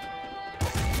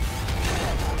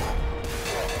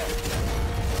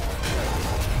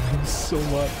 So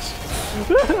much.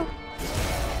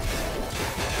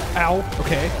 Ow.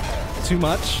 Okay. Too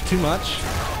much. Too much.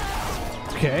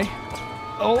 Okay.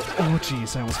 Oh,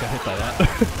 jeez. I almost got hit by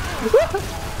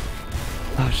that.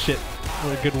 Oh shit,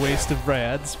 what a good waste of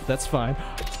rads, but that's fine.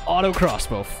 Auto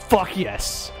crossbow, fuck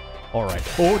yes! Alright,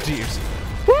 oh jeez.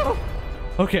 Woo!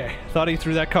 Okay, thought he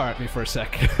threw that car at me for a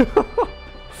sec.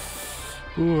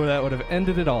 Ooh, that would have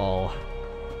ended it all.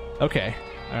 Okay,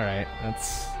 alright,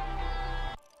 that's...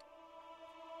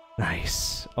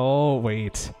 Nice. Oh,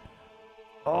 wait.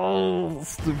 Oh,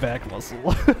 it's the back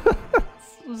muscle.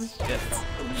 Shit.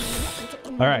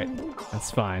 Alright, that's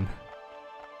fine.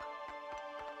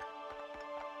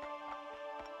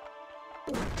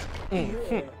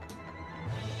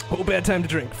 Oh, bad time to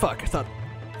drink. Fuck,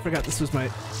 forgot this was my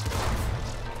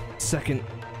second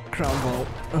crown vault.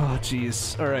 Oh,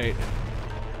 jeez. Alright.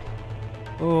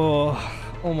 Oh,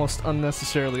 almost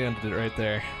unnecessarily ended it right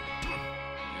there.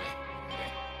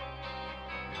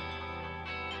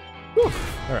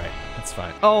 Alright, that's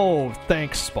fine. Oh,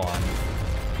 thanks, Spawn.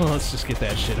 Well, let's just get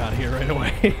that shit out of here right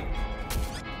away.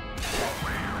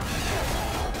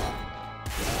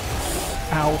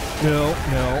 Ow. No,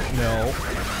 no, no.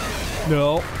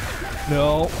 No.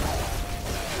 No.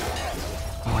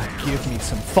 Oh, give me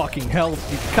some fucking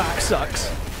health, you cocksucks.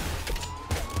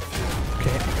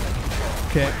 Okay.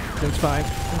 Okay, that's fine.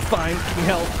 I'm fine. Give me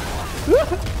health.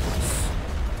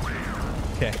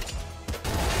 Okay.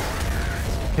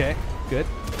 Okay, good.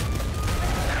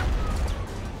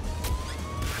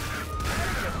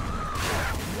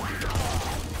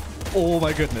 Oh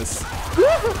my goodness.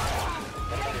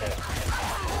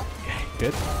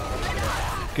 Good.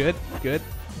 Good, good,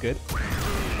 good.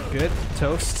 Good.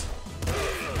 Toast.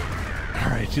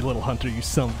 Alright, you little hunter, you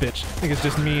son of a bitch. I think it's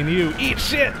just me and you. Eat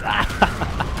shit!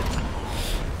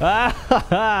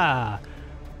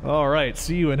 Alright,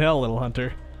 see you in hell, little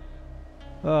hunter.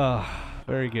 Oh,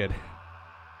 very good.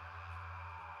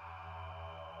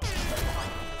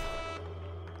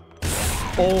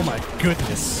 Oh my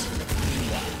goodness.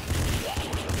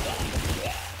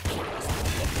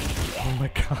 Oh my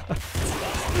god.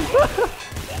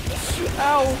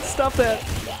 Ow! Stop that!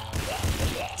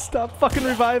 Stop fucking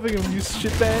reviving him, you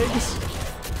shitbags!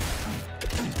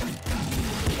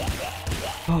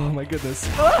 Oh my goodness.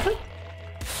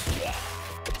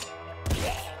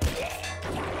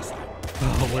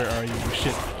 Oh, where are you, you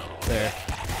shit? There.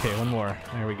 Okay, one more.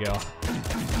 There we go.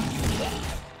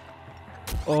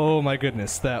 Oh my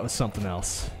goodness, that was something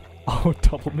else. Oh,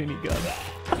 double minigun.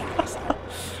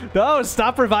 No,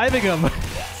 stop reviving him!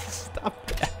 Stop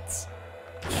that.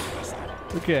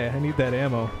 Okay, I need that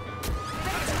ammo.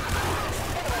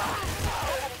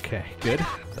 Okay, good.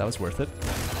 That was worth it.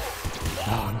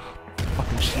 Oh, no.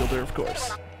 Fucking shielder, of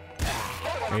course.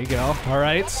 There you go.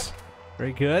 Alright.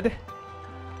 Very good.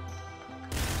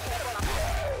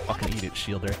 Fuck. Eat it,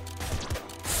 shielder.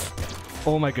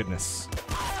 Oh my goodness.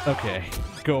 Okay,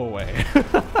 go away.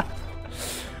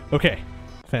 Okay,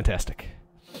 fantastic.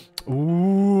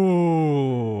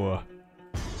 Ooh.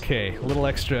 Okay, a little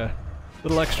extra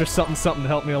something something to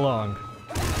help me along.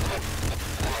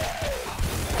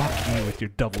 Fuck you with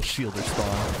your double shielder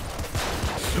spawn.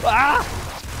 Ah!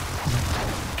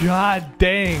 God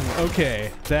dang.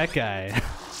 Okay, that guy.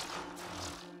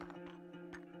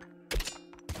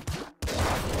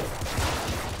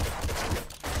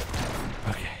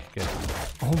 Okay, good.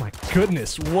 Oh my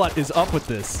goodness, what is up with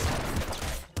this?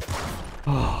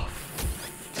 Oh.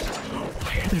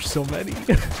 Why are there so many?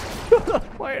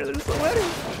 Why are there so many?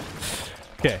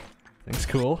 Okay, things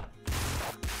cool.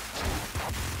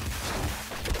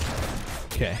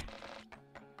 Okay.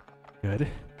 Good.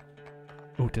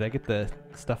 Oh, did I get the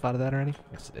stuff out of that already?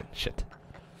 Yes, I did. Shit.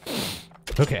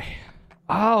 Okay.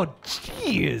 Oh,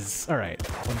 jeez. All right.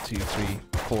 1, 2, 3,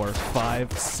 4,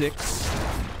 5, 6.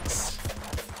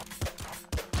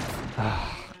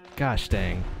 Gosh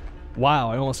dang.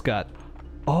 Wow, I almost got...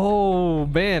 Oh,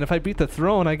 man, if I beat the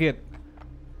throne, I get...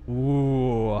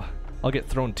 Ooh. I'll get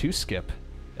thrown 2 skip,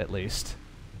 at least.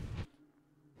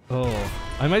 Oh,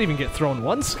 I might even get thrown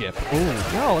 1 skip.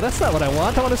 Oh, no, that's not what I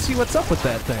want. I want to see what's up with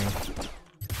that thing.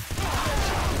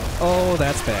 Oh,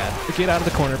 that's bad. Get out of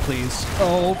the corner, please.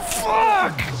 Oh,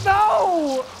 fuck!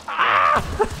 No! Ah!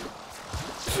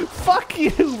 Fuck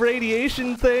you,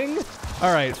 radiation thing!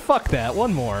 Alright, fuck that.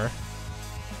 One more.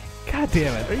 God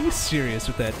damn it. Are you serious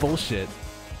with that bullshit?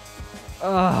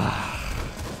 Come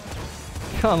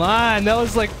on, that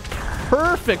was like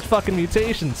perfect fucking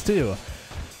mutations, too.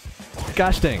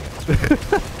 Gosh dang it.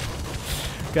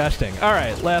 Gosh dang.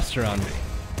 Alright, last run.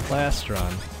 Last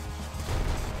run.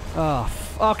 Oh,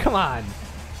 come on.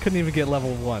 Couldn't even get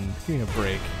level 1. Give me a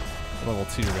break. Level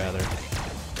 2, rather.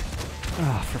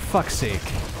 Oh, for fuck's sake.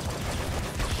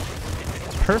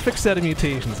 Perfect set of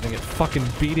mutations and I get fucking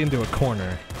beat into a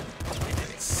corner.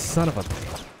 Son of a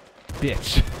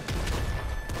bitch.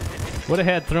 Would have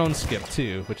had throne skip,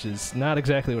 too, which is not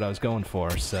exactly what I was going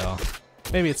for, so...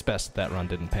 Maybe it's best that run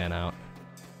didn't pan out.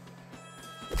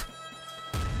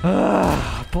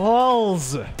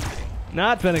 Balls!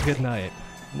 Not been a good night.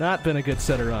 Not been a good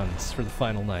set of runs for the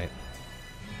final night.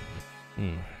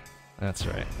 That's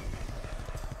right.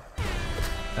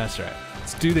 That's right.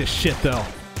 Let's do this shit, though.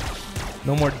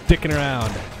 No more dicking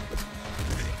around.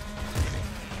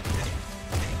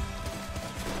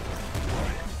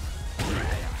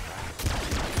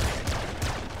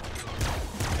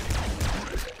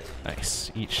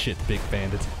 Nice. Eat shit, big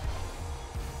bandit.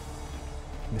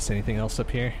 Miss anything else up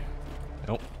here?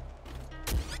 Nope.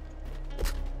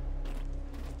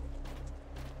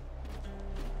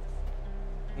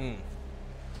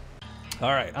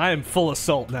 Alright, I am full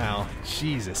assault now.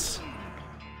 Jesus.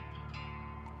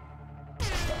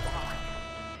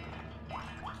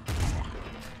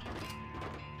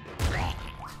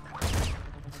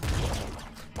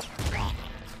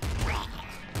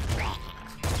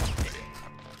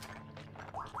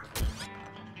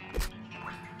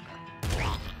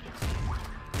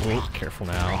 Oh, careful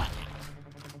now.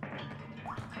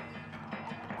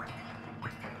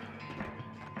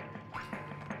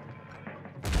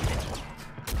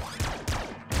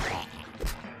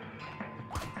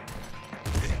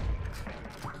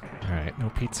 Alright, no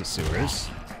pizza sewers.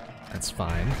 That's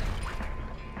fine.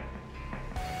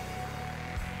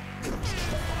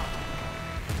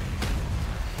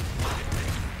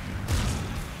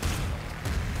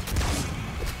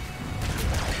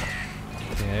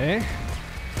 Okay.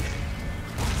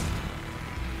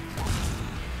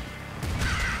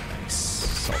 Nice.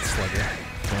 Salt slugger.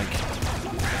 Drink.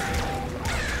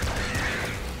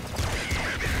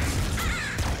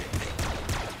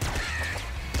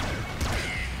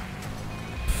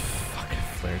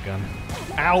 Flare gun.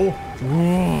 Ow!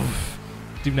 Oof.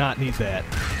 Do not need that.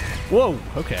 Whoa!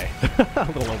 Okay. A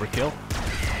little overkill.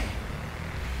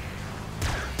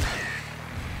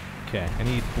 Okay, I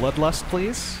need Bloodlust,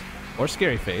 please. Or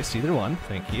Scary Face, either one.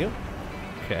 Thank you.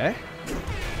 Okay.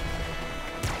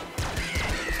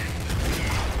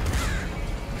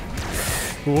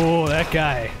 Whoa, that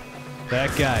guy. That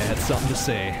guy had something to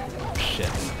say.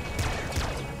 Shit.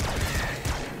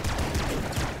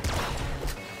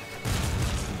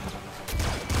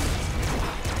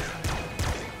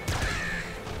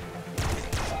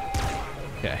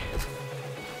 Okay.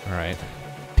 Alright.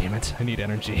 Damn it, I need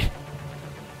energy.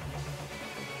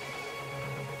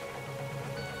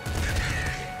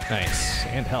 Nice.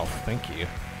 And health, thank you.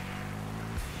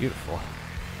 Beautiful.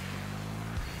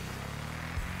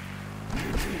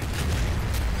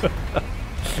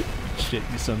 Shit,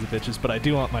 you sons of bitches, but I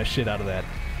do want my shit out of that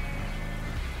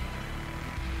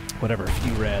Whatever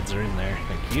few rads are in there.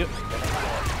 Thank you.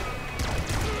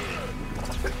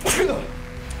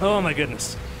 Oh my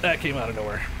goodness. That came out of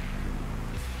nowhere.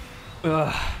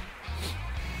 Ugh.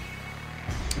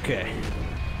 Okay.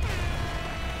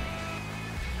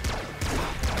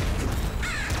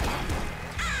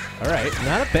 Alright,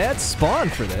 not a bad spawn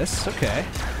for this. Okay.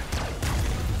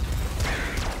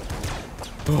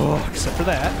 Oh, except for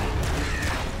that.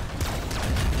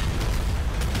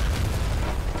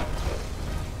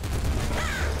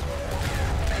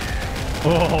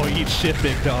 Oh, eat shit,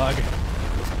 big dog.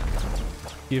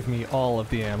 Give me all of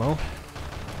the ammo.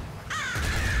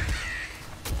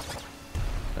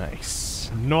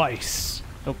 Nice. Nice.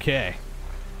 Okay.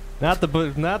 Not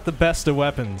the best of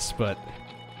weapons, but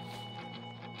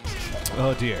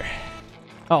oh dear.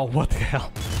 Oh, what the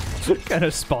hell? What kind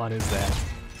of spawn is that?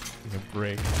 Give me a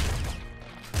break.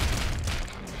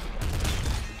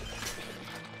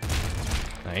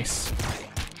 Nice.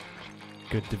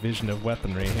 Good division of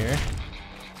weaponry here.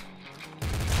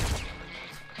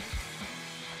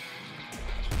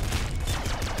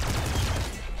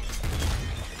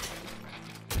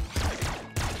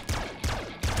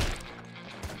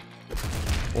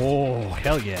 Oh,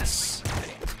 hell yes.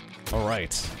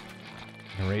 Alright.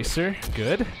 Eraser,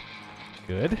 good.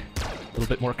 Good. A little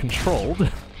bit more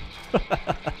controlled.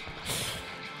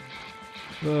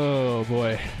 Oh,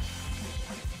 boy.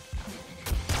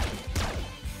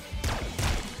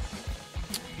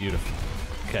 Beautiful.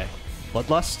 Okay.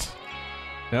 Bloodlust?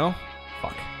 No?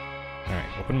 Fuck.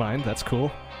 Alright, open mind, that's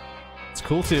cool. It's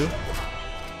cool too.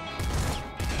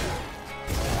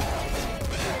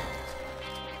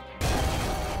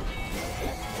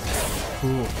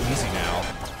 Ooh, easy now.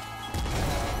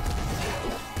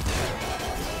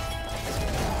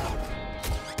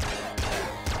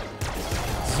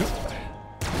 Zoop.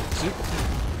 Zoop.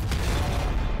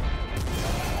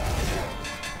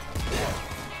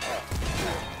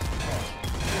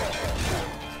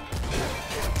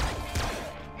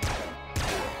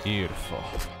 Beautiful.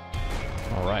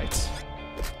 Alright.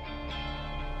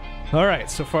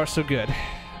 Alright, so far so good.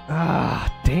 Ah,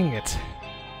 dang it.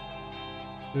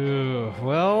 Ooh,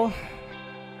 well...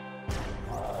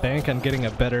 bank on getting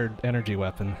a better energy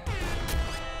weapon.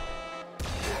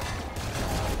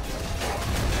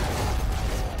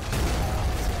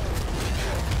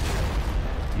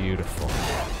 Beautiful.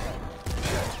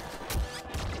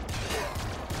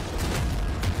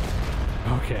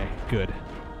 Okay, good.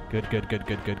 Good, good, good,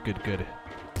 good, good, good, good.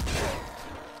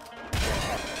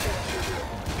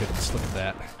 Goodness, look at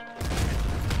that.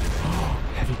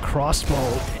 Heavy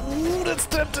crossbow. Ooh, that's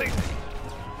tempting!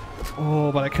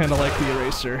 Oh, but I kinda like the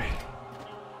eraser.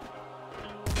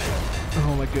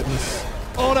 Oh my goodness.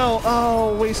 Oh no!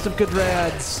 Oh, waste of good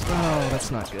rads! Oh,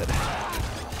 that's not good.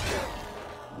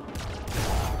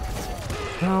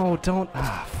 No, don't...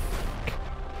 ah, fuck.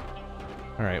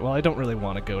 Alright, well I don't really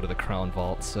want to go to the Crown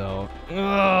Vault, so...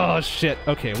 oh, shit!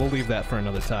 Okay, we'll leave that for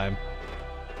another time.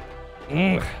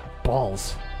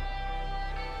 Balls.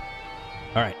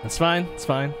 Alright, that's fine, it's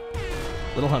fine.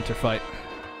 Little hunter fight.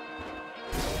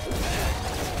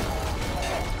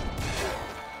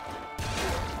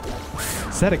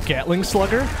 Is that a Gatling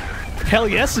slugger? Hell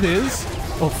yes it is!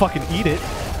 Oh, fucking eat it.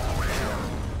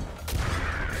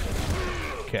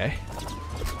 Okay.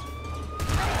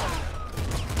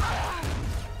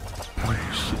 Oh,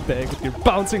 shitbag with your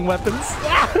bouncing weapons.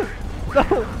 Ah!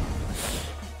 No!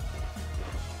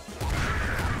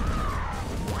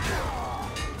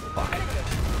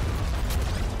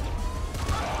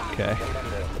 Okay.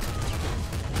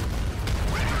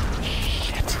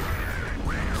 Shit.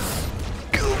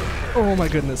 Oh my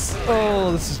goodness.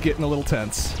 Oh, this is getting a little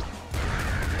tense.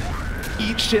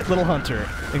 Eat shit, little hunter,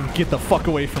 and get the fuck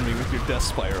away from me with your death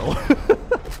spiral.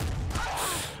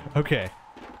 Okay.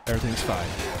 Everything's fine.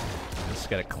 Just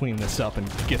gotta clean this up and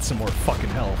get some more fucking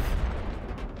health.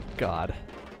 God.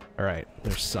 Alright,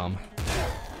 there's some.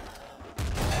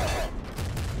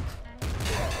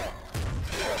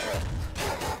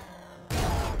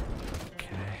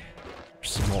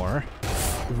 Some more.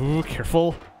 Ooh,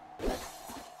 careful.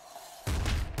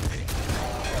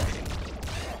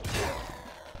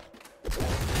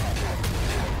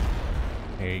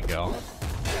 There you go.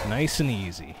 Nice and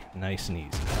easy. Nice and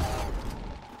easy.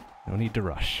 No need to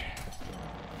rush.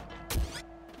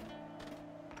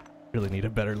 Really need a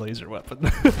better laser weapon.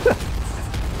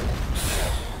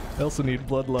 I also need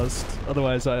Bloodlust.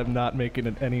 Otherwise, I am not making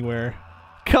it anywhere.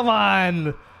 Come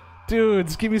on!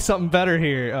 Dudes, give me something better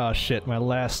here. Oh shit, my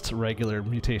last regular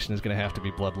mutation is gonna have to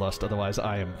be Bloodlust, otherwise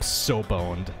I am so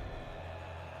boned.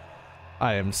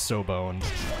 I am so boned.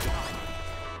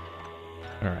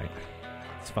 Alright.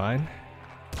 It's fine.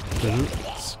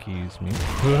 Excuse me.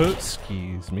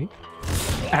 Excuse me.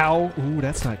 Ow. Ooh,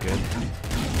 that's not good.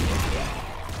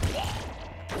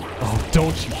 Oh,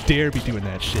 don't you dare be doing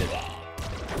that shit.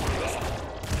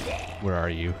 Where are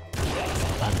you?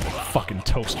 I'm gonna fucking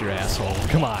toast your asshole.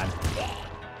 Come on.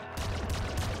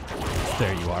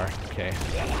 There you are. Okay.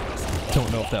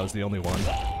 Don't know if that was the only one.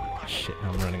 Shit,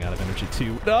 I'm running out of energy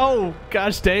too. No!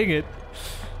 Gosh dang it.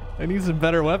 I need some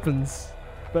better weapons.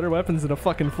 Better weapons than a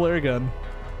fucking flare gun.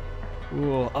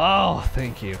 Ooh. Oh,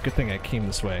 thank you. Good thing I came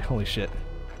this way. Holy shit.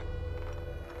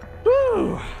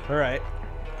 Woo! Alright.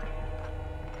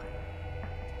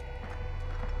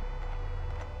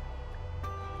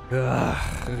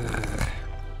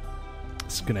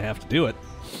 It's gonna have to do it.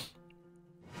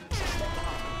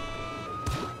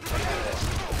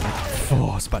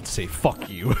 Oh, I was about to say fuck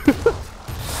you.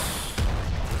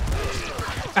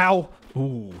 Ow!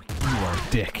 Ooh, you are a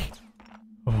dick.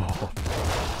 Oh.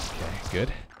 Okay,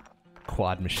 good.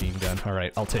 Quad machine gun.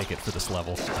 Alright, I'll take it for this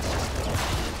level.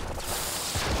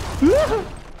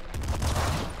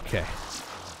 Okay.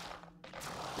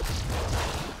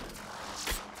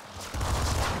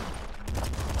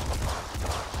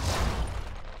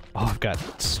 Oh, I've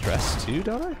got stress too,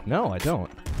 don't I? No, I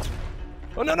don't.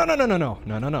 Oh, no, no, no, no, no, no.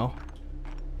 No, no, no.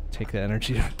 Take the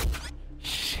energy.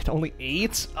 Shit, only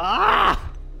 8?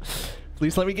 Ah!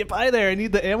 Please let me get by there. I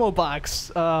need the ammo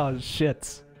box. Oh,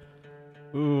 shit.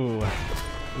 Ooh.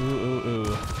 Ooh, ooh,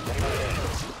 ooh.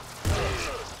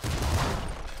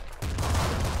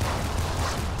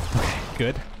 Okay,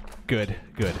 good. Good,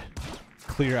 good.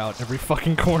 Clear out every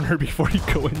fucking corner before you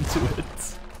go into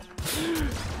it.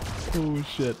 Oh,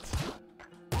 shit.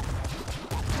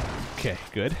 Okay,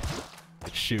 good.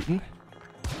 Good shooting.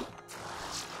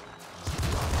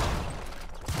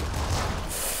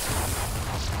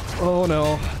 Oh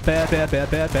no. Bad, bad,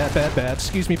 bad, bad, bad, bad, bad.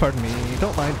 Excuse me, pardon me.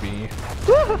 Don't mind me.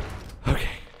 Okay,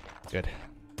 good.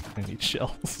 I need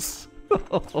shells.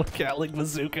 Oh, Gatling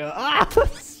bazooka. Ah,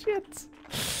 shit.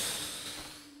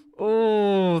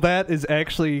 Oh, that is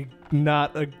actually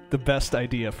not the best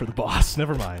idea for the boss.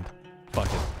 Never mind. Fuck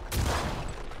it.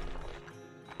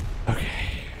 Okay.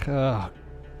 Oh,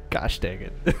 gosh dang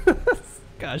it.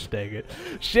 Gosh dang it.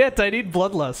 Shit, I need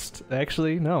bloodlust.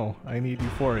 Actually, no. I need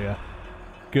euphoria.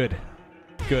 Good.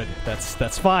 Good.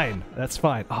 That's fine. That's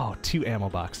fine. Oh, 2 ammo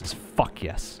boxes. Fuck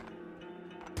yes.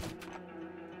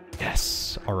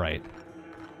 Yes. Alright.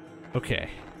 Okay.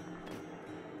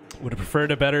 Would have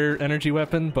preferred a better energy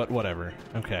weapon, but whatever.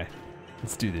 Okay.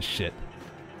 Let's do this shit.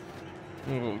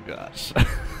 Oh gosh.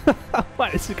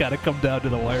 Why does it gotta come down to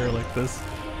the wire like this?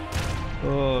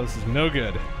 Oh, this is no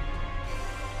good.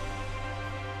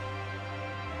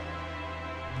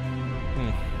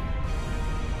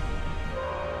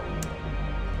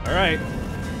 Alright.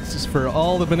 This is for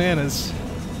all the bananas.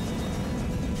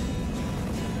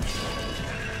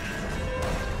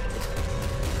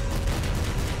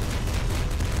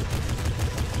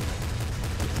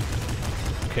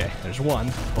 Okay, there's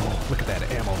one. Oh, look at that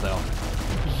ammo though.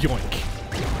 Yoink.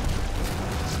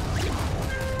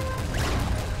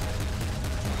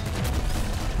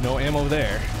 No ammo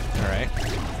there. Alright.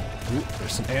 Ooh,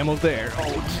 there's some ammo there. Oh,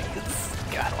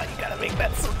 jeez. God, why you gotta make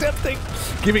that so tempting?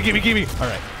 Gimme, gimme, gimme!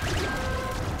 Alright.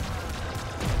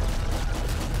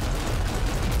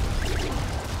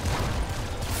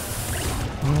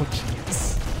 Oh,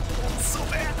 jeez. So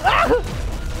bad. Ah!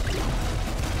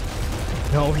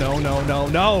 No, no, no, no,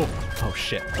 no! Oh,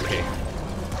 shit. Okay.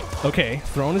 Okay,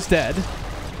 throne is dead.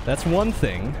 That's one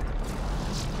thing.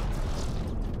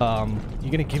 You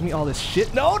gonna give me all this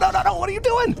shit? No, no, no, no! What are you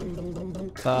doing?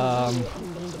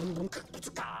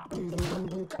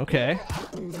 Okay.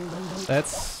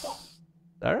 That's...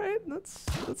 Alright,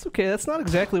 that's okay. That's not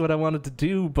exactly what I wanted to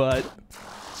do, but...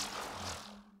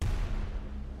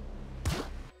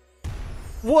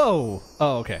 Whoa!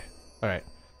 Oh, okay. Alright. I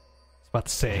was about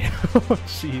to say. Oh,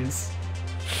 jeez.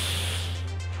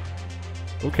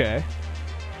 Okay.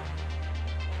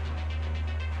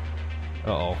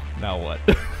 Uh-oh. Now what?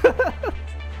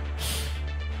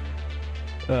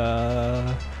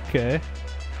 Okay.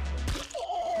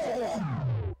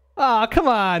 Aw, come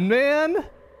on, man! Are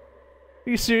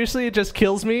you seriously? It just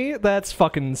kills me? That's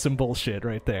fucking some bullshit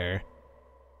right there.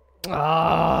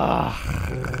 Ah.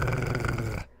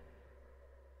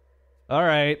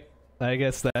 Alright. I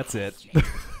guess that's it.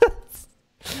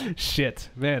 Shit.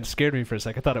 Man, scared me for a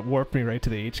sec. I thought it warped me right to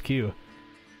the HQ.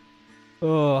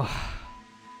 Oh.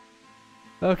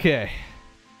 Okay.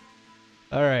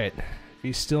 Alright.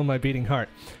 Be still my beating heart.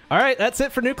 Alright, that's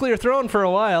it for Nuclear Throne for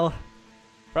a while.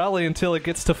 Probably until it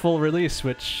gets to full release,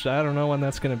 which I don't know when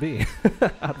that's going to be.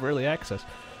 Out of early access.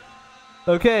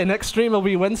 Okay, next stream will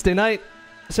be Wednesday night.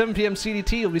 7 p.m.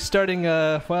 CDT, you'll be starting,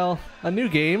 well, a new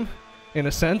game, in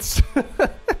a sense.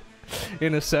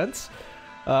 In a sense.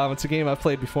 It's a game I've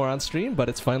played before on stream, but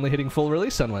it's finally hitting full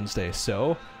release on Wednesday,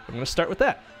 so I'm going to start with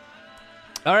that.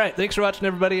 All right, thanks for watching,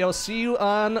 everybody. I'll see you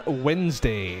on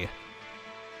Wednesday.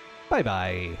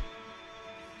 Bye-bye.